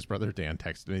 My youngest brother Dan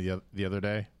texted me the other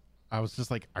day. I was just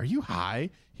like, "Are you high?"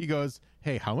 He goes,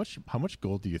 "Hey, how much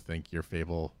gold do you think your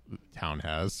Fable town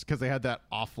has?" Because they had that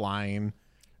offline.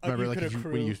 Remember, you like could if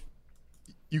accrue.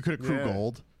 you could accrue Yeah.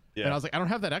 gold. Yeah. And I was like, I don't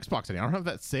have that Xbox anymore. I don't have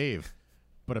that save.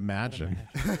 But imagine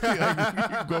you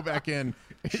go back in,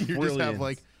 and you just have Trillions.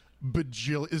 like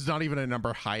bajillion. It's not even a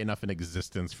number high enough in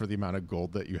existence for the amount of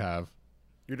gold that you have.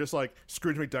 You're just like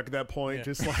Scrooge McDuck at that point,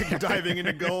 just like diving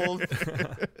into gold.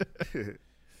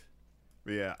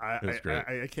 But yeah, It was great.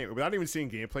 I can't. Without even seeing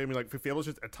gameplay, I mean, like Fable's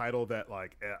just a title that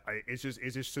like it's just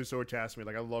so attached to me.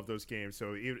 Like I love those games,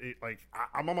 so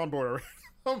I'm on board already.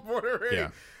 I'm on board already. Yeah.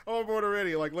 I'm on board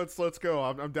already. Like let's go.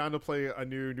 I'm down to play a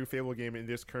new Fable game in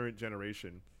this current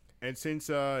generation. And since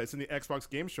it's in the Xbox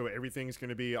Game Show, everything's going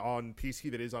to be on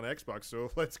PC that is on Xbox. So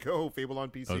let's go, Fable on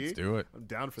PC. Let's do it. I'm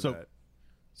down for So- that.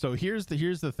 So here's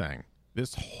the thing.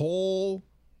 This whole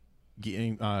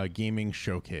gaming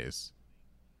showcase,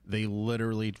 they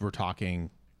literally were talking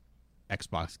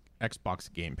Xbox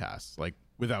Game Pass, like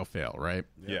without fail, right?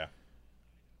 Yeah.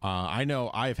 I know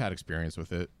I've had experience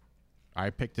with it. I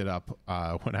picked it up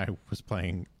when I was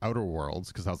playing Outer Worlds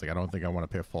because I was like, I don't think I want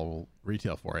to pay full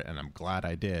retail for it, and I'm glad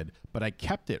I did. But I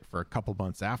kept it for a couple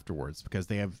months afterwards because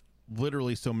they have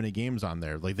literally so many games on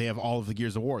there. Like they have all of the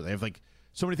Gears of War. They have like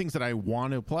so many things that I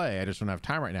want to play. I just don't have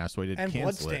time right now, so I did And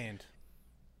cancel it. Bloodstained.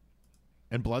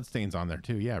 And Bloodstain's on there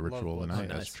too. Yeah, Ritual of the Night.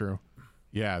 Bloodstained. That's true.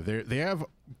 Yeah, they have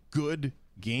good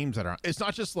games that are. It's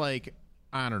not just like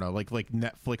I don't know, like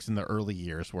Netflix in the early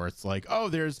years where it's like, oh,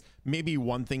 there's maybe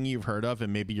one thing you've heard of,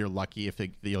 and maybe you're lucky if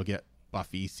you'll get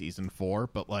Buffy season 4,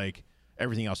 but like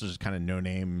everything else is just kind of no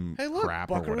name Hey, look, crap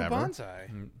or Buckaroo whatever. Banzai.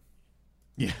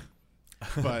 Yeah,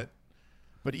 but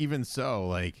even so,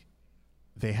 like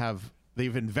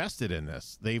they've invested in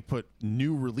this. They've put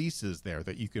new releases there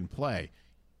that you can play.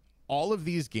 All of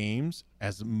these games,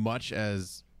 as much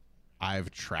as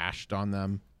I've trashed on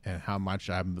them and how much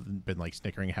I've been like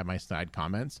snickering, have my snide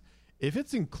comments, if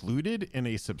it's included in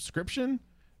a subscription,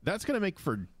 that's going to make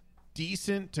for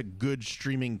decent to good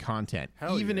streaming content,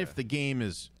 Hell even yeah. if the game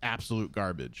is absolute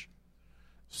garbage.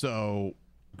 So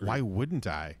why wouldn't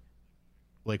I?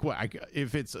 Like what?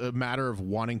 If it's a matter of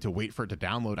wanting to wait for it to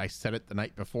download, I set it the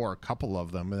night before, a couple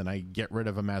of them, and then I get rid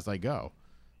of them as I go.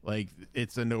 Like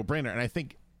it's a no-brainer, and I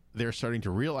think they're starting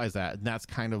to realize that, and that's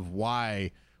kind of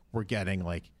why we're getting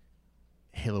like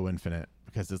Halo Infinite,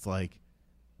 because it's like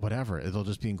whatever, it'll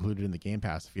just be included in the Game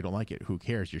Pass. If you don't like it, who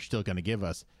cares? You're still going to give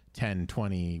us 10,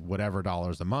 20, whatever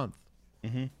dollars a month,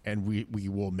 and we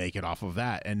will make it off of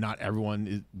that. And not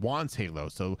everyone wants Halo,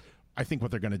 so I think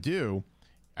what they're going to do,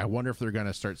 I wonder if they're going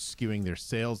to start skewing their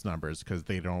sales numbers because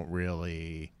they don't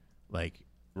really like,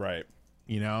 Right.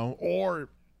 or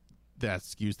that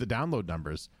skews the download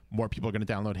numbers. More people are going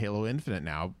to download Halo Infinite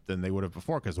now than they would have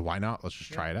before, because why not? Let's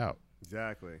just try it out.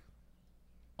 Exactly.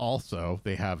 Also,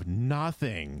 they have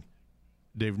nothing.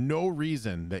 They have no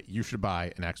reason that you should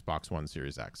buy an Xbox One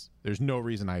Series X. There's no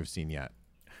reason I've seen yet.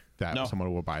 that No.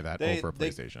 someone will buy that over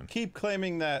PlayStation. Keep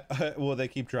claiming that. Well, they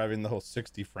keep driving the whole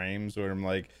 60 frames. Where I'm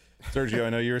like, Sergio, I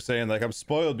know you were saying like I'm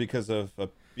spoiled because of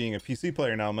being a PC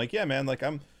player now. I'm like, yeah, man, like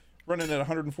I'm running at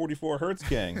 144 hertz,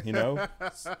 gang. You know,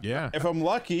 Yeah. if I'm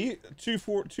lucky,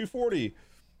 240.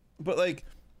 But like,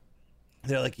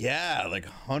 they're like, yeah, like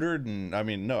 100 and I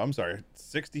mean, no, I'm sorry,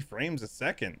 60 frames a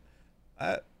second.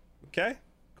 Okay,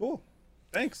 cool,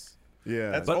 thanks.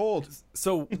 Yeah, That's But- old.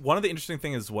 So one of the interesting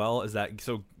thing as well is that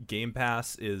Game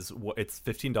Pass is it's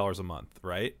 $15 a month,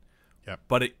 right? Yep.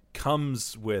 But it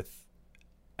comes with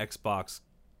Xbox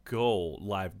Gold,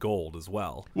 Live Gold as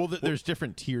well. Well, there's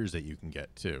different tiers that you can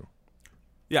get too.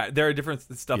 Yeah, there are different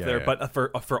stuff Yeah, there, yeah. but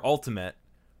for Ultimate,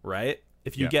 right?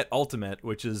 If you Yeah. get Ultimate,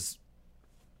 which is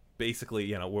basically,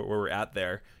 you know, where we're at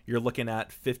there, you're looking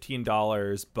at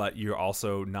 $15, but you're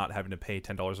also not having to pay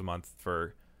 $10 a month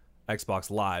for Xbox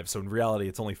Live. So in reality,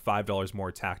 it's only $5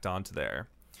 more tacked onto there.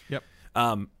 Yep.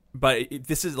 But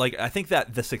this is like, I think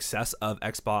that the success of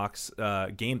Xbox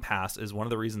Game Pass is one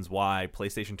of the reasons why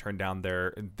PlayStation turned down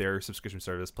their subscription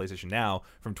service, PlayStation Now,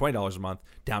 from $20 a month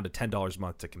down to $10 a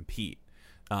month to compete.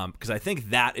 Because I think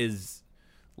that is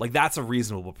like, that's a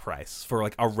reasonable price for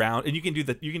like around, and you can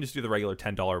just do the regular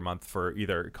 $10 a month for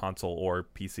either console or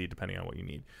PC depending on what you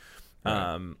need.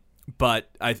 Right. But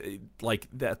I like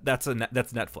that's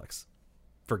Netflix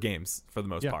for games for the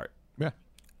most Yeah. part. Yeah.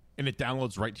 And it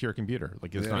downloads right to your computer.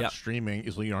 Like it's not Yeah. streaming.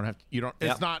 So you don't have. It's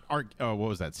Yeah. not. What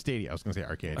was that? Stadia. I was going to say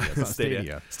Arcadia. It's not Stadia.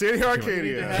 Stadia. Stadia You need to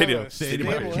Arcadia. have Stadia. a Stadia.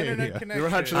 stable Arcadia. internet You connection. You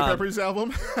ever had Chili Peppers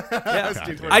album? Yeah,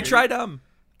 Stadia I Arcadia. tried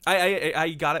I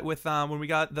got it with when we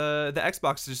got the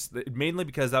Xbox, just mainly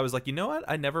because I was like, you know what,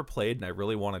 I never played and I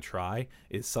really want to try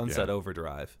is Sunset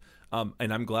Overdrive,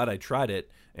 and I'm glad I tried it,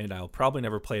 and I'll probably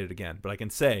never play it again, but I can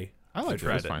say I like it.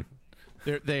 tried It's fine.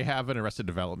 They have an Arrested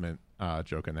Development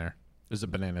joke in there. There's a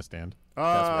banana stand.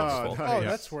 Ah, wonderful. Oh, nice.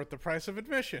 that's worth the price of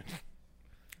admission.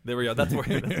 There we go. That's worth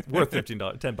 $15,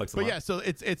 $10 a But month. yeah, so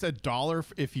it's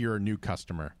 $1 if you're a new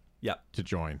customer Yeah. to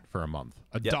join for a month.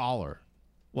 Yep. $1.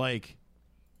 Like,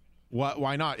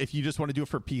 why not? If you just want to do it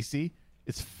for PC,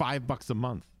 it's $5 a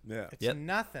month. Yeah. It's Yep.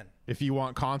 nothing. If you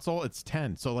want console, it's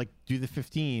 10. So like, do the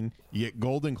 15. You get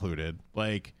gold included.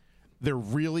 Like, they're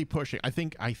really pushing. I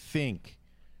think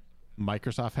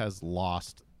Microsoft has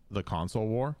lost the console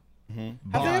war. Have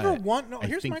they ever won? No, I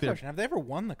here's think my they're- question. Have they ever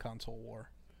won the console war?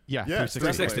 Yeah, Yes,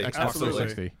 360. definitely. Xbox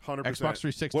Absolutely. 360. 100%. Xbox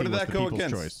 360 What did was that the go people's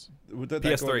against? choice. What did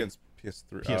that go PS3. against?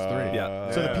 PS3. PS3.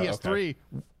 Yeah. So the okay.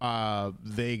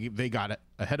 PS3, they got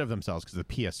ahead of themselves because the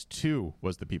PS2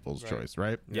 was the people's choice,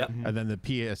 right? Yep. And then the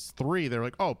PS3, they're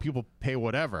like, oh, people pay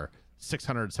whatever.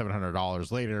 $600,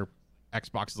 $700 later,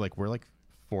 Xbox is like, we're like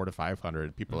 $400 to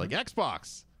 $500. People are like,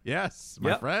 Xbox, yes,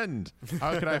 my Yep. friend.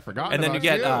 How could I have forgotten? And then you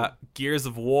about get Gears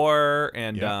of War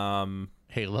and Yeah.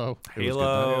 Halo. It was good.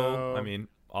 Halo. I mean,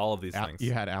 all of these things.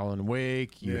 You had Alan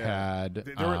Wake. You had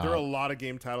There were a lot of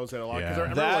game titles that a lot because yeah. I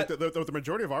remember like the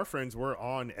majority of our friends were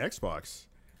on Xbox.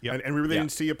 Yep. And we really Yeah.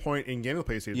 didn't see a point in getting the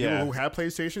PlayStation. Yeah. People who had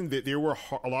PlayStation, there were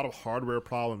a lot of hardware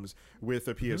problems with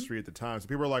the PS3 at the time. So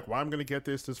people were like, "Why I'm going to get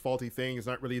this faulty thing? It's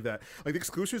not really that." Like the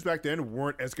exclusives back then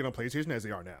weren't as good on PlayStation as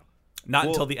they are now. Not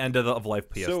Well, until the end of life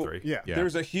PS3. So, yeah. Yeah.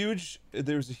 There's a huge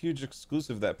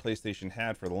exclusive that PlayStation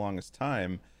had for the longest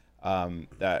time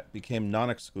that became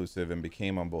non-exclusive and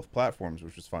became on both platforms,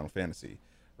 which was Final Fantasy.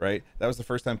 Right, that was the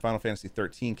first time Final Fantasy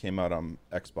 13 came out on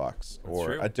Xbox or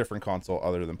true. a different console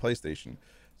other than PlayStation.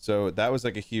 So that was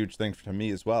like a huge thing for me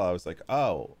as well. I was like,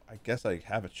 oh, I guess I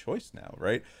have a choice now,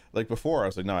 right? Like before, I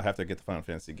was like, no, I have to get the Final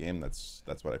Fantasy game. That's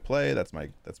what I play. That's my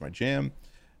jam.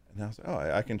 And I was like,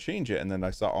 oh, I can change it. And then I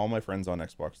saw all my friends on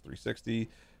Xbox 360,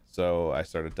 so I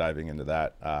started diving into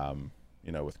that,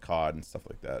 with COD and stuff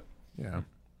like that. Yeah.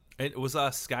 It was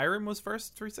Skyrim was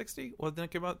first 360. Well, didn't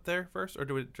it come out there first, or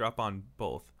did it drop on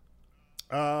both?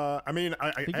 I mean,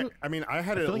 I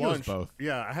had it at feel like it was launch. both.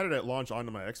 Yeah, I had it at launch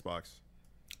onto my Xbox.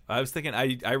 I was thinking.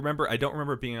 I remember. I don't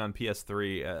remember it being on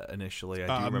PS3 initially. I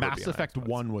do remember Mass being on Effect Xbox.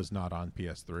 1 was not on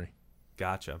PS3.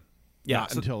 Gotcha. Yeah.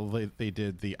 Not until they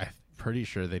did I'm pretty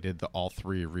sure they did the all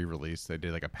 3 re-release. They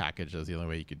did like a package. That was the only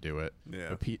way you could do it.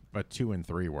 Yeah. But 2 and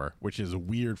 3 were, which is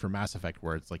weird for Mass Effect,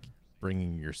 where it's like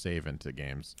bringing your save into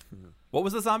games. What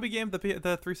was the zombie game? The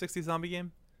 360 zombie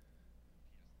game?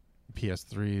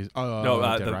 PS3. No,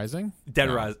 Dead the- Rising. Dead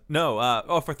No. Rising.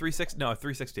 No. For 360. No,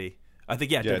 360. I think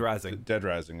Dead Rising. Dead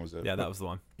Rising was it? Yeah, that was the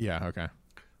one. Yeah. Okay.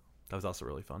 That was also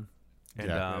really fun. And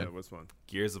Yeah. Yeah, it was fun.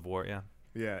 Gears of War. Yeah.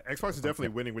 Yeah, Xbox is definitely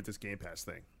winning with this Game Pass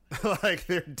thing. Like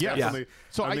they're Yeah. definitely.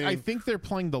 So I mean, think they're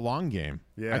playing the long game.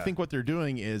 Yeah. I think what they're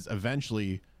doing is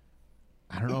eventually,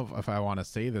 I don't know if I want to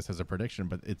say this as a prediction,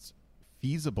 but it's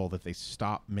feasible that they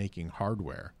stop making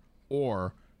hardware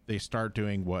or they start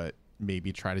doing what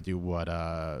maybe try to do what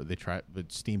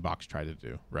Steambox tried to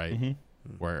do, right?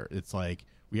 Mm-hmm. Where it's like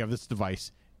we have this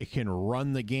device, it can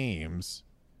run the games,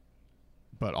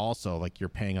 but also like you're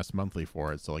paying us monthly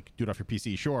for it. So like do it off your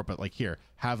PC, sure, but like here,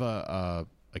 have a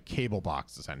cable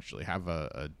box essentially, have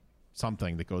a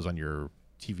something that goes on your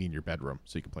TV in your bedroom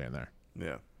so you can play in there.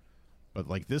 Yeah. But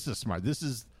like this is smart. This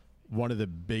is one of the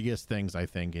biggest things I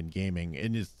think in gaming,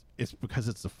 and it's because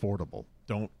it's affordable.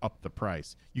 Don't up the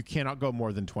price. You cannot go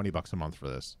more than $20 a month for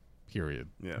this. Period.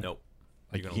 Yeah. Nope.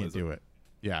 Like You're you gonna can't lose do it.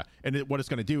 Yeah, and what it's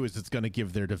going to do is it's going to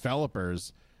give their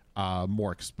developers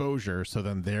more exposure. So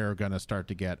then they're going to start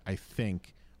to get, I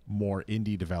think, more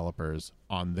indie developers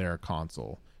on their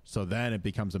console. So then it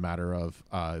becomes a matter of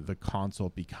the console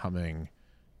becoming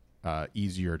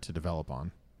easier to develop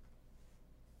on.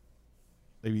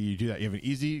 Maybe you do that. You have an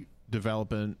easy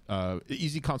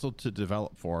console to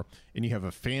develop for, and you have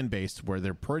a fan base where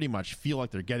they pretty much feel like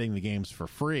they're getting the games for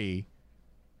free.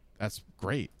 That's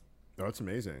great. Oh, it's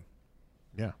amazing.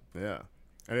 Yeah. Yeah.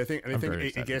 And I think very it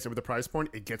excited. gets, with the price point,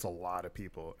 it gets a lot of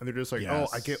people. And they're just like, Yes.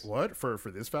 oh, I get what? For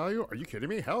this value? Are you kidding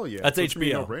me? Hell yeah. That's It's HBO.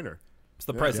 a no-brainer. It's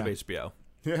the price Yeah. of HBO.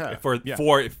 Yeah. For Yeah.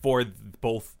 for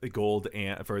both the gold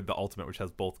and for the ultimate, which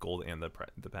has both gold and the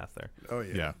path there. Oh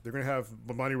yeah. Yeah. They're gonna have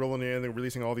money rolling in. They're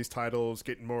releasing all these titles,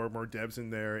 getting more devs in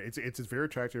there. It's very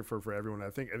attractive for everyone. I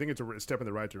think it's a step in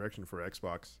the right direction for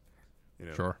Xbox. You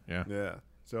know? Sure. Yeah. Yeah.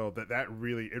 So that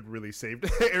really saved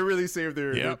it really saved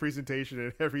their Yep. presentation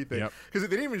and everything, Yep. because they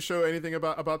didn't even show anything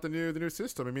about the new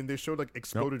system. I mean, they showed like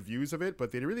exploded views of it,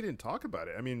 but they really didn't talk about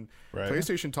it. I mean, Right.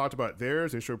 PlayStation talked about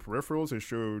theirs. They showed peripherals. They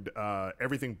showed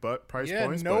everything but price Yeah,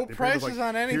 points. no but they pretty much prices like,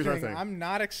 on "Here's our anything. thing." I'm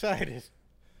not excited.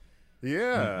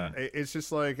 Yeah, it's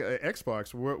just like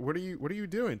Xbox. What are you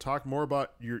doing? Talk more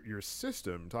about your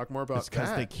system. Talk more about It's because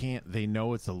that. they can't. They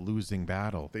know it's a losing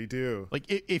battle. They do. Like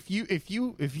if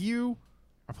you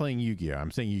are playing Yu-Gi-Oh,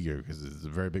 I'm saying Yu-Gi-Oh because it's a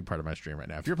very big part of my stream right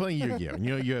now. If you're playing Yu-Gi-Oh and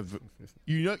you have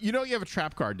you have a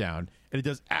trap card down and it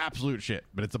does absolute shit,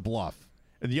 but it's a bluff,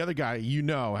 and the other guy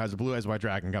has a blue eyes white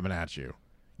dragon coming at you,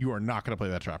 you are not going to play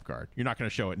that trap card. You're not going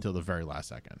to show it until the very last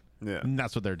second. Yeah. And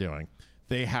that's what they're doing.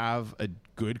 They have a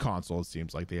good console. It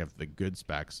seems like they have the good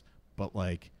specs, but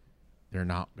like they're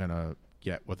not going to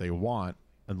get what they want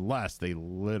unless they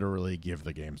literally give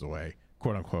the games away,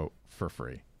 quote unquote, for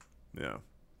free. Yeah.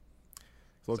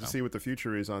 So let's see what the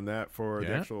future is on that for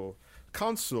the Yeah. actual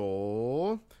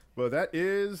console. Well, that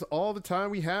is all the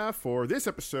time we have for this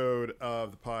episode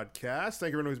of the podcast.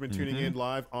 Thank you everyone who's been tuning in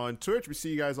live on Twitch. We see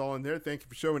you guys all in there. Thank you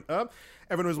for showing up.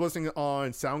 Everyone who's listening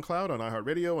on SoundCloud, on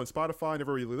iHeartRadio, on Spotify,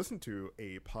 never really listen to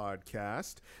a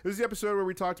podcast. This is the episode where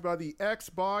we talked about the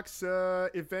Xbox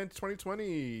event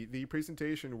 2020, the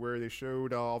presentation where they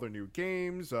showed all their new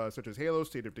games, such as Halo,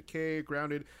 State of Decay,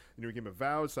 Grounded, the new game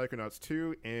Avowed, Psychonauts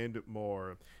 2, and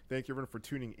more. Thank you everyone for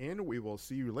tuning in. We will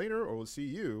see you later, or we'll see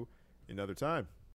you another time.